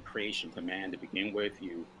Sabbath is a creation command to begin with.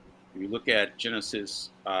 You look at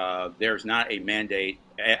Genesis, there's not a mandate.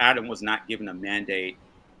 Adam was not given a mandate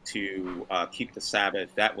to keep the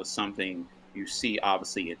Sabbath. That was something you see,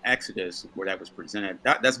 obviously, in Exodus, where that was presented.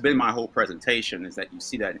 That's been my whole presentation, is that you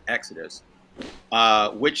see that in Exodus,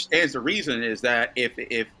 which stands to reason is that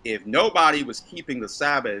if nobody was keeping the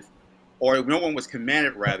Sabbath, or if no one was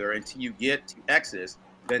commanded, rather, until you get to Exodus,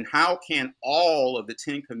 then how can all of the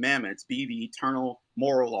Ten Commandments be the eternal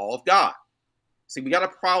moral law of God? See, we got a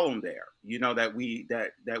problem there, that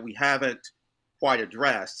we haven't quite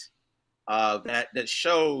addressed. That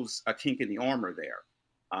shows a kink in the armor there.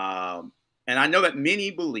 And I know that many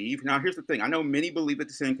believe. Now, here's the thing: I know many believe that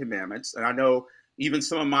the Ten Commandments, and I know even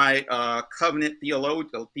some of my covenant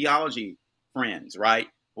theology friends, right,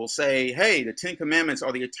 will say, "Hey, the Ten Commandments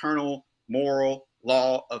are the eternal moral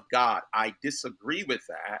law of God." I disagree with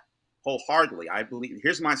that wholeheartedly. I believe,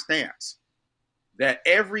 here's my stance, that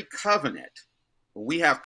every covenant, we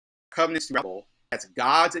have covenants throughout, that's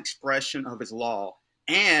God's expression of His law.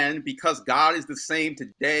 And because God is the same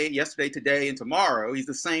today, yesterday, today, and tomorrow, He's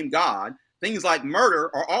the same God. Things like murder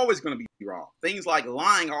are always going to be wrong. Things like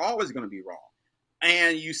lying are always going to be wrong.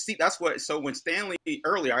 And you see, that's what. So when Stanley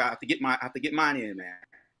earlier, I have to get mine in, man.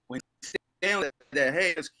 When Stanley said,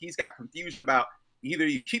 hey, he's got confused about either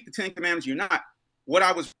you keep the Ten Commandments or you're not. What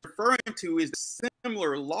I was referring to is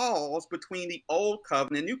similar laws between the Old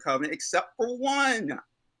Covenant and New Covenant, except for one,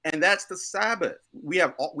 and that's the Sabbath. We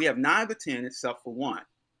have 9 of the 10 except for one.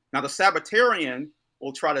 Now the Sabbatarian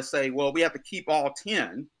will try to say, well, we have to keep all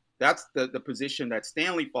 10. That's the position that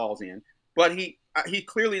Stanley falls in. But he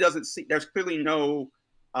clearly doesn't see. There's clearly no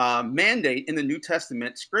mandate in the New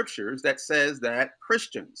Testament scriptures that says that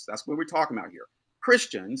Christians, that's what we're talking about here,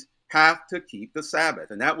 Christians have to keep the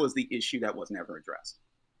Sabbath. And that was the issue that was never addressed.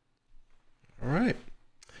 All right.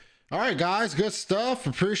 All right, guys, good stuff.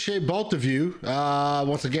 Appreciate both of you.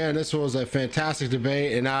 Once again, this was a fantastic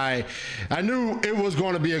debate, and I knew it was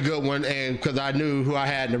going to be a good one, and because I knew who I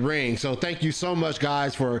had in the ring. So thank you so much,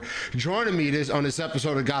 guys, for joining me on this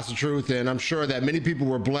episode of Gospel Truth, and I'm sure that many people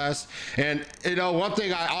were blessed. And one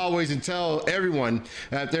thing I always tell everyone,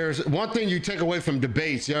 that there's one thing you take away from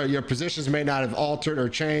debates. Your positions may not have altered or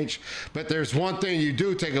changed, but there's one thing you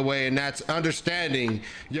do take away, and that's understanding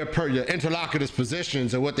your interlocutor's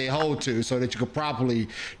positions and what they hold to, so that you could properly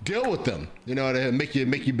deal with them, to make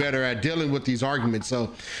you better at dealing with these arguments.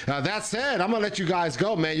 So that said, I'm gonna let you guys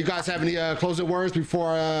go, man. You guys have any closing words before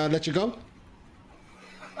I let you go?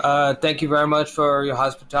 Thank you very much for your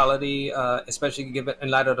hospitality, especially given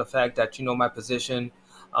in light of the fact that you know my position.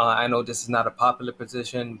 I know this is not a popular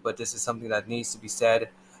position, but this is something that needs to be said.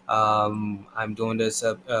 I'm doing this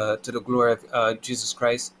to the glory of Jesus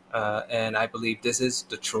Christ. And I believe this is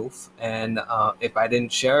the truth. And if I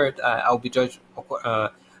didn't share it, I'll be judged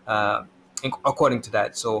according to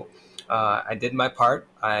that. So I did my part.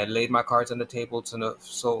 I laid my cards on the table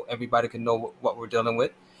so everybody can know what we're dealing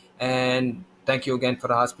with. And thank you again for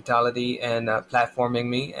the hospitality and platforming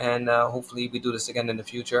me. And hopefully we do this again in the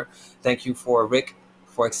future. Thank you for Rick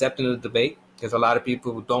for accepting the debate. There's a lot of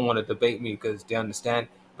people who don't want to debate me because they understand.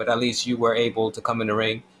 But at least you were able to come in the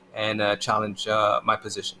ring and challenge my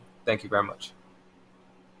position. Thank you very much.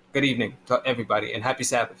 Good evening to everybody, and happy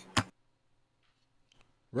Sabbath.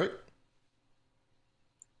 Right.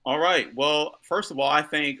 All right. Well, first of all, I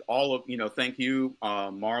thank thank you,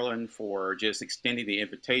 Marlon, for just extending the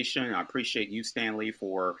invitation. I appreciate you, Stanley,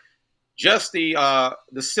 for just the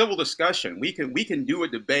civil discussion. We can do a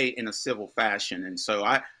debate in a civil fashion, and so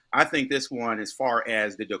I think this one, as far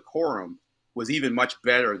as the decorum was even much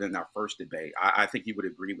better than our first debate. I think you would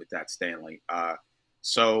agree with that, Stanley.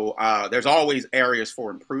 So there's always areas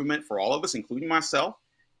for improvement for all of us, including myself.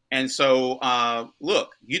 And so,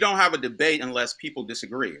 look, you don't have a debate unless people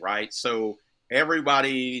disagree, right? So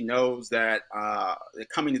everybody knows that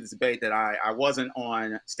coming to this debate that I wasn't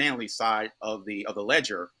on Stanley's side of the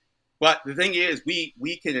ledger. But the thing is,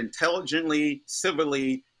 we can intelligently,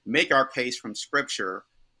 civilly make our case from Scripture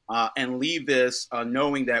and leave this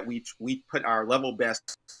knowing that we put our level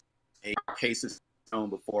best in our cases known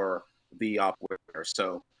before the operator.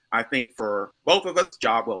 So I think for both of us,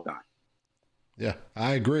 job well done. Yeah,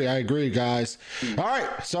 I agree, guys. All right,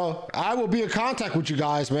 so I will be in contact with you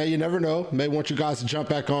guys, man. You never know. May want you guys to jump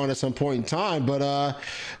back on at some point in time. But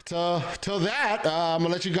till that, I'm gonna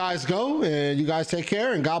let you guys go, and you guys take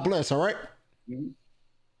care, and God bless. All right.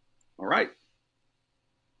 All right.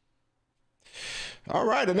 All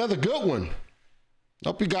right, another good one.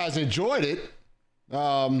 Hope you guys enjoyed it.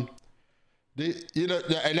 And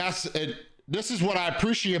this is what I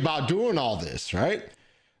appreciate about doing all this, right?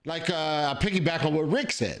 Like I piggyback on what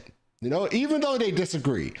Rick said, even though they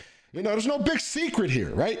disagree, there's no big secret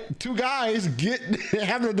here, right? Two guys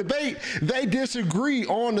having a debate, they disagree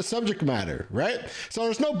on the subject matter, right? So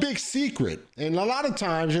there's no big secret. And a lot of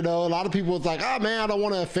times, a lot of people it's like, oh man, I don't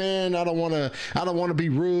want to offend. I don't want to be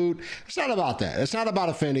rude. It's not about that. It's not about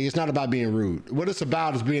offending. It's not about being rude. What it's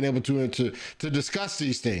about is being able to discuss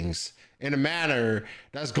these things in a manner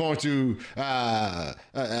that's going to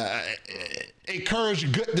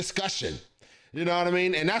encourage good discussion. You know what I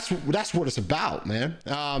mean? And that's what it's about, man.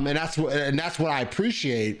 And that's what I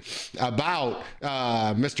appreciate about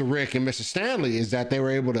Mr. Rick and Mr. Stanley is that they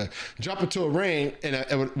were able to jump into a ring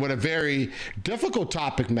with a very difficult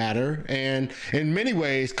topic matter and in many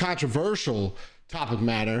ways controversial topic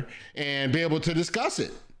matter and be able to discuss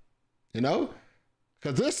it.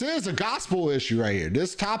 Because this is a gospel issue right here.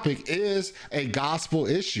 This topic is a gospel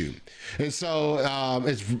issue. And so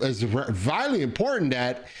it's vitally important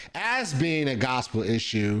that as being a gospel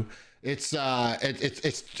issue, it's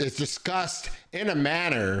discussed in a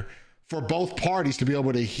manner for both parties to be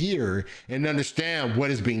able to hear and understand what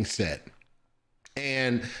is being said.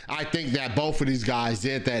 And I think that both of these guys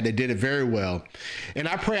did that. They did it very well. And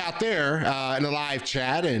I pray out there in the live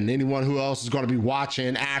chat and anyone who else is going to be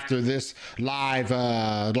watching after this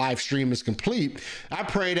live stream is complete, I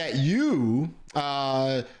pray that you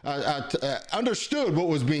understood what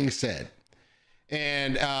was being said.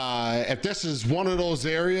 And if this is one of those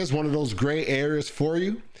areas, one of those gray areas for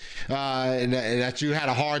you, and that you had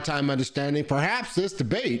a hard time understanding, perhaps this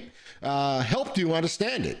debate helped you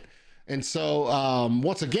understand it. And so,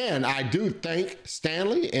 once again, I do thank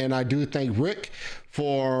Stanley and I do thank Rick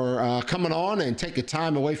for coming on and taking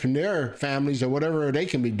time away from their families or whatever they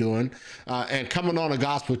can be doing and coming on a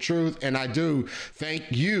Gospel Truth. And I do thank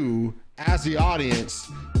you as the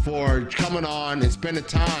audience for coming on and spending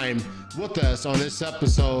time with us on this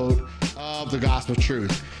episode of the Gospel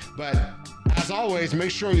Truth. But as always,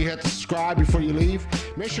 make sure you hit the subscribe before you leave.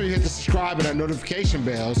 Make sure you hit the subscribe and that notification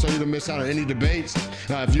bell so you don't miss out on any debates.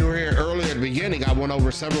 If you were here earlier at the beginning, I went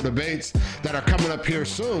over several debates that are coming up here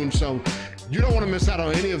soon. So you don't want to miss out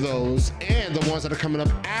on any of those and the ones that are coming up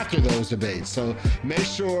after those debates. So make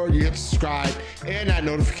sure you hit the subscribe and that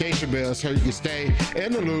notification bell so you can stay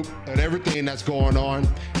in the loop of everything that's going on.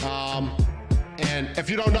 And if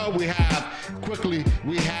you don't know, we have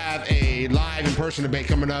a live in-person debate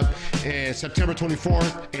coming up in September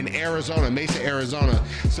 24th in Arizona, Mesa, Arizona.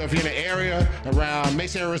 So if you're in the area around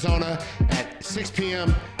Mesa, Arizona at 6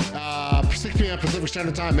 p.m. Pacific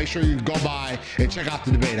Standard Time, make sure you go by and check out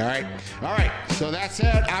the debate, all right? All right, so that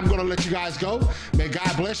said, I'm going to let you guys go. May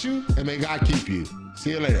God bless you and may God keep you. See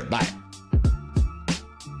you later. Bye.